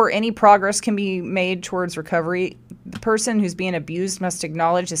 And before any progress can be made towards recovery, the person who's being abused must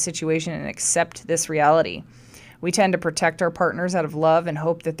acknowledge the situation and accept this reality. We tend to protect our partners out of love and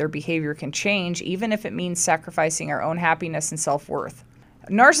hope that their behavior can change, even if it means sacrificing our own happiness and self-worth.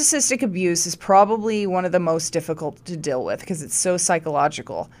 Narcissistic abuse is probably one of the most difficult to deal with because it's so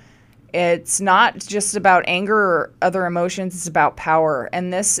psychological. It's not just about anger or other emotions, it's about power.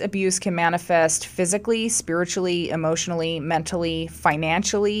 And this abuse can manifest physically, spiritually, emotionally, mentally,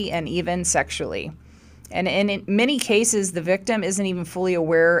 financially, and even sexually. And in many cases, the victim isn't even fully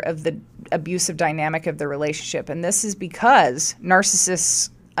aware of the abusive dynamic of the relationship. And this is because narcissists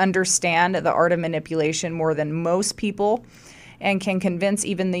understand the art of manipulation more than most people and can convince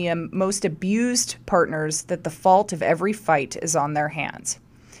even the most abused partners that the fault of every fight is on their hands.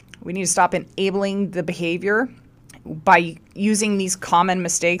 We need to stop enabling the behavior by using these common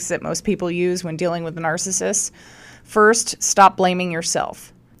mistakes that most people use when dealing with a narcissist. First, stop blaming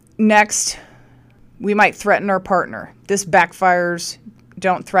yourself. Next, we might threaten our partner. This backfires.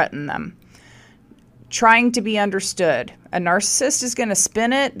 Don't threaten them. Trying to be understood. A narcissist is going to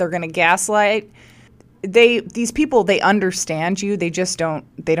spin it. They're going to gaslight. These people, they understand you. They just don't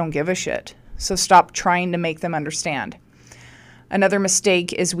give a shit. So stop trying to make them understand. Another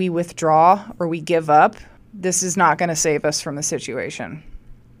mistake is we withdraw or we give up. This is not going to save us from the situation.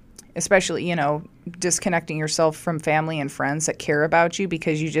 Especially, disconnecting yourself from family and friends that care about you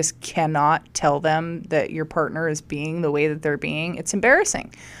because you just cannot tell them that your partner is being the way that they're being. It's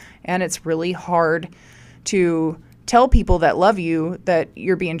embarrassing. And it's really hard to tell people that love you that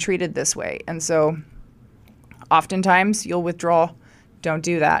you're being treated this way. And so oftentimes you'll withdraw. Don't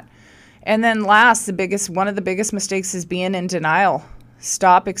do that. And then last, one of the biggest mistakes is being in denial.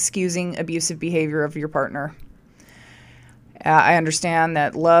 Stop excusing abusive behavior of your partner. I understand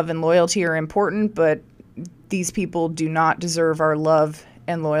that love and loyalty are important, but these people do not deserve our love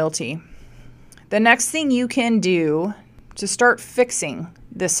and loyalty. The next thing you can do to start fixing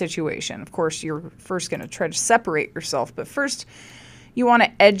this situation, of course, you're first going to try to separate yourself, but first you want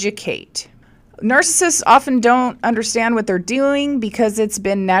to educate. Narcissists often don't understand what they're doing because it's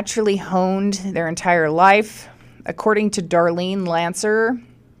been naturally honed their entire life. According to Darlene Lancer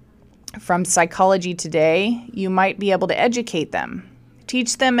from Psychology Today, you might be able to educate them.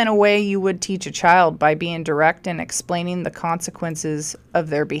 Teach them in a way you would teach a child by being direct and explaining the consequences of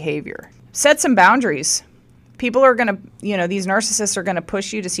their behavior. Set some boundaries. People are going to, these narcissists are going to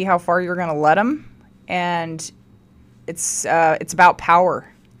push you to see how far you're going to let them. And it's about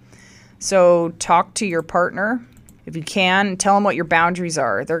power. So talk to your partner. If you can, tell them what your boundaries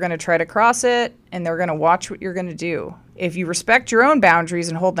are. They're going to try to cross it, and they're going to watch what you're going to do. If you respect your own boundaries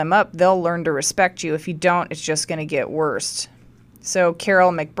and hold them up, they'll learn to respect you. If you don't, it's just going to get worse. So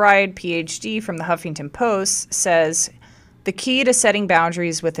Carol McBride, PhD from the Huffington Post, says, the key to setting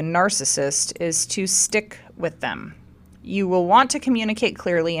boundaries with a narcissist is to stick with them. You will want to communicate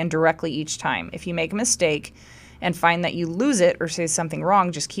clearly and directly each time. If you make a mistake and find that you lose it or say something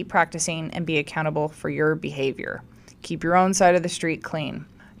wrong, just keep practicing and be accountable for your behavior. Keep your own side of the street clean.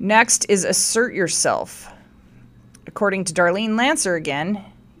 Next is assert yourself. According to Darlene Lancer again,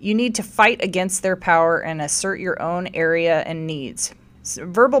 you need to fight against their power and assert your own area and needs. So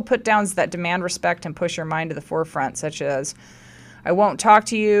verbal put-downs that demand respect and push your mind to the forefront, such as, I won't talk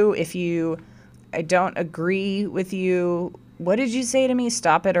to you if I don't agree with you. What did you say to me?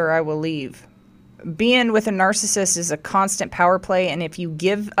 Stop it or I will leave. Being with a narcissist is a constant power play, and if you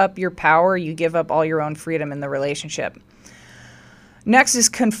give up your power, you give up all your own freedom in the relationship. Next is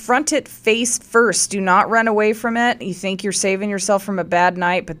confront it face first. Do not run away from it. You think you're saving yourself from a bad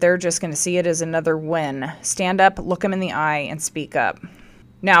night, but they're just going to see it as another win. Stand up, look them in the eye, and speak up.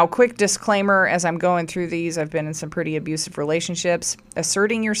 Now, quick disclaimer, as I'm going through these, I've been in some pretty abusive relationships.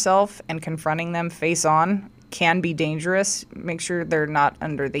 Asserting yourself and confronting them face on can be dangerous. Make sure they're not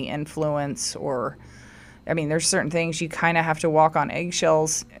under the influence there's certain things you kind of have to walk on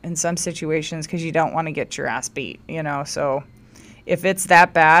eggshells in some situations because you don't want to get your ass beat, So if it's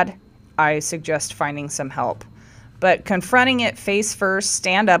that bad, I suggest finding some help. But confronting it face first,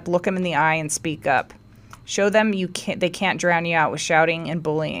 stand up, look them in the eye, and speak up. Show them they can't drown you out with shouting and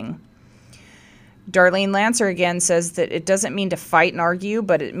bullying. Darlene Lancer again says that it doesn't mean to fight and argue,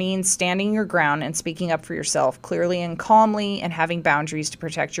 but it means standing your ground and speaking up for yourself clearly and calmly and having boundaries to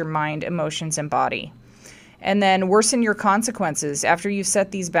protect your mind, emotions, and body. And then worsen your consequences. After you've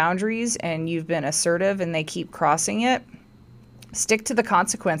set these boundaries and you've been assertive and they keep crossing it, stick to the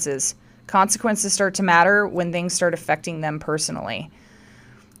consequences. Consequences start to matter when things start affecting them personally.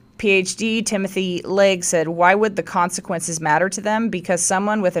 PhD Timothy Legg said, why would the consequences matter to them? Because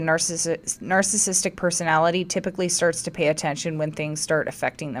someone with a narcissistic personality typically starts to pay attention when things start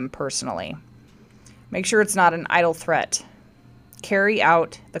affecting them personally. Make sure it's not an idle threat. Carry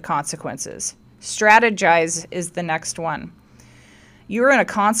out the consequences. Strategize is the next one. You're in a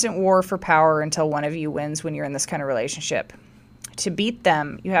constant war for power until one of you wins when you're in this kind of relationship. To beat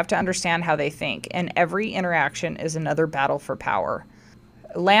them, you have to understand how they think, and every interaction is another battle for power.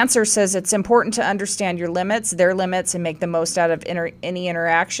 Lancer says it's important to understand your limits, their limits, and make the most out of any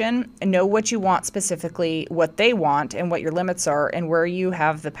interaction. And know what you want specifically, what they want, and what your limits are, and where you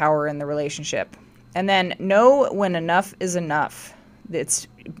have the power in the relationship. And then know when enough is enough. It's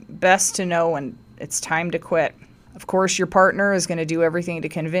best to know when it's time to quit. Of course, your partner is going to do everything to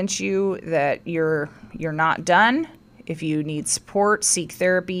convince you that you're not done. If you need support, seek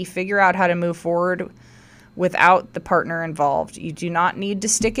therapy, figure out how to move forward without the partner involved. You do not need to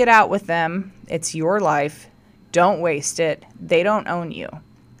stick it out with them. It's your life. Don't waste it. They don't own you.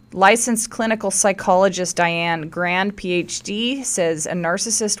 Licensed clinical psychologist Diane Grand, PhD, says a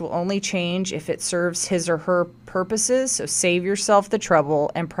narcissist will only change if it serves his or her purposes, so save yourself the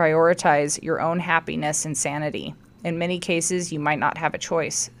trouble and prioritize your own happiness and sanity. In many cases, you might not have a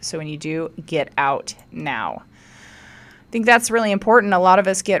choice, so when you do, get out now. I think that's really important. A lot of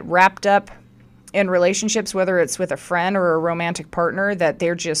us get wrapped up in relationships, whether it's with a friend or a romantic partner, that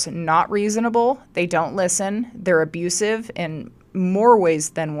they're just not reasonable. They don't listen. They're abusive in more ways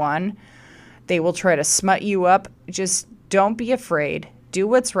than one. They will try to smut you up. Just don't be afraid. Do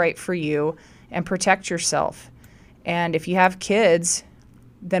what's right for you and protect yourself. And if you have kids,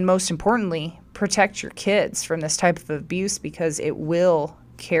 then most importantly, protect your kids from this type of abuse, because it will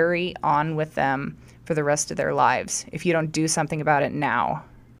carry on with them for the rest of their lives if you don't do something about it now.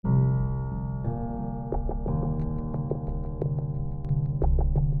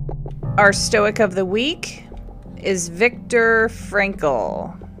 Our Stoic of the week is Viktor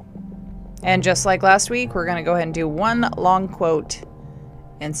Frankl. And just like last week, we're going to go ahead and do one long quote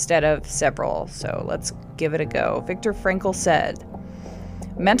instead of several. So let's give it a go. Viktor Frankl said,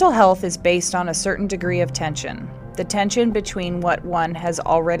 "Mental health is based on a certain degree of tension. The tension between what one has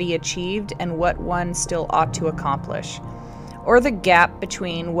already achieved and what one still ought to accomplish, or the gap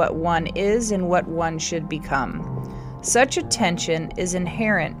between what one is and what one should become. Such a tension is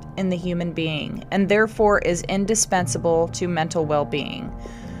inherent in the human being and therefore is indispensable to mental well-being.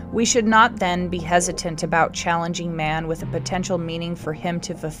 We should not then be hesitant about challenging man with a potential meaning for him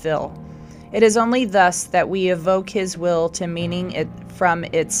to fulfill. It is only thus that we evoke his will to meaning it from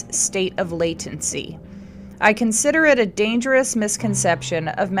its state of latency. I consider it a dangerous misconception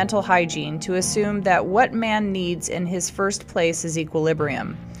of mental hygiene to assume that what man needs in his first place is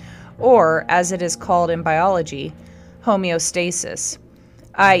equilibrium, or, as it is called in biology, homeostasis,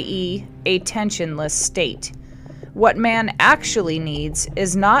 i.e., a tensionless state. What man actually needs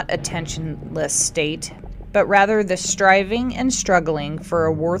is not a tensionless state, but rather the striving and struggling for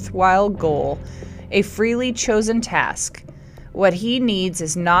a worthwhile goal, a freely chosen task. What he needs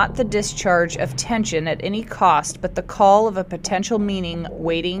is not the discharge of tension at any cost, but the call of a potential meaning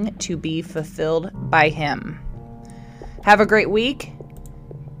waiting to be fulfilled by him." Have a great week.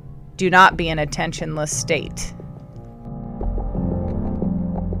 Do not be in a tensionless state.